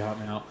 Since you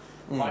helped me out.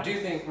 I do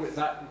think with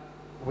that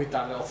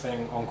little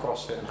thing on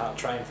CrossFit and how to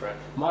train for it,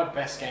 my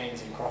best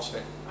gains in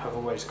CrossFit have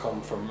always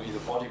come from either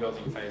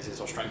bodybuilding phases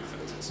or strength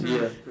phases.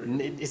 Yeah.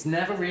 It's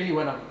never really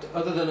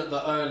other than at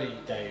the early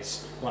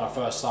days when I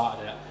first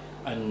started it,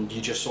 and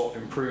you're just sort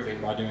of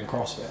improving by doing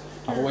CrossFit.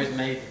 I've always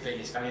made the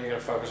biggest. I'm either going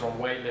to focus on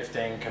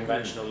weightlifting,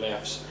 conventional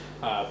lifts,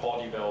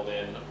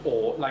 bodybuilding,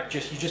 or like you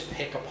just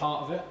pick a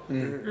part of it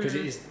because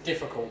it is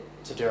difficult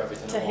to do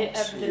everything to at hit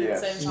once. everything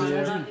at the same time.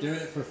 You've been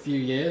doing it for a few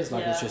years,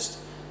 like it's just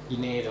you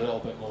need a little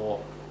bit more.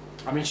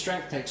 I mean,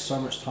 strength takes so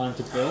much time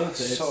to build.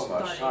 So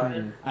much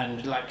time.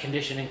 And like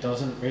conditioning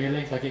doesn't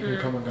really. Like it can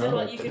come and go. So,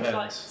 like you could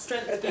like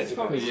strength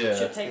probably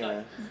should take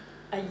like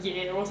a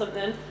year or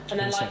something, and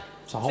then like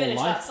finish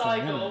that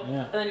cycle,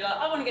 and then you're like,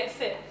 I want to get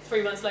fit.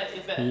 3 months later,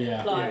 you're fit.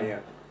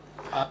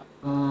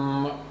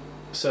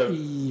 So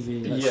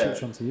Evie, let's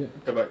switch on to you.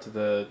 Go back to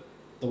the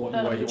what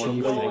you want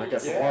to build, I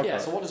guess. Yeah.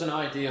 So what does an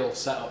ideal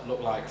setup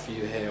look like for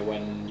you here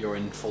when you're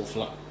in full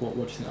flow? What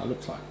do you think that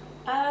looks like?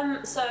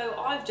 So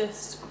I've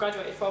just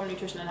graduated from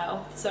nutrition and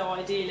health, so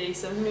ideally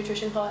some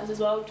nutrition clients as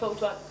well. We talked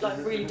about like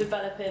really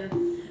developing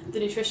the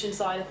nutrition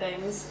side of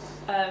things.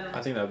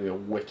 I think that'd be a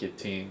wicked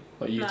team.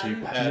 Like you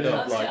two paired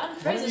up, like and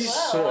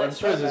Frizz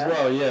as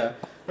well, yeah.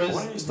 Why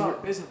don't you start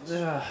a business?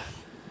 Yeah.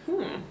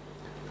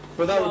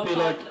 But that would be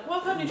like the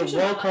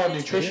wildcard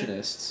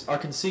nutritionists. I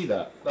can see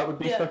that. That would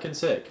be fucking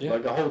sick. Yeah.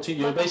 Like a whole team.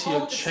 You're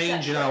basically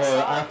changing our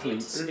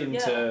athletes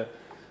into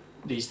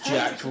these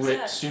jacked,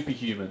 ripped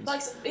superhumans.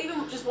 Like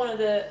even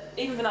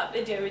from that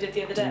video we did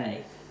the other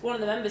day, one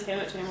of the members came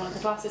up to me in one of the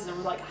classes and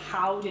was like,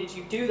 "How did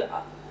you do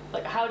that?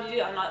 Like, how did you do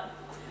that?" I'm like,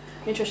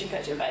 nutrition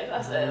coaching, babe.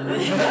 That's it.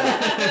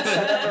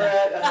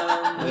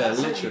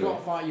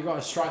 Literally. You got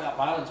to strike that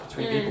balance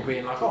between people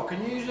being like, "Oh,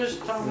 can you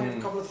just tell me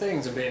a couple of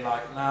things?" and being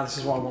like, "Nah, this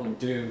is what I want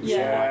to do." So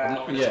I'm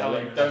not going to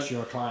tell you that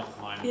you're a client of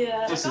mine.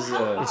 Yeah, this is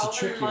it's a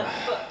tricky one.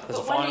 There's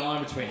a fine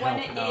line between when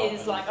it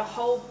is like a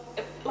whole,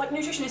 like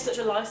nutrition is such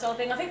a lifestyle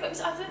thing. I think I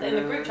said that in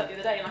the group chat the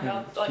other day, like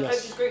our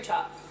coaches group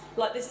chat.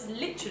 Like this is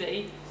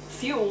literally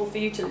fuel for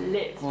you to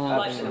live.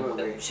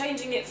 Like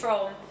changing it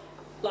from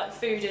like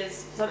food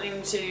is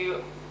something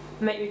to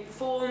make me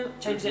perform,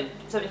 something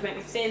to make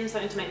me thin,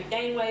 something to make me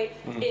gain weight.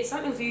 It's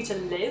something for you to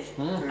live,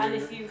 and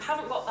if you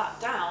haven't got that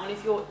down,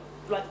 if you're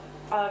like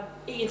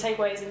eating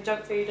takeaways and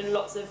junk food and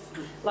lots of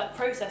like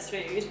processed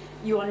food,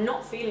 you are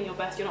not feeling your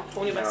best. You're not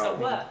performing your best at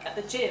work, at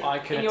the gym,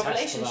 in your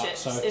relationships.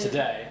 So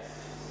today,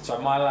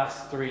 my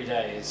last 3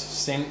 days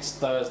since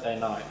Thursday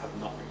night have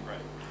not been great.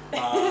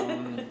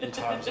 In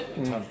terms of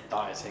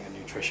dieting and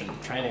nutrition,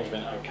 training's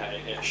been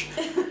okay-ish.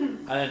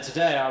 And then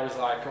today I was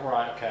like,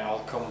 right, okay, I'll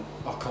come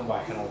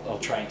back and I'll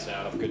train today.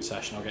 I'll have a good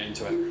session. I'll get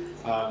into it.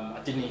 I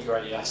didn't eat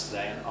great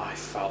yesterday, and I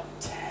felt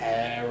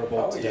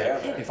terrible today.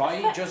 Yeah. If I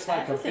eat just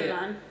like a bit,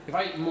 if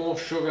I eat more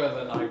sugar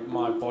than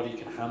my body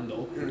can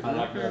handle, and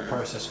like more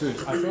processed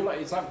foods, I feel like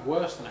it's like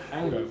worse than a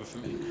hangover for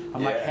me.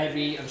 I'm like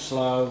heavy and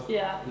slow.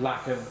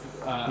 Lack of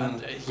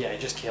and it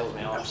just kills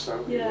me off.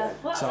 So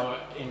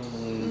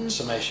in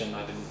summation,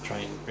 I didn't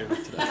train really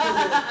today.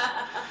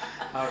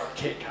 I got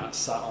Kit Kat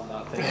sat on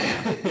that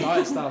thing.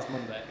 Diet starts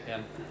Monday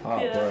again. Well,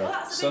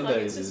 that's the thing, like,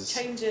 it's just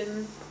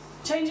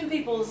changing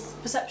people's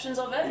perceptions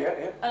of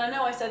it. And I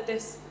know I said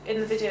this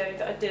in the video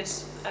that I did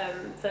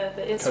for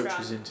the Instagram.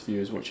 Coach's interview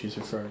is what she's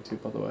referring to,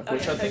 by the way.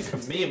 Which I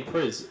think me and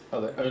Priz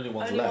are the only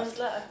ones left.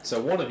 So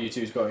one of you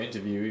two's got to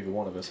interview either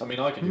one of us. I mean,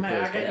 I can do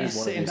Priz, I get you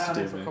sitting down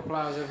there for a couple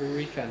hours every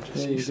weekend.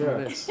 Just use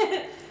this.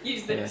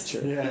 Use this.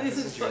 This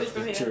is footage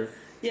from here. True.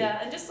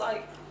 And just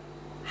like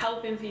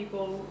helping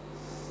people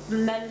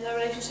mend their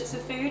relationships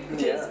with food,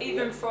 because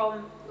even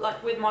from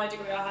like with my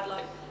degree, I had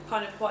like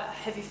kind of quite a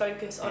heavy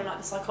focus on like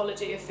the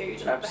psychology of food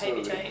and like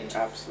behaviour change,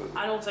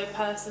 and also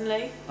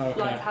personally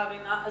like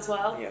having that as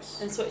well,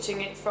 and switching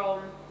it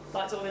from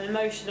like sort of an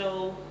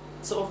emotional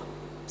sort of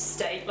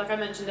state, like I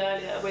mentioned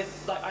earlier,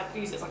 with like I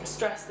use it as like a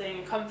stress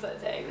thing, a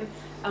comfort thing,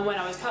 and when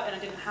I was cutting I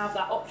didn't have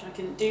that option, I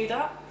couldn't do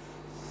that,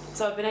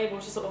 so I've been able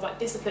to sort of like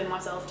discipline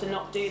myself to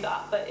not do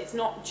that. But it's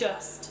not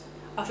just,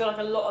 I feel like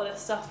a lot of the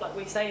stuff like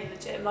we say in the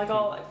gym, like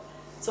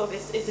sort of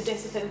it's a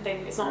discipline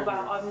thing. It's not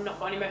about I've not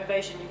got any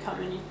motivation, you come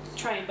and you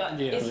train.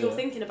 But if you're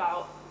thinking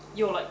about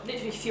your like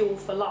literally fuel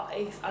for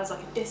life as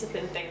like a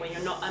discipline thing, when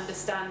you're not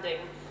understanding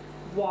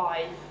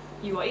why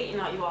you are eating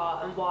like you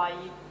are and why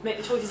you make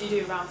the choices you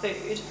do around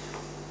food,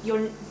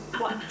 you're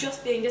like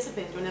just being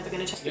disciplined, you're never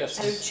going to change.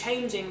 So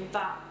changing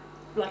that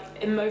like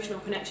emotional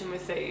connection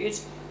with food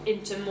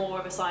into more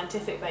of a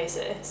scientific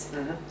basis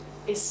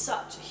is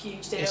such a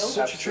huge deal. It's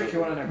such a tricky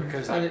one, isn't it?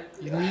 Because like,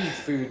 you need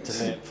food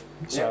to live.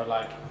 So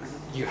like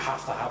you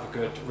have to have a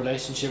good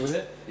relationship with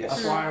it.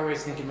 That's why I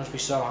always think it must be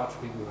so hard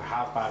for people who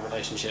have bad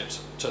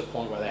relationships to the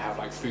point where they have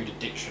like food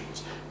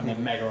addictions and they're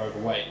mega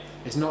overweight.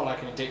 It's not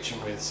like an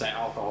addiction with say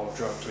alcohol or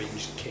drugs where you can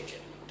just kick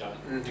it.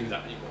 Don't do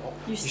that anymore.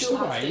 You still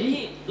have to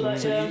eat. Like,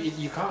 so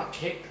you can't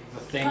kick the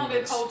thing. You can't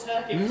go cold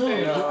turkey with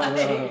food. No.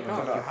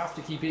 You have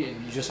to keep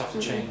eating. You just have to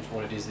change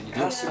what it is that you do.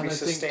 It has to be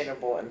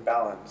sustainable and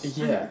balanced.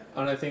 Yeah,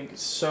 and I think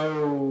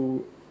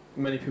so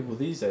many people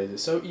these days,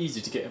 it's so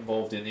easy to get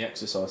involved in the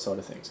exercise side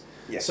of things.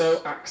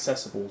 So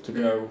accessible to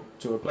go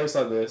to a place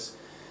like this,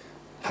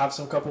 have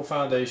some couple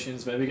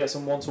foundations, maybe get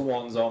some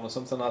one-to-ones on or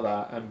something like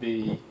that, and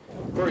be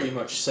pretty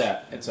much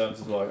set in terms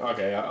of like,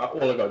 okay,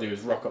 all I got to do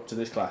is rock up to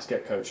this class,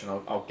 get coached, and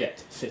I'll get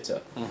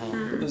fitter.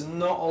 But there's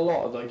not a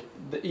lot of like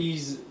the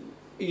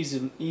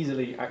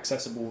easily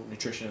accessible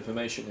nutrition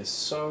information is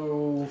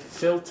so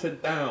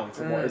filtered down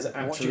from what is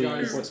actually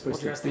what's supposed to be. What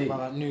do you guys think about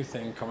that new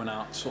thing coming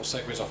out? Sort of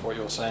segues off what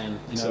you're saying.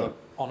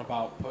 On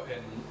about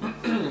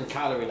putting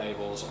calorie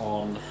labels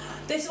on.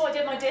 This is what I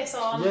did my diss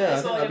on. Yeah, this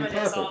is what I did my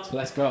diss on.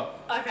 Let's go.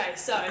 Okay,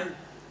 so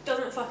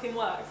doesn't fucking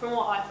work from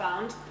what I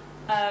found.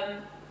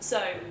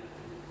 So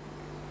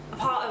a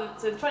part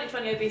of the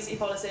 2020 obesity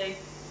policy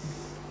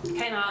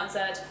came out and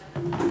said,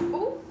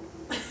 ooh.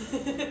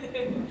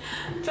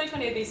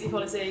 2020 obesity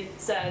policy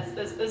says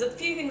there's a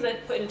few things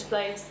they've put into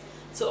place,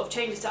 sort of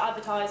changes to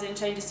advertising,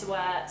 changes to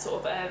where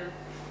sort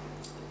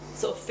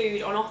of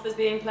food on offers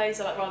being placed,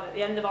 so like rather at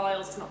the end of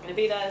aisles it's not going to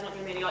be there, there's not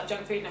going to be any like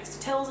junk food next to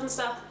tills and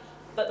stuff.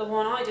 But the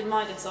one I did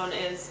my diss on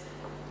is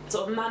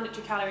sort of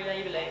mandatory calorie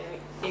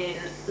labelling in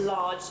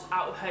large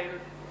out-of-home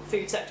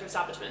food sector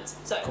establishments.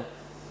 So cool.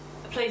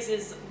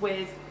 Places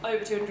with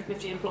over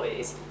 250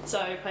 employees,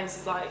 so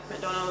places like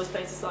McDonald's,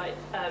 places like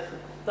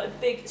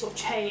big sort of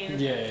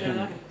chains.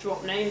 I can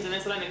drop names in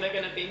this, I don't think they're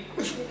going to be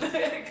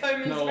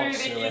combing through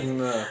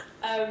these.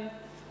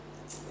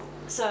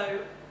 So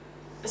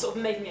sort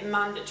of making it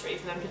mandatory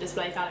for them to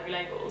display calorie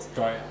labels.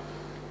 Right.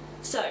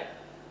 So,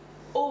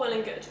 all well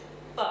and good,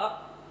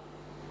 but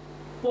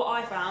what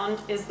I found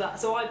is that,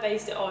 so I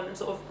based it on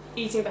sort of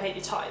eating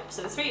behaviour types.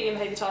 So there's 3 eating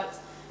behaviour types: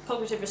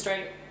 cognitive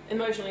restraint,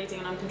 emotional eating,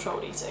 and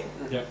uncontrolled eating.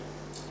 Yep.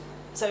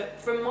 So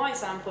from my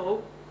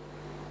sample,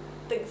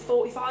 I think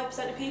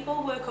 45% of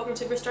people were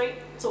cognitive restraint,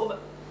 sort of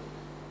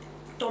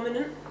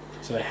dominant.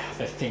 So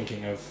they're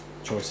thinking of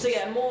choices. So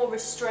yeah, more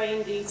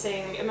restrained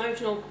eating.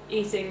 Emotional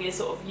eating is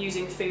sort of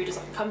using food as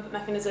like a comfort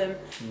mechanism,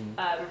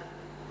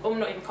 or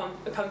not even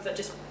a comfort,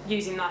 just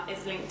using that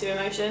is linked to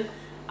emotion.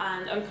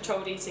 And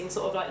uncontrolled eating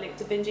sort of like linked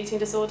to binge eating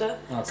disorder.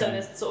 Okay. So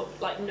there's sort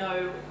of like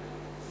no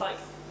like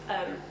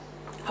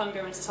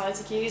hunger and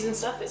satiety cues and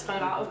stuff. It's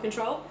kind of out of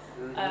control.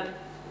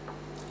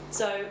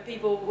 So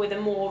people with a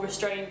more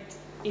restrained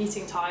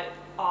eating type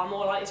are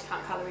more likely to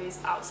count calories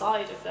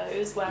outside of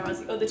those, whereas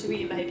the other 2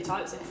 eating behaviour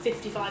types, so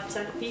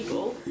 55% of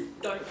people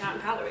don't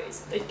count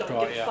calories. They don't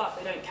give a fuck,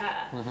 they don't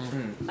care.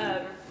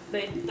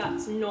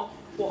 That's not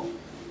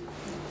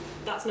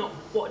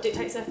what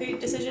dictates their food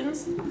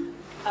decisions.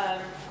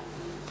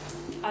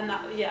 And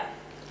that, and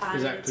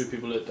exactly,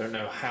 people that don't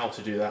know how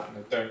to do that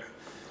and don't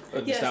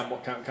understand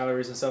what count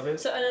calories and stuff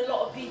is. So, and a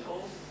lot of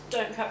people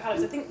don't count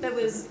calories. I think there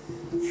was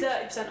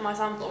 30% of my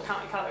sample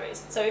counted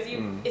calories. So if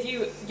you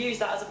use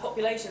that as a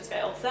population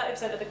scale,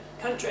 30% of the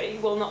country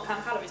will not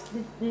count calories,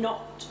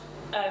 not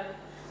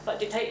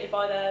dictated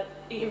by their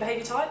eating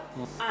behaviour type,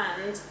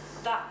 and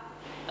that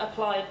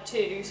applied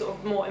to sort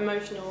of more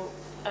emotional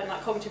and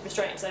like cognitive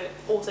restraint. So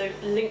also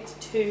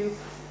linked to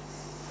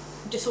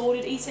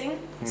disordered eating.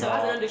 So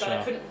as an undergrad,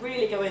 I couldn't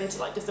really go into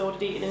like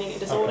disordered eating and eating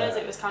disorders.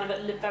 Okay. It was kind of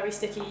very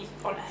sticky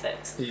on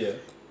ethics. Yeah,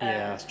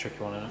 that's a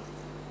tricky one, isn't it?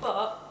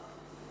 But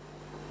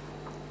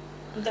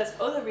there's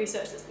other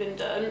research that's been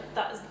done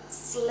that has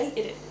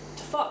slated it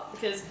to fuck,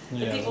 because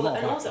the people that,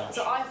 and also,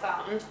 so I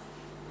found,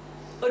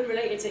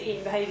 unrelated to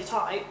eating behaviour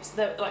types,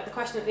 the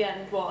question at the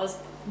end was,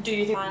 do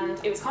you think,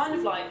 and it was kind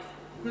of like,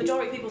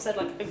 majority of people said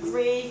like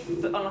agree,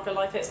 but on like a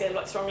like-hate scale of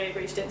like strongly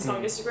agree to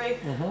strongly disagree.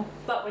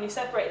 But when you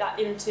separate that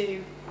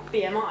into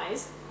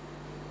BMIs,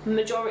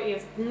 majority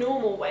of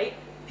normal weight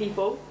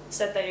people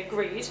said they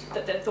agreed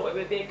that they thought it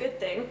would be a good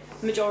thing.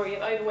 Majority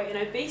of overweight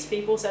and obese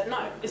people said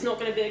no, it's not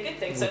going to be a good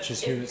thing. Which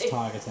is who it's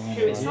targeting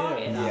anyway. Who it's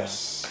targeting at.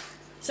 Yes.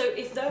 So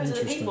if those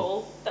are the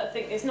people that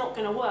think it's not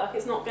going to work,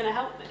 it's not going to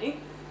help me,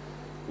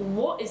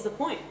 what is the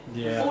point?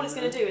 Yeah. All it's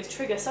going to do is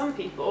trigger some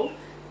people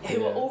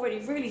who are already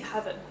really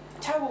have a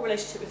terrible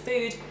relationship with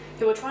food,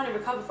 who are trying to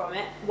recover from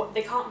it.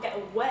 They can't get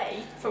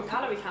away from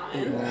calorie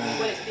counting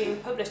when it's being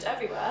published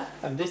everywhere.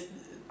 And this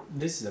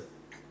is a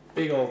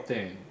big old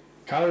thing.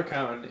 Calorie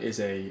counting is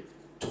a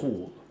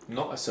tool,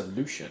 not a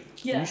solution.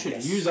 Yeah. You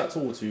should use that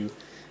tool to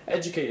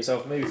educate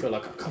yourself, maybe for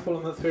like a couple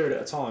of month period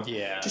at a time.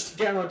 Yeah. Just to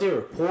get an idea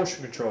of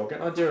portion control,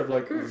 get an idea of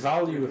like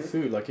value of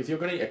food. Like if you're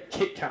going to eat a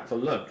Kit Kat for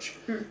lunch,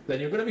 then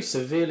you're going to be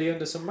severely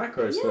under some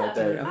macros for that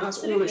day, and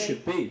that's all it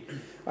should be.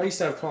 I used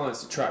to have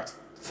clients that tracked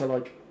for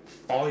like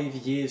 5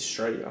 years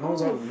straight, and I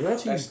was like,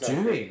 what are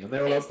you doing? And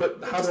they were like,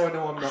 but how do I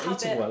know I'm not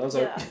eating well? I was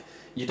like,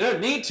 you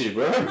don't need to,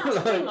 bro. And that's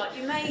the thing, like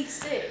you may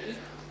see,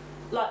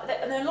 like,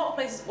 and there are a lot of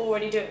places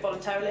already do it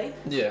voluntarily.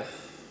 Yeah.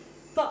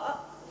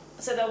 But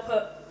so they'll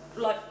put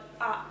like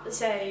at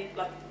say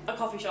like a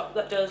coffee shop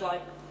that does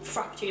like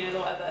frappuccinos or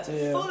whatever, so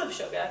full of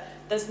sugar.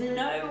 There's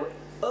no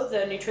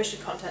other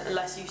nutrition content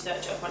unless you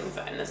search it up on your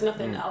phone. There's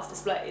nothing else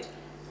displayed.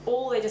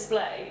 All they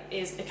display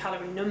is a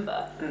calorie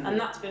number, and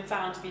that's been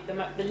found to be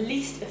the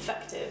least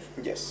effective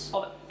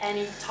of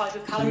any type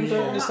of calorie. You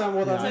don't understand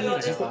what that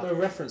means. You've got no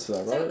reference for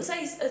that, right? So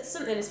say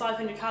something is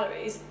 500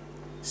 calories.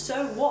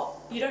 so what?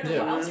 You don't know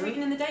what else you're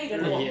eating in the day. You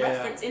don't know what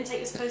reference intake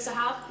you're supposed to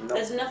have. Nope.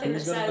 There's nothing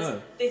that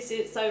says this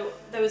is. So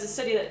there was a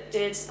study that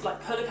did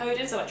like colour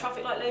coded, so like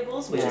traffic light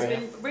labels, which has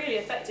been really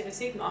effective in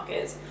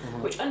supermarkets.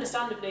 Which,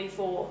 understandably,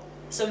 for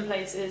some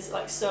places,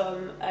 like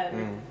some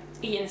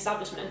eating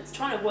establishments,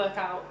 trying to work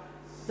out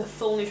the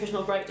full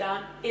nutritional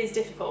breakdown is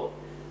difficult,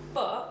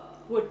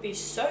 but would be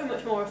so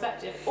much more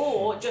effective.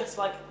 Or just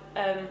like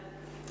a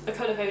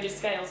colour coded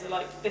scale, so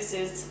like this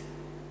is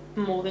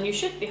more than you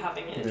should be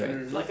having in a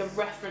drink, like a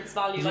reference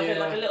value, like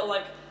a little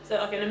like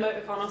an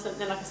emoticon or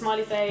something, like a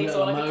smiley face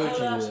little or like a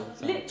colour.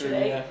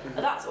 Literally,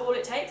 that's all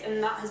it takes,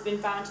 and that has been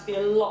found to be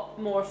a lot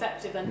more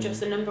effective than just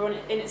the number on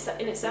it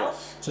in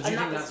itself. So do you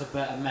think that's a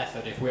better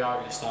method if we are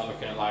going to start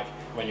looking at like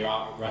when you're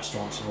out at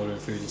restaurants and ordering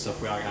food and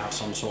stuff? We are going to have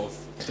some sort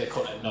of, they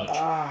call it a nudge.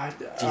 I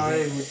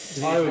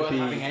would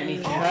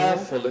be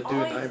careful at doing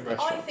that in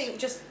restaurants. I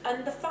think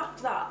and the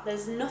fact that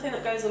there's nothing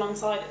that goes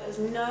alongside it. There's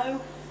no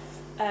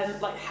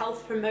like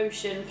health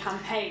promotion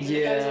campaign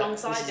that goes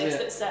alongside this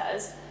that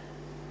says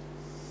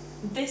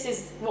this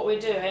is what we're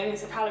doing,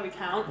 it's a calorie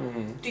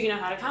count. Do you know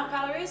how to count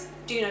calories?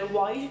 Do you know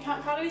why you should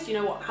count calories? Do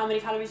you know how many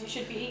calories you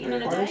should be eating in a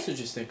day? I also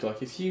just think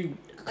like if you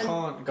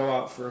can't go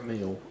out for a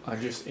meal and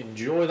just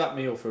enjoy that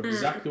meal for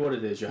exactly what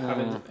it is, you're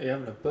having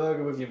a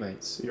burger with your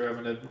mates, you're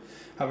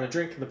having a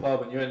drink in the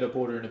pub and you end up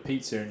ordering a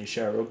pizza and you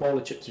share it, or a bowl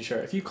of chips you share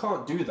it. If you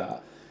can't do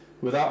that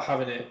without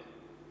having it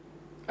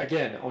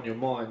again on your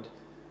mind,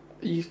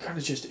 you kind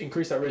of just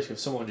increase that risk of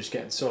someone just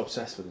getting so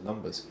obsessed with the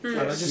numbers. And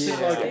I just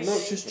think like,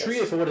 look, just treat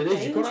it for what it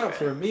is. You've gone out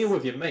for a meal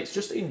with your mates,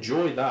 just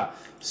enjoy that.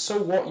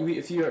 So what, you eat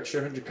a few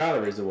extra 100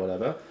 calories or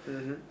whatever,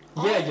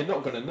 you're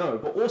not going to know,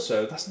 but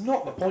also that's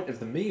not the point of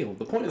the meal.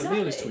 The point of the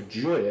meal is to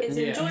enjoy it. It's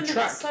enjoyment,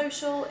 it's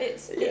social,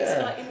 it's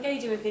like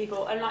engaging with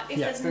people, and like if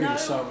there's food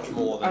is so much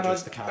more than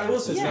just the calories. I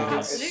also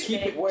think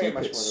keep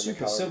it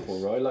super simple,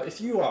 right? Like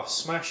if you are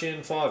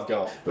smashing 5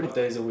 Guys 5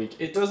 days a week,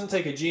 it doesn't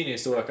take a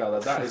genius to work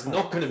out that is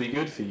not going to be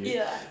good for you.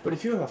 But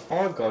if you have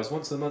 5 Guys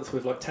once a month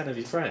with like 10 of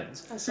your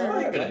friends, you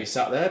ain't going to be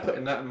sat there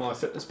putting that in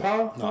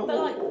MyFitnessPal. No.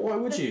 Why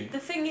would you? The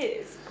thing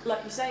is,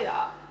 like you say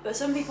that, but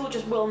some people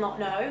just will not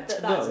know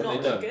that that's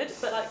not good.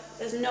 But like,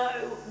 there's no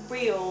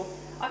real.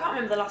 I can't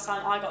remember the last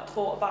time I got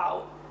taught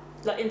about,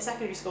 like in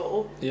secondary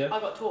school. I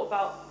got taught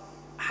about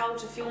how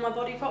to fuel my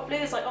body properly.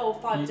 It's like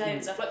 5 a day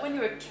and stuff. Like when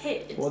you're a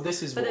kid. Well,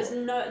 this is. But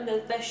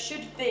there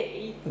should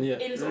be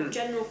in sort of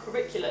general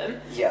curriculum.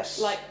 Yes.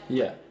 Like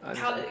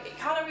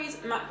calories,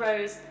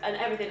 macros, and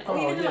everything. Or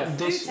even like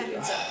food tech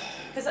and stuff.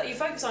 Because like, you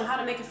focus on how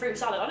to make a fruit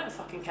salad. I don't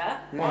fucking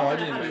care. I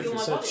didn't know how to fuel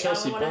my body.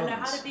 Chelsea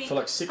buns. For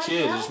like 6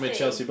 years, I just made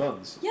Chelsea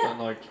buns. Yeah. And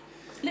like.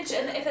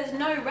 Literally, and if there's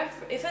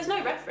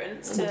no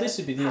reference to this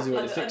would be the easy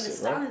way to fix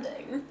it,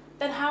 right?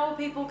 Then how are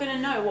people going to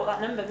know what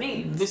that number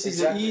means? This is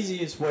the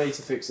easiest way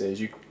to fix it.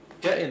 Is you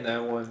get in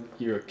there when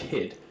you're a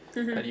kid,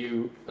 and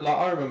you like.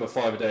 I remember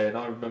 5 a day, and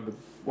I remember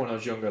when I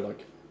was younger,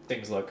 like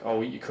things like,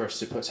 eat your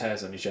crusts, it puts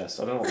hairs on your chest.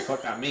 I don't know what the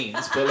fuck that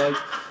means, but like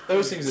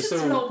those things are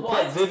still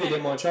quite vivid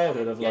in my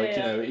childhood. Of like,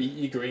 you know, eat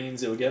your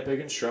greens, it will get big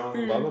and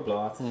strong, blah blah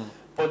blah.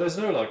 But there's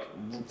no like,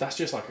 that's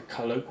just like a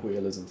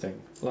colloquialism thing.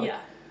 Like,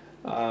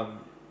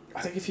 I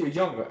think if you're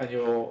young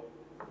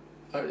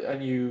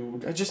and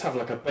you just have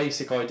like a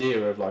basic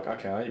idea of like,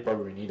 okay, I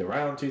probably need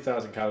around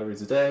 2,000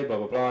 calories a day, blah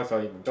blah blah. If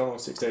I eat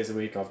McDonald's 6 days a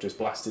week, I've just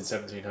blasted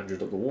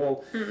 1,700 at the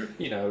wall.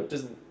 You know,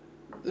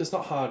 it's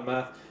not hard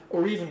math.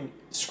 Or even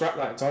scrap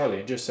that entirely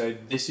and just say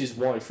this is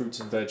why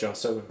fruits and veg are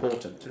so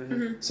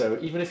important. So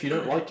even if you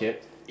don't like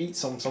it, eat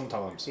some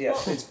sometimes.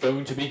 Yes. It's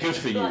going to be good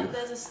for you.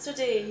 There's a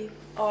study,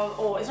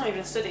 or it's not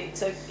even a study,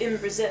 so in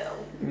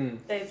Brazil,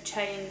 they've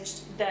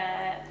changed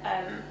their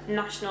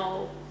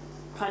national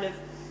kind of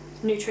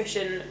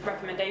nutrition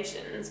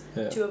recommendations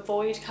to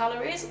avoid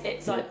calories.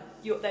 It's like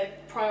they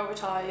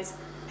prioritise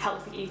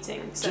healthy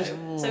eating. So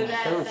their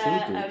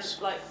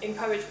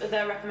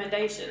their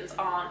recommendations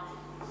aren't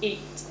eat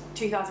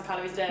 2,000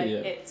 calories a day.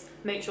 It's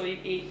make sure you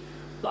eat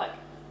like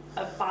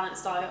a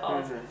balanced diet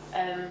of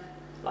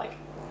like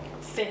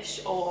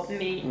fish or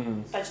meat,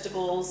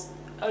 vegetables,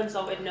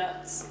 unsalted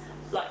nuts,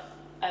 like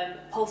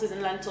pulses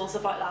and lentils,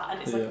 stuff like that.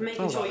 And it's like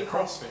making sure you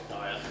CrossFit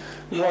diet.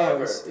 Yeah,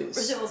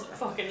 Brazil's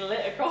fucking lit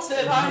at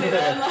CrossFit apparently.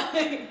 Then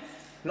like,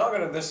 not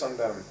gonna diss on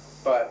them,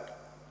 but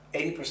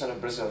 80%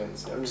 of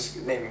Brazilians, I'm just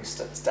naming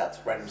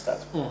stats, random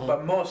stats,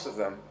 but most of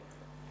them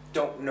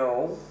don't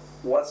know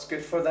what's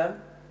good for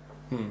them.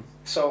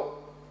 So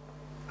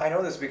I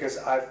know this because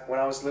when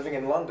I was living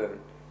in London,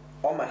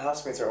 all my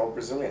housemates are all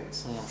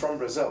Brazilians from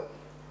Brazil,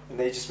 and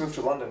they just moved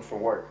to London for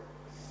work,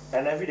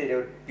 and every day they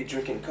would be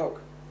drinking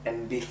Coke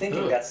and be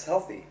thinking that's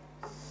healthy.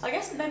 I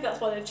guess maybe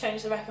that's why they've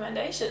changed the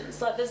recommendations.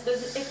 Like, there's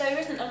if there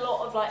isn't a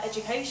lot of like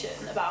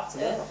education about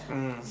it,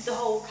 the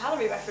whole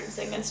calorie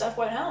referencing and stuff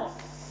won't help.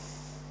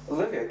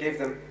 Olivia gave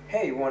them,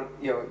 hey, we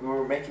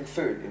were making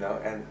food,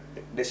 and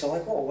they said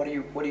like, oh, what are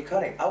you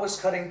cutting? I was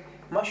cutting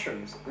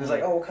mushrooms. And it was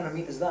like, oh, what kind of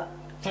meat is that?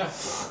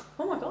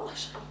 Oh my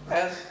gosh.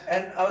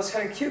 And I was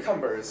cutting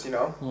cucumbers,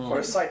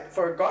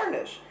 for a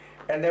garnish.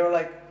 And they were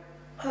like,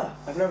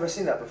 I've never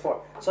seen that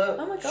before. So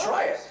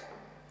try it.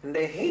 and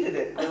they hated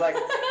it. They're like,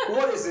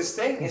 what is this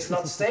thing? It's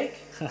not steak.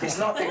 It's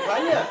not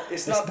picanha.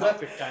 It's not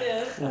picanha.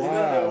 Yeah. Wow. You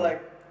know, they were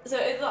like. So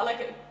is that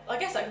like? I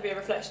guess that could be a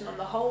reflection on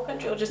the whole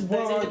country or just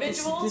those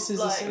individuals. This is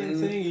the same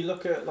thing. You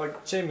look at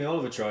like Jamie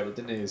Oliver tried it,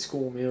 didn't he?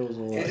 School meals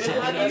or.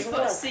 Have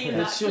you seen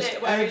that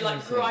clip where he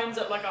like grinds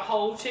up like a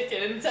whole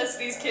chicken and says to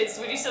these kids,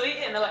 "Would you still eat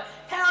it?" And they're like,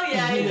 "Hell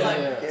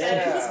yeah!"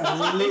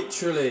 He's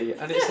literally,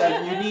 and it's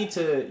like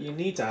you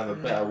need to have a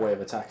better way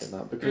of attacking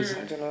that because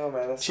I don't know,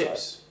 man. That's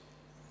chips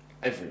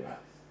everywhere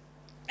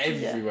in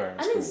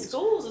and schools. In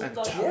schools and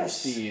like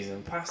toasties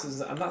and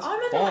pastas, and that's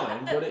I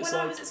fine. But it's when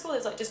like I was at school,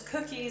 it's like just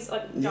cookies,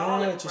 like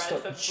garlic just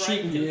bread like for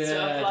break and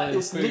stuff. Like,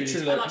 it's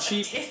literally like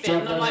cheap.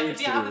 And I'm like,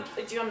 do you have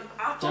an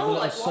apple?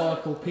 Like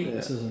circle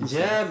pizzas and stuff.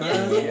 Yeah,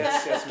 man.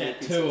 Yes,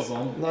 get 2 of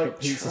them. Like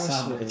pizza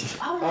sandwich.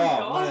 Oh my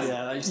god. Man.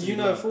 Yeah, that used to You be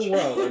know lunch. full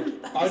well.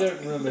 Like, I don't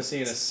remember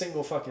seeing a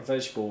single fucking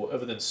vegetable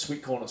other than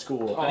sweet corn at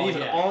school. Oh, and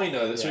even yeah. I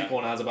know that sweet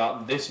corn has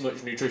about this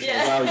much nutritional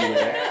value in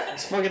it.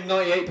 It's fucking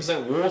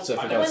 98% water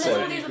for When God's there's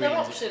all sake. these other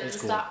options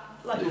that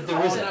like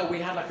We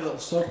had like a little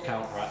sub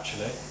counter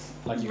actually.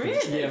 Like you really?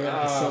 could, yeah, we had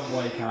like a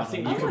Subway counter. I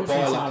think You you could could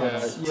buy put like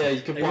salads.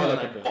 you could They buy weren't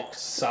like that a good.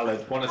 box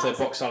salad. When I say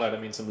box salad, I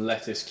mean some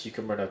lettuce,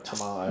 cucumber, and a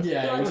tomato.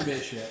 Yeah, it was a bit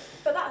of shit.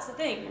 But that's the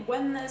thing,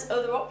 when there's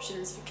other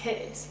options for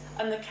kids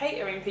and the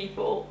catering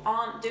people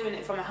aren't doing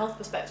it from a health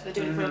perspective, they're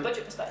doing it from a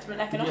budget perspective,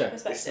 an economic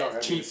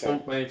perspective. Cheap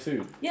bulk made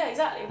food. Yeah,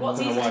 exactly. What's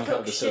I don't easy know why to I cut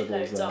cook the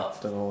syllables shitloads there.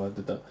 of. Don't know why I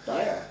did that.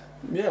 Yeah.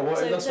 Yeah, well,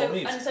 that's what it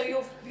means. And so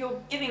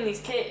you're giving these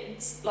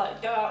kids,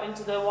 like, go out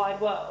into the wide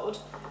world.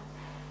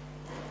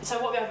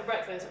 So what we have for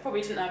breakfast? I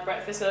probably didn't have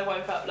breakfast because I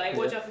woke up late.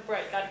 What did you have for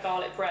break? I had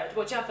garlic bread.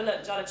 What did you have for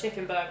lunch? I had a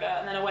chicken burger,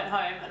 and then I went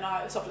home and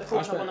I stopped at the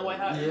corner shop on the way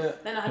home. Yeah.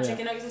 Then I had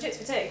chicken nuggets and chips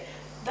for tea.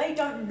 They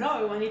don't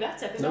know any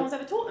better because no one's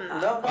ever taught them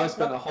that. No. I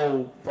spent a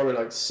whole probably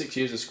like 6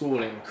 years of school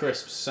eating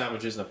crisps,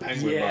 sandwiches, and a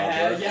penguin bar.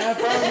 Yeah,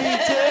 bro, me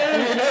too.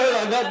 You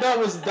know, like that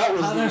was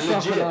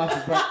legit.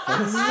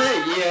 Breakfast.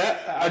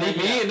 Yeah, I'd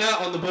be eating that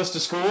on the bus to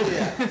school.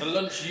 Yeah, the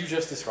lunch you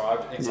just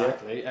described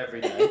exactly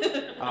every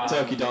day.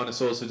 Turkey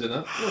dinosaurs for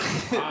dinner.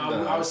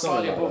 I was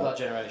slightly above that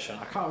generation.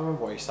 I can't remember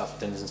what you used to have for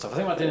dinners and stuff. I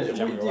think my dinners were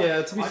generally right.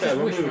 Yeah, to be fair,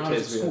 when we were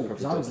kids, we had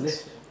because I was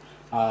lifting.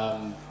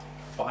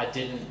 But I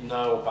didn't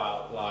know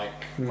about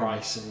like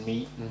rice and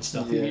meat and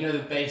stuff. Yeah. You know the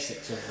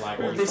basics of like.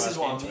 Well, when this you is first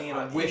what I get into mean. it.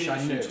 I wish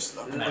I knew.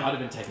 And I'd have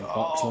been taking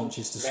box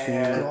lunches to school.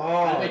 man.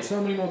 I made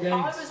so many more I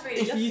games. was really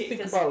If lucky you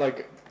think 'cause about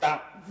like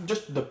that,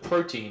 just the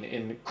protein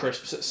in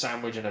crisps,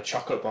 sandwich, and a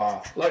chocolate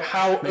bar, like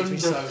how Makes me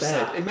underfed. so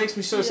sad. It makes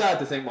me so sad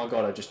to think, my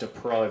God, I just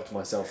deprived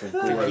myself of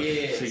growth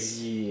years. for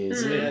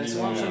years. Yeah, and that's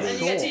what I'm years. and then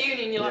you get to Sure.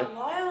 uni and you're like,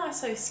 why am I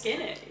so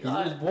skinny?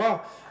 Like,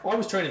 Wow, I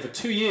was training for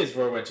 2 years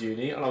before I went to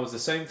uni, and I was the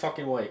same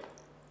fucking weight.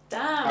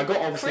 damn. I got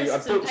obviously, I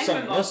Crisps and built some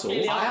penguin muscle.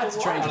 bars, I had to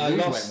train And to I lose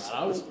weight, lost.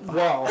 man. I was.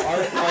 Wow,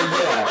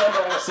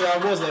 yeah. So I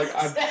was like,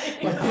 I've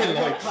been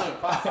like.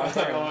 I was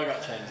like, oh, I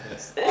got to change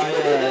this.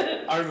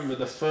 I remember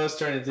the first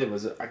training I did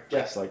was, I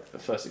guess, like the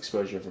first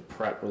exposure of a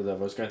prep or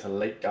whatever. I was going to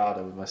Lake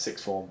Garda with my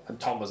sixth form, and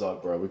Tom was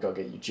like, "Bro, we got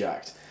to get you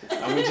jacked."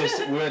 And we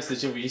went to the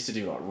gym. We used to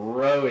do like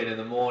rowing in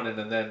the morning,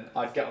 and then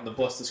I'd get on the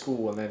bus to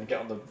school, and then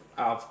get on the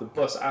out of the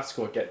bus after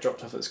school, I'd get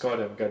dropped off at the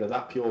Skydome and go to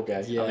that Pure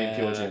Gym.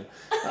 Pure Gym.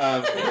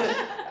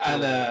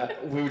 And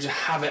we would just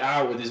have it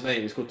out with his mate.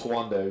 He was called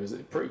Tawando. He was a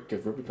pretty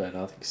good rugby player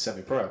now. I think he's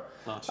semi-pro.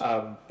 Nice.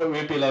 But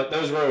we'd be like,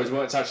 those rowers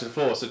weren't attached to the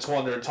floor, so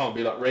Tawanda and Tom would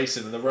be like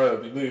racing, and the rower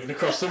would be moving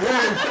across the room,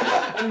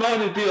 and mine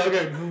would be like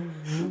going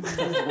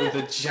with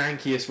the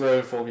jankiest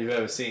rowing form you've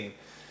ever seen.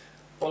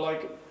 But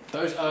like,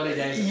 those early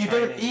days. you of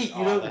don't training, eat, you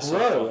oh, don't they're so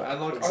grow, fun.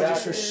 and like Exactly.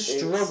 I just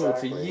struggled for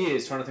Exactly.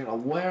 years trying to think,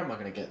 like, where am I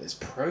going to get this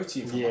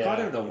protein from? Like, Yeah. I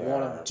don't know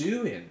what I'm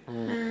doing.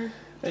 And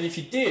if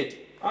you did,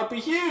 I'd be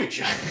huge.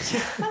 That's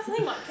the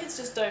thing, like kids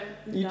just don't.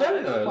 You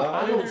don't know, Well,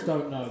 like, adults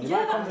don't know. The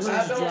Yeah, amount of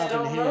conversations you adults have in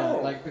don't here, know.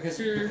 like because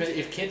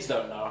if kids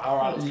don't know, how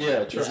are adults? Yeah, gonna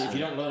know? true. Because if you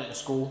don't learn it in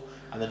school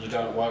and then you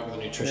don't work with a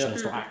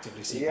nutritionist or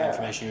actively seek that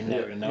information, you're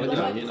never gonna know. Yeah. it.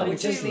 No, Like, you know, like,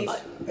 it's do these-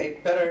 A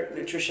better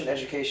nutrition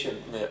education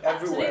everywhere.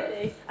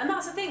 Absolutely, and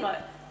that's the thing. Like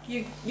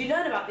you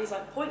learn about these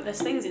like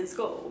pointless things in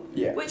school,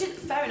 Yeah. which is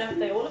fair enough.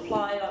 They all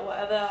apply, like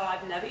whatever.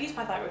 I've never used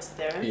Pythagoras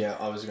theorem Yeah,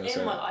 I was going to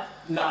say in my that. life.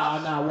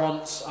 Nah,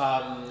 once,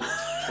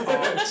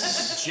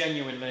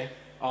 genuinely,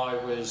 I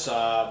was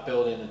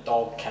building a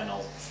dog kennel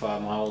for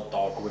my old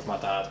dog with my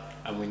dad,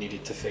 and we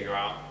needed to figure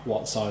out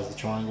what size the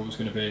triangle was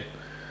going to be.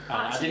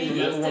 I Actually didn't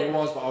remember used what it. it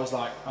was, but I was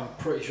like, I'm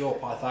pretty sure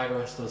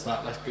Pythagoras does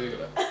that. Let's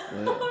Google it.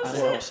 And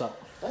it pops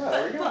up. Oh,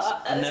 there we go.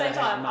 But at the Never same had a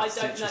time, I maths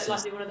don't teacher know like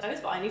since- do one of those,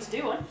 but I need to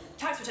do one.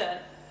 Tax return,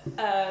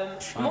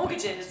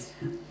 mortgages,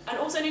 and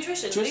also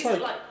nutrition. Just These are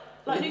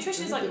like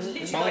nutrition is like literally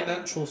like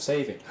Financial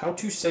saving. How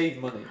to save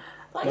money.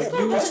 like Like it's you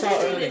not will start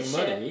budgeting earning this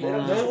money.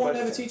 shit. No one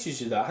ever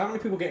teaches you that. How many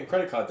people get in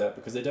credit card debt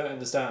because they don't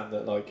understand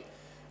that, like,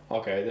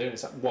 okay, they don't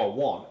understand, well,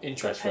 one,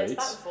 interest Like, pays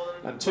rates, back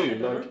for them. and two,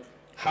 like,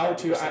 how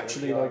to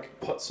actually, like,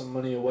 put some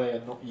money away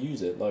and not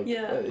use it. Like,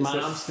 Yeah. it's Man,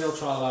 the I'm still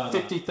trying to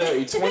learn.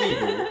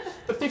 50-30-20 rule.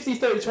 The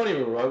 50-30-20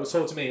 rule, right, was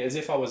told to me as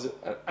if I was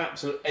an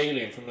absolute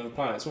alien from another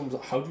planet. Someone was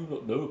like, how do you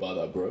not know about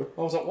that, bro?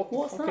 I was like, what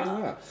the fuck is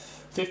that?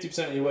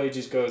 50% of your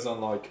wages goes on,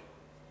 like,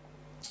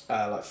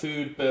 like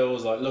food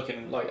bills,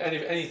 like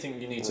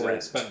anything you need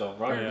to spend on,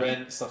 right? Yeah.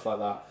 Rent, stuff like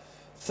that.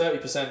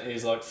 30%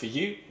 is like for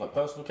you, like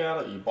personal care,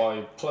 like you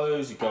buy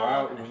clothes, you go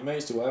out with your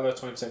mates, do whatever.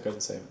 20% goes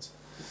in savings.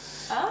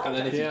 And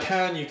then if you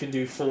can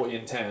do 40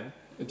 and 10,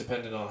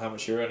 depending on how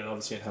much you're earning,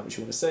 obviously, and how much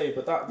you want to save.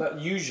 But that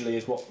usually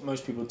is what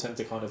most people tend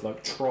to kind of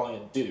like try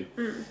and do.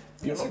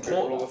 You're not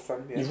taught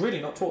that. You're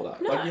really not taught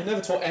that. No. Like, you're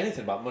never taught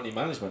anything about money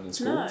management in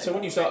school. No. So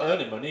when you start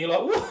earning money, you're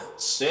like, whoa,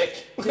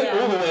 sick. Yeah.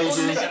 All the wages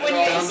when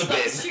down the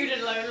bin.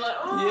 Student loan, like,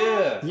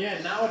 oh.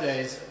 Yeah,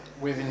 nowadays,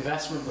 with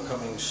investment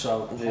becoming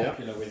so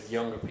popular with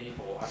younger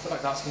people, I feel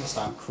like that's going to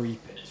start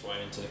creeping its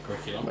way into the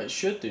curriculum. But it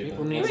should do.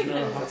 People need to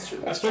know how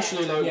to.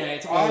 Especially like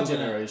it's our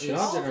generation.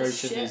 Our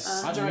generation is.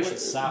 Our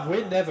generation's sad.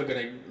 We're never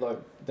going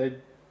to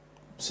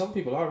some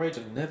people our age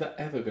are never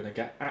ever going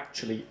to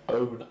actually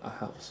own a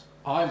house.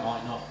 I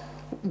might not.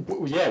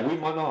 Yeah, we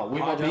might not. We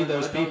might be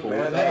those people.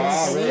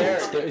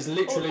 That is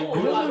literally. Or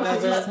like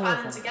let's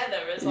band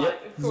together as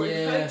like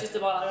coaches to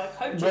buy like a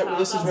coach's house.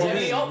 This is what I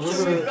mean.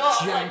 We're a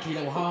janky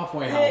little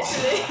halfway house.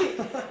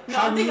 No,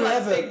 I'm thinking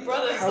like Big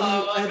Brother style.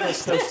 How are you ever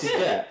supposed to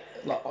get?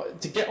 Like,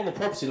 to get on the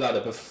property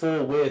ladder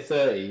before we're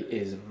 30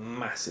 is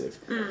massive.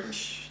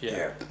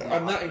 Yeah.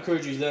 And that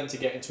encourages them to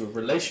get into a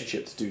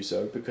relationship to do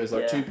so, because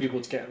like two people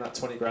to get in that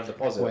 20 grand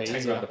deposit, or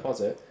 10 grand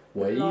deposit,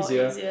 way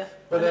easier.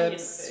 But then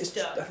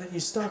you're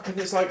stuck, and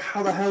it's like,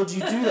 how the hell do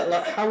you do that?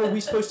 Like, how are we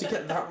supposed to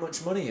get that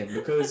much money in?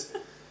 Because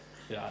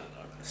I don't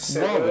know.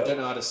 We don't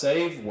know how to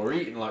save. We're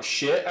eating like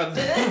shit, and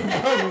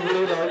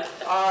probably like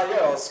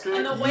screw.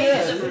 And the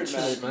wages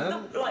literally,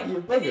 man. Like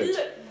if you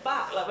look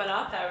back, like when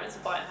our parents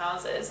were buying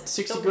houses,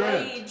 60 the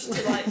grand. wage to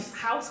like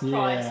house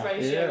price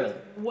ratio was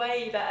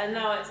way better.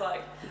 Now it's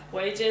like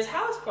wages,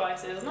 house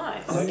prices,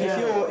 nice. Like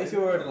if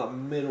you're earning like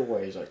middle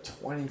wage, like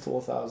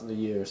 24,000 a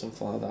year or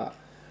something like that,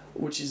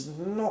 which is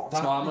not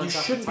that. You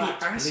shouldn't be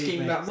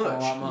asking that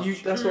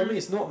much. That's what I mean.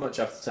 It's not much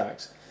after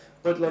tax.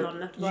 But like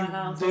the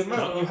amount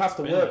you have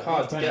to work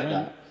hard to get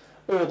that,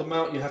 or the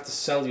amount you have to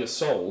sell your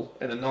soul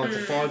in a 9 to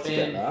 5 to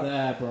get that.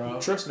 There,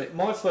 bro. Trust me,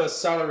 my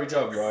first salary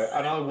job, right,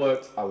 and I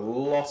worked a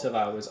lot of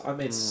hours. I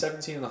made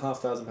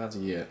 £17,500 a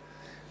year,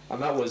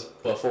 and that was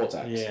before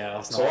tax. Yeah,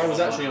 that's so I was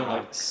actually on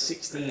like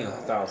 £16,000 a year. You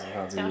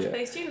have to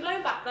pay student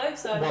loan back though,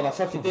 so. Well, I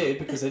fucking did,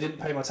 because they didn't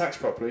pay my tax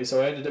properly.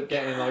 So I ended up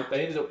getting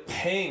they ended up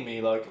paying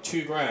me like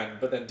 $2 grand,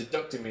 but then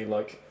deducting me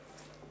like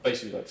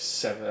basically like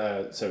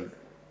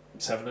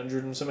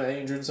 700 and something,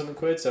 800 and something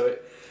quid. So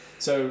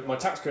my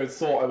tax code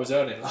thought I was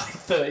earning like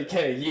 30k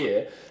a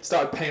year.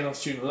 Started paying off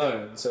student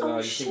loans, so then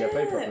I just didn't get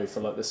paid properly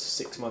for like the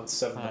 6 months,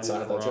 7 months I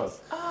had that job.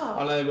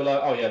 And they were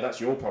like, "Oh yeah, that's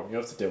your problem. You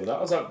have to deal with that."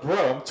 I was like, "Bro,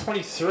 I'm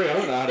 23. I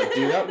don't know how to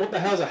do that. What the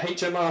hell's a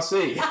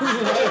HMRC?" I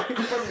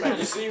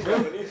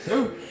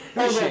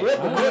was like, "What? I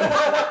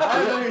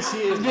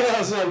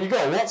was like, "You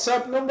got a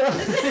WhatsApp number?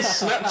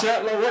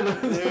 Snapchat? Like what?"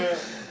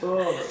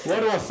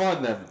 Where do I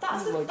find them?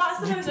 That's the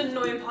most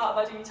annoying part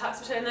about doing your tax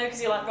return though, because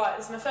you're like, right,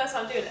 this is my first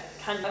time doing it.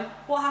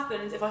 What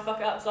happens if I fuck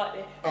it up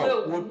slightly?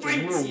 We'll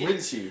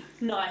rinse you.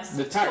 Nice.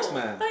 The tax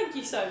man. Thank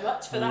you so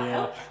much for that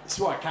help. That's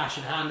why cash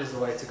in hand is the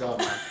way to go,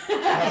 man.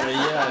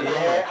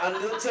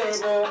 Under the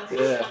table.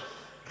 Yeah.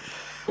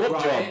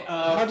 What job?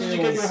 How did you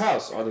get your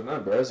house? I don't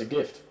know, bro. It's a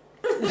gift.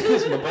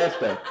 It's my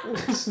birthday.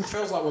 It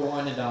feels like we're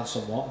winding down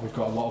somewhat. We've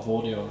got a lot of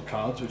audio on the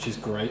cards, which is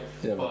great.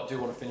 Yeah, but I do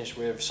want to finish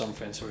with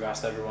something. So we've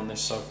asked everyone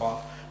this so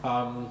far.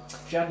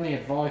 If you had any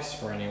advice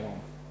for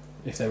anyone,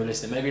 if they were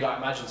listening, maybe like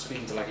imagine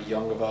speaking to like a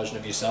younger version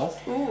of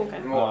yourself. Ooh,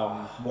 okay.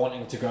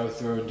 Wanting to go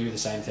through and do the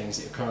same things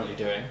that you're currently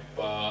doing,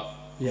 but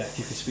yeah, if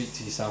you could speak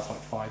to yourself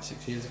like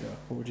 5-6 years ago,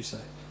 what would you say?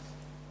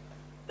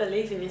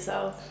 Believe in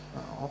yourself.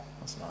 Oh,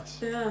 that's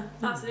nice. Yeah,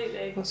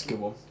 absolutely. That's a good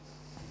one.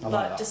 I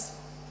like that. Just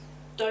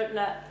don't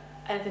let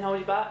anything hold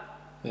you back.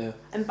 Yeah.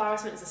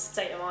 Embarrassment is a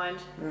state of mind.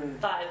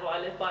 That is what I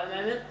live by at the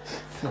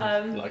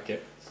moment. Like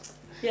it.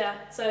 Yeah.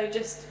 So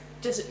just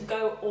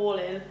go all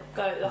in.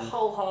 Go the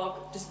whole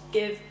hog. Just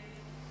give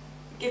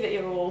it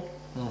your all,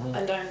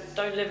 and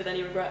don't live with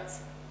any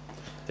regrets.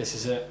 This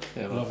is it.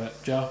 Yeah, love it.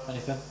 Joe,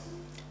 anything?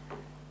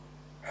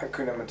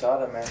 Hakuna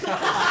Matata, man.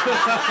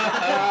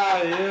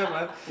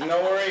 Yeah, man.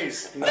 No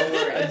worries. And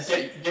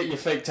get your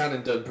fake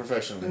tanning done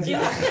professionally.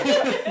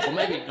 Yeah. Or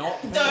maybe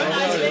not. Don't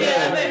actually,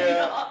 maybe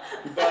not.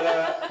 But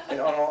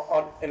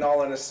in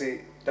all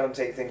honesty, don't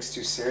take things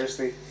too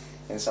seriously.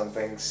 In some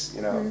things,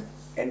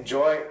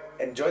 enjoy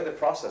the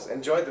process.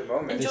 Enjoy the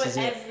moment. Enjoy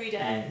every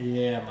day.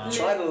 Yeah, man.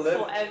 Try to live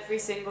for every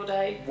single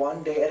day.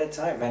 One day at a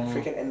time, man.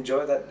 Freaking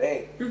enjoy that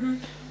day.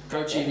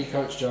 Coach Evie,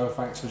 Coach Joe,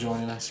 thanks for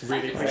joining us.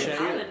 Really appreciate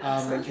it.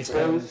 It's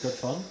been good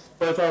fun.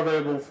 Both are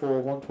available for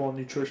one-to-one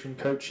nutrition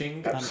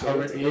coaching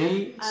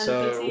currently. And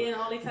PT and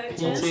Ollie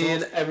coaching. PT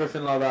and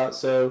everything like that.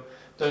 So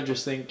don't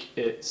just think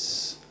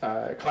it's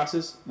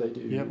classes. They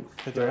do. Yep.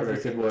 They do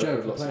everything. Work Joe,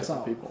 with lots of play us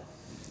different out. people.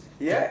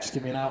 Yeah. Just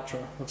give me an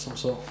outro of some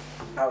sort.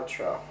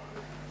 Outro.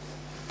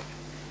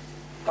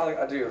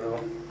 I'll do a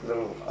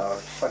little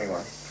funny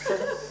one.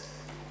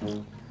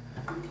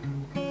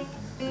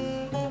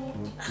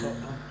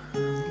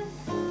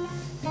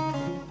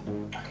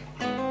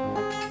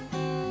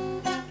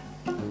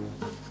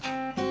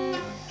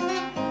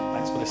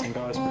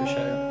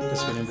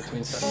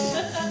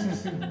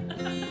 princess.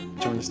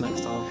 Join us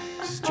next time.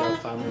 This is Joe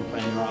Thamrin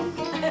playing you out.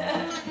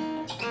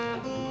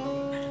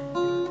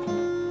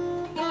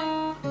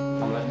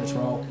 I'm letting this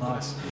roll. Nice.